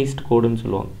ஆப்டிமைஸ்டு கோடுன்னு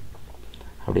சொல்லுவாங்க.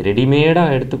 அப்படி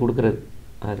ரெடிமேடாக எடுத்து கொடுக்குறது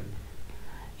அது.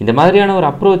 இந்த மாதிரியான ஒரு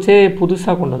அப்ரோச்சே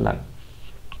புதுசாக கொண்டு வந்தாங்க.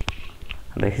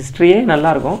 அந்த ஹிஸ்ட்ரியே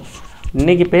நல்லாயிருக்கும்.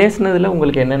 இன்றைக்கி பேசுனதில்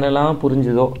உங்களுக்கு என்னென்னலாம்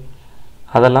புரிஞ்சுதோ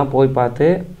அதெல்லாம் போய் பார்த்து,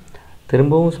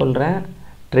 திரும்பவும் சொல்கிறேன்,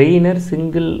 ட்ரெயினர்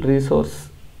சிங்கிள் ரிசோர்ஸ்.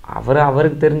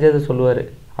 அவருக்கு தெரிஞ்சது சொல்லுவார்,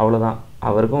 அவ்வளோதான்.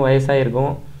 அவருக்கும்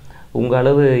வயசாகிருக்கும், உங்கள்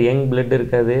அளவு யங் பிளட்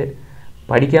இருக்காது.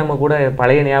 படிக்காமல் கூட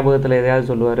பழைய ஞாபகத்தில் எதையாவது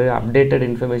சொல்லுவார், அப்டேட்டட்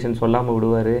இன்ஃபர்மேஷன் சொல்லாமல்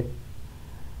விடுவார்.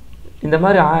 இந்த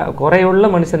மாதிரி குறையுள்ள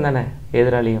மனுஷன் தானே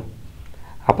எதிராளியும்.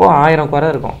 அப்போது 1000 குறை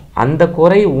இருக்கும். அந்த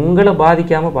குறை உங்களை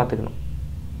பாதிக்காமல் பார்த்துக்கணும்.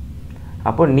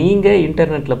 அப்போ நீங்கள்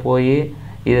இன்டர்நெட்டில் போய்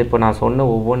இது இப்போ நான் சொன்ன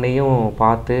ஒவ்வொன்றையும்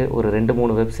பார்த்து ஒரு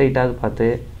 2-3 வெப்சைட்டாவது பார்த்து,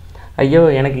 ஐயோ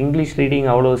எனக்கு இங்கிலீஷ் ரீடிங்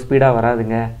அவ்வளோ ஸ்பீடாக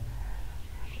வராதுங்க.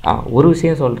 ஒரு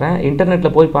விஷயம் சொல்கிறேன்,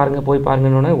 இன்டர்நெட்டில் போய்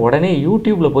பாருங்கன்னு உடனே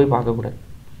யூடியூப்பில் போய் பார்க்கக்கூடாது.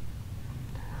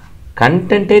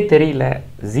 கண்டென்ட்டே தெரியல,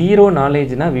 0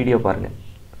 நாலேஜ்னால் வீடியோ பாருங்கள்.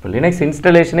 இப்போ லினக்ஸ்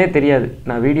இன்ஸ்டாலேஷனே தெரியாது,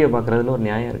 நான் வீடியோ பார்க்குறதுல ஒரு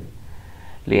நியாயம் இருக்குது.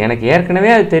 இல்லை எனக்கு ஏற்கனவே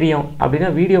அது தெரியும் அப்படின்னா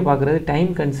வீடியோ பார்க்குறது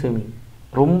டைம் கன்சூமிங்,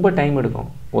 ரொம்ப டைம் எடுக்கும்.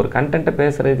 ஒரு கண்டென்ட்டை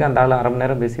பேசுகிறதுக்கு அந்த ஆள் 1/2 மணி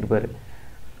நேரம் பேசியிருப்பார்,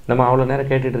 நம்ம அவ்வளோ நேரம்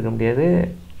கேட்டுகிட்டு இருக்க முடியாது.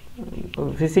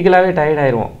 ஃபிசிக்கலாகவே டயர்ட்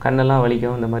ஆயிடுவோம், கண்ணெல்லாம்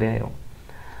வலிக்கும், இந்த மாதிரி ஆயிரும்.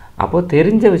 அப்போது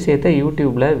தெரிஞ்ச விஷயத்த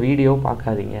யூடியூப்பில் வீடியோ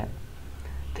பார்க்காதீங்க.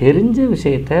 தெரிஞ்ச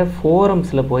விஷயத்த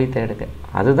ஃபோரம்ஸில் போய் தேடுங்க,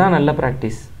 அதுதான் நல்ல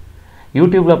ப்ராக்டிஸ்.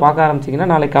 யூடியூப்பில் பார்க்க ஆரம்பிச்சிங்கன்னா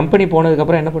நாளைக்கு கம்பெனி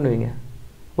போனதுக்கப்புறம் என்ன பண்ணுவீங்க?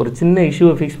 ஒரு சின்ன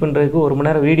இஷ்யூவை ஃபிக்ஸ் பண்ணுறதுக்கு 1 மணி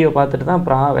நேரம் வீடியோ பார்த்துட்டு தான்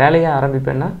அப்புறம் வேலையை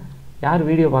ஆரம்பிப்பேன்னா யார்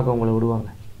வீடியோ பார்க்க உங்களை விடுவாங்க?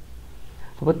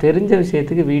 அப்போ தெரிஞ்ச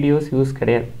விஷயத்துக்கு வீடியோஸ் யூஸ்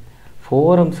கிடையாது.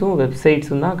 ஃபோரம்ஸும்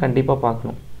வெப்சைட்ஸும் தான் கண்டிப்பாக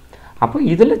பார்க்கணும். அப்போ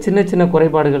இதில் சின்ன சின்ன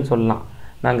குறைபாடுகள் சொல்லலாம்.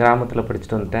 நான் கிராமத்தில்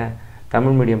படிச்சுட்டு வந்துட்டேன்,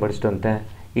 தமிழ் மீடியம் படிச்சுட்டு வந்துட்டேன்,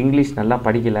 இங்கிலீஷ் நல்லா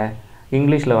படிக்கலை,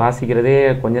 இங்கிலீஷில் வாசிக்கிறதே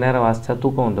கொஞ்ச நேரம் வாசித்தா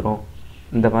தூக்கம் வந்துடும்,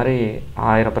 இந்த மாதிரி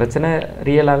 1000 பிரச்சனை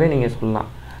ரியலாகவே நீங்கள் சொல்லலாம்.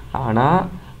 ஆனால்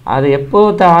அது எப்போ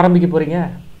ஆரம்பிக்க போகிறீங்க?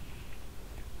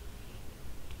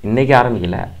 இன்றைக்கி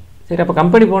ஆரம்பிக்கலை, சரி அப்போ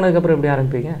கம்பெனி போனதுக்கப்புறம் எப்படி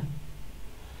ஆரம்பிப்பீங்க?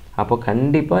 அப்போ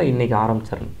கண்டிப்பாக இன்றைக்கி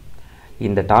ஆரம்பிச்சிடணும்.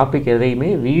 இந்த டாபிக் எதையுமே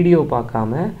வீடியோ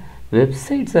பார்க்காம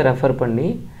வெப்சைட்ஸை ரெஃபர் பண்ணி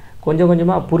கொஞ்சம்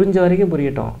கொஞ்சமாக புரிஞ்ச வரைக்கும்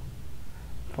புரியட்டும்.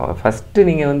 ஃபஸ்ட்டு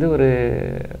நீங்கள் ஒரு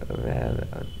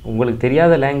உங்களுக்கு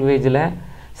தெரியாத லாங்குவேஜில்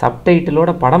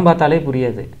சப்டைட்டிலோட படம் பார்த்தாலே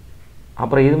புரியாது,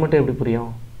 அப்புறம் இது மட்டும் எப்படி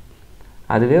புரியும்?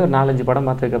 அதுவே ஒரு 4-5 படம்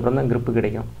பார்த்ததுக்கப்புறம் தான் grip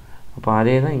கிடைக்கும். அப்போ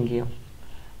அதே தான் இங்கேயும்.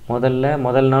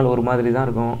 முதல் நாள் ஒரு மாதிரி தான்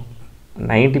இருக்கும்,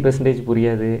 90%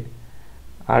 புரியாது,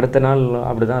 அடுத்த நாள்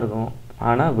அப்படி தான் இருக்கும்.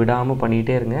 ஆனால் விடாமல்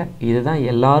பண்ணிகிட்டே இருங்க. இதுதான்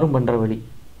எல்லோரும் பண்ணுற வழி,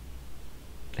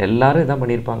 எல்லோரும் இதான்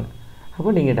பண்ணியிருப்பாங்க. அப்போ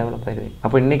நீங்கள் டெவலப் ஆகிடுவீங்க.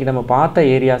 அப்போ இன்றைக்கி நம்ம பார்த்த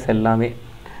ஏரியாஸ் எல்லாமே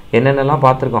என்னென்னலாம்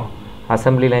பார்த்துருக்கோம்.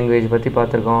 அசம்பிளி லாங்குவேஜ் பற்றி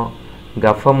பார்த்துருக்கோம்,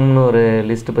 கஃபம்னு ஒரு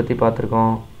லிஸ்ட்டு பற்றி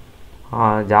பார்த்துருக்கோம்.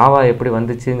 ஜாவா எப்படி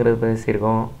வந்துச்சுங்கிறது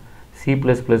பேசியிருக்கோம். C++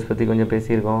 பற்றி கொஞ்சம்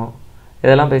பேசியிருக்கோம்.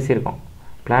 இதெல்லாம் பேசியிருக்கோம்.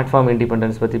 பிளாட்ஃபார்ம்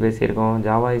இண்டிபெண்டன்ஸ் பற்றி பேசியிருக்கோம்.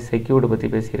 ஜாவா இஸ் செக்யூர்டு பற்றி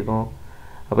பேசியிருக்கோம்.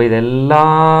 அப்போ இது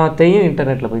எல்லாத்தையும்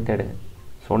இன்டர்நெட்டில் போய் தேடுங்க.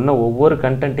 சொன்ன ஒவ்வொரு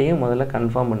கண்டென்ட்டையும் முதல்ல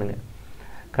கன்ஃபார்ம் பண்ணுங்கள்.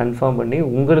 கன்ஃபார்ம் பண்ணி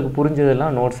உங்களுக்கு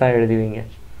புரிஞ்சதெல்லாம் நோட்ஸாக எழுதுவீங்க.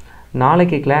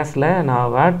 நாளைக்கு கிளாஸில்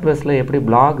நான் வேர்ட்ப்ரெஸ்ஸில் எப்படி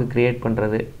பிளாக் க்ரியேட்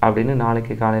பண்ணுறது அப்படின்னு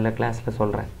நாளைக்கு காலையில் கிளாஸில்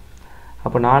சொல்கிறேன்.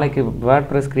 அப்போ நாளைக்கு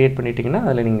வேர்ட்ப்ரெஸ் க்ரியேட் பண்ணிட்டீங்கன்னா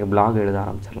அதில் நீங்கள் பிளாக் எழுத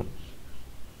ஆரம்பிச்சிடலாம்.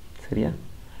 சரியா?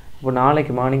 இப்போ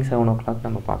நாளைக்கு மார்னிங் 7 o'clock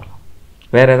நம்ம பார்க்கலாம்.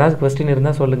 வேறு ஏதாவது கொஸ்டின்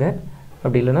இருந்தால் சொல்லுங்கள்,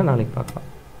 அப்படி இல்லைன்னா நாளைக்கு பார்க்கலாம்.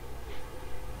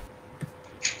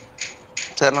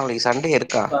 சார் நாளைக்கு சண்டே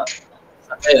இருக்கா?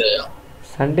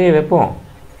 சண்டே வைப்போம்.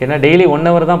 ஏன்னா டெய்லி 1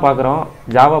 hour தான் பார்க்குறோம்.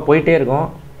 ஜாவா போயிட்டே இருக்கும்.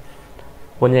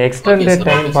 கொஞ்சம் எக்ஸ்டெண்டட்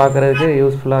டைம் பார்க்குறதுக்கு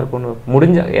யூஸ்ஃபுல்லாக இருக்கும்னு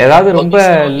முடிஞ்ச ஏதாவது ரொம்ப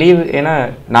லீவ். ஏன்னா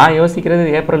நான் யோசிக்கிறது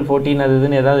April 14 அது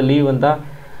இதுன்னு ஏதாவது லீவ் வந்தால்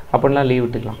அப்படிலாம் லீவ்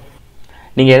விட்டுக்கலாம்.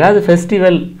 நீங்கள் ஏதாவது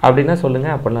ஃபெஸ்டிவல் அப்படின்னா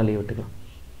சொல்லுங்கள், அப்படிலாம் லீவ் விட்டுக்கலாம்.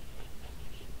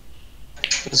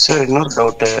 சார் இன்னொரு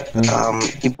டவுட்டு,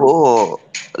 இப்போ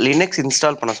லினக்ஸ்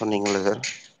இன்ஸ்டால் பண்ண சொன்னீங்களே சார்,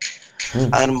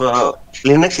 அது நம்ம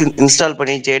லினக்ஸ் இன்ஸ்டால்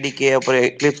பண்ணி ஜேடிகே அப்புறம்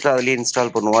எக்லிப்ஸ் அதுலேயே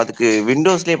இன்ஸ்டால் பண்ணுவோம், அதுக்கு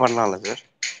விண்டோஸ்லேயே பண்ணலாம்ல சார்?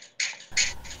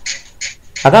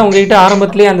 அதான் உங்கள்கிட்ட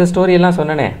ஆரம்பத்துலேயே அந்த ஸ்டோரியெல்லாம்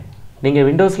சொன்னனே. நீங்கள்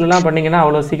விண்டோஸ்லலாம் பண்ணிங்கன்னா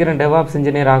அவ்வளோ சீக்கிரம் டெவாப்ஸ்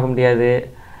இன்ஜினியர் ஆக முடியாது.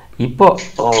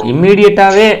 இப்போது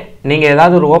இம்மீடியட்டாகவே நீங்கள்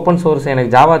ஏதாவது ஒரு ஓப்பன் சோர்ஸ்,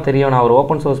 எனக்கு ஜாவா தெரியும், நான் ஒரு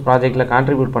ஓப்பன் சோர்ஸ் ப்ராஜெக்ட்டில்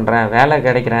கான்ட்ரிபியூட் பண்ணுறேன், வேலை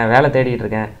கிடைக்கிறேன், வேலை தேடிட்டு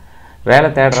இருக்கேன், வேலை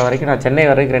தேடுற வரைக்கும் நான் சென்னை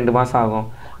வரைக்கும் 2 மாதம் ஆகும்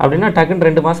அப்படின்னா டக்குன்னு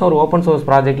 2 மாதம் ஒரு ஓப்பன் சோர்ஸ்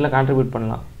ப்ராஜெக்ட்டில் கான்ட்ரிபியூட்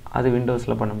பண்ணலாம். அது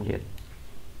விண்டோஸில் பண்ண முடியாது.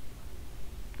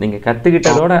 நீங்கள்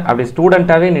கற்றுக்கிட்டதோட அப்படி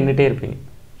ஸ்டூடெண்ட்டாகவே நின்றுட்டே இருப்பீங்க.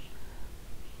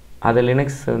 அது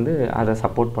லினக்ஸ் வந்து அதை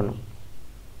சப்போர்ட் பண்ணும்.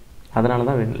 அதனால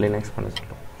தான் லினக்ஸ் பண்ண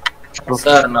சொல்கிறோம்.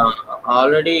 சார் நான்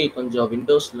ஆல்ரெடி கொஞ்சம்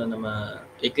விண்டோஸில் நம்ம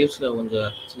எக்லிப்ஸில் கொஞ்சம்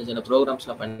சின்ன சின்ன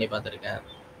ப்ரோக்ராம்ஸ்லாம் பண்ணி பார்த்துருக்கேன்.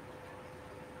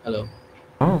 ஹலோ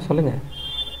சொல்லுங்கள்.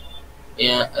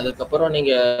 அதுக்கப்புறம்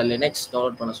நீங்கள் லினக்ஸ்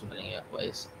டவுன்லோட் பண்ண சொல்கிறீங்க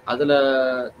வாய்ஸ், அதில்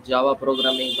ஜாவா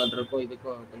ப்ரோக்ராமிங் பண்ணுறப்போ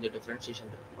இதுக்கும் கொஞ்சம் டிஃப்ரென்ஷியேஷன்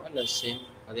இருக்குமா இல்லை சேம்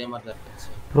அதே மாதிரி தான் இருக்கு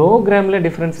சார்? ப்ரோக்ராமில்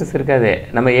டிஃப்ரென்சஸ் இருக்காது.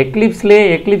 நம்ம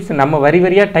எக்லிப்ஸ் நம்ம வரி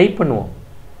வரியாக டைப் பண்ணுவோம்.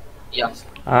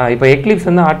 இப்போ எக்லிப்ஸ்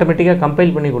வந்து ஆட்டோமேட்டிக்காக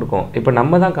கம்பைல் பண்ணி கொடுக்கும். இப்போ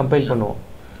நம்ம தான் கம்பைல் பண்ணுவோம்,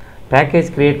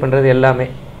 பேக்கேஜ் க்ரியேட் பண்ணுறது எல்லாமே.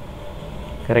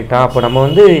 கரெக்டாக? அப்போ நம்ம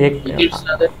வந்து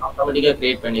ஆட்டோமேட்டிக்காக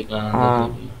க்ரியேட் பண்ணிக்கலாம்.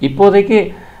 இப்போதைக்கு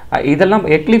இதெல்லாம்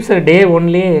எக்லிப்ஸை டே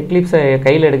 1லேயே எக்லிப்ஸை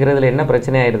கையில் எடுக்கிறதுல என்ன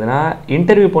பிரச்சனை ஆயிடுதுன்னா,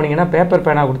 இன்டர்வியூ போனீங்கன்னா பேப்பர்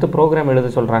பேனா கொடுத்து ப்ரோக்ராம்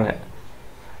எழுத சொல்கிறாங்க.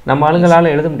 நம்ம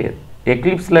ஆளுங்களால் எழுத முடியாது.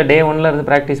 எக்லிப்ஸில் டே 1ல் இருந்து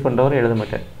ப்ராக்டிஸ் பண்ணுறவர் எழுத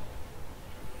மாட்டார்.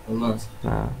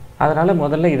 அதனால்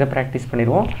முதல்ல இதை ப்ராக்டிஸ்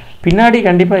பண்ணிடுவோம். பின்னாடி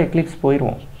கண்டிப்பாக எக்லிப்ஸ்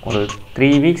போயிடுவோம். ஒரு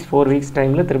 3 weeks 4 weeks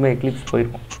டைமில் திரும்ப எக்லிப்ஸ்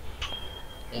போயிடுவோம்.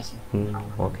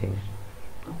 ஓகேங்க,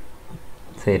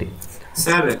 சரி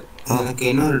சார். எனக்கு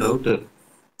இன்னொரு டவுட்டு.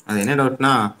 அது என்ன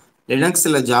டவுட்னா,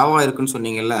 லினக்ஸில் ஜாவா இருக்குன்னு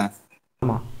சொன்னீங்கல்ல,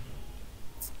 ஆமாம்,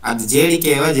 அது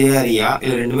ஜேடிகேவா ஜேஆரியா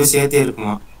இல்லை ரெண்டுமே சேர்த்தே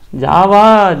இருக்குமா? ஜாவா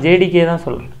ஜேடிகே தான்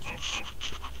சொல்கிறேன்.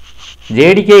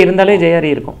 ஜேடிகே இருந்தாலே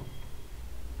ஜேஆர்இ இருக்கும்.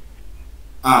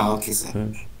 Okay sir.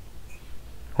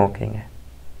 ஓகேங்க.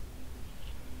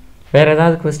 வேறு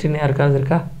ஏதாவது கொஸ்டின் யாருக்காவது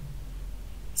இருக்கா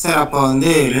சார்? அப்போ வந்து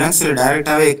லினக்ஸில்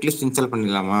டைரெக்டாகவே எக்லிப்ஸ் இன்ஸ்டால்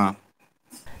பண்ணிடலாமா?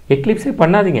 எக்லிப்ஸே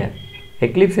பண்ணாதீங்க.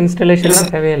 எக்லிப்ஸ்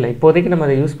இன்ஸ்டாலேஷன்லாம் தேவையில்லை. இப்போதைக்கு நம்ம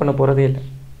அதை யூஸ் பண்ண போகிறதே இல்லை.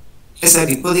 இல்லை சார்,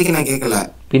 இப்போதைக்கு நான் கேட்கல.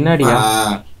 பின்னாடியா?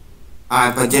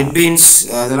 இப்போ ஜெட்பீன்ஸ்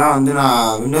அதெல்லாம் வந்து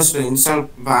நான் விண்டோஸில் இன்ஸ்டால்,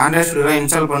 இப்போ ஆண்ட்ராய்டில்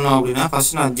இன்ஸ்டால் பண்ணோம் அப்படின்னா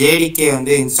ஃபர்ஸ்ட் நான் ஜேடிகே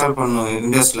வந்து இன்ஸ்டால் பண்ணணும்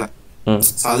விண்டோஸில்.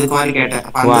 ஸோ அதுக்கு மாதிரி கேட்டேன்.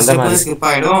 அப்போ அந்த ஸ்டெப் ஸ்கிப்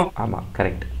ஆகிடும். ஆமாம்,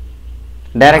 கரெக்ட்.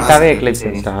 டைரெக்டாகவே எக்லிப்ஸ்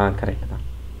இன்ஸ்டால். கரெக்ட் தான்.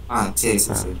 சரி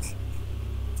சார், சரி.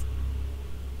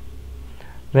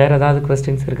 வேறு ஏதாவது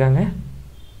கொஸ்டின்ஸ் இருக்காங்க?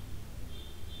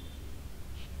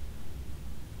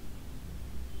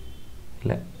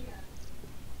 இல்லை,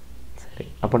 சரி.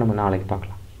 அப்போ நம்ம நாளைக்கு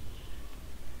பார்க்கலாம்.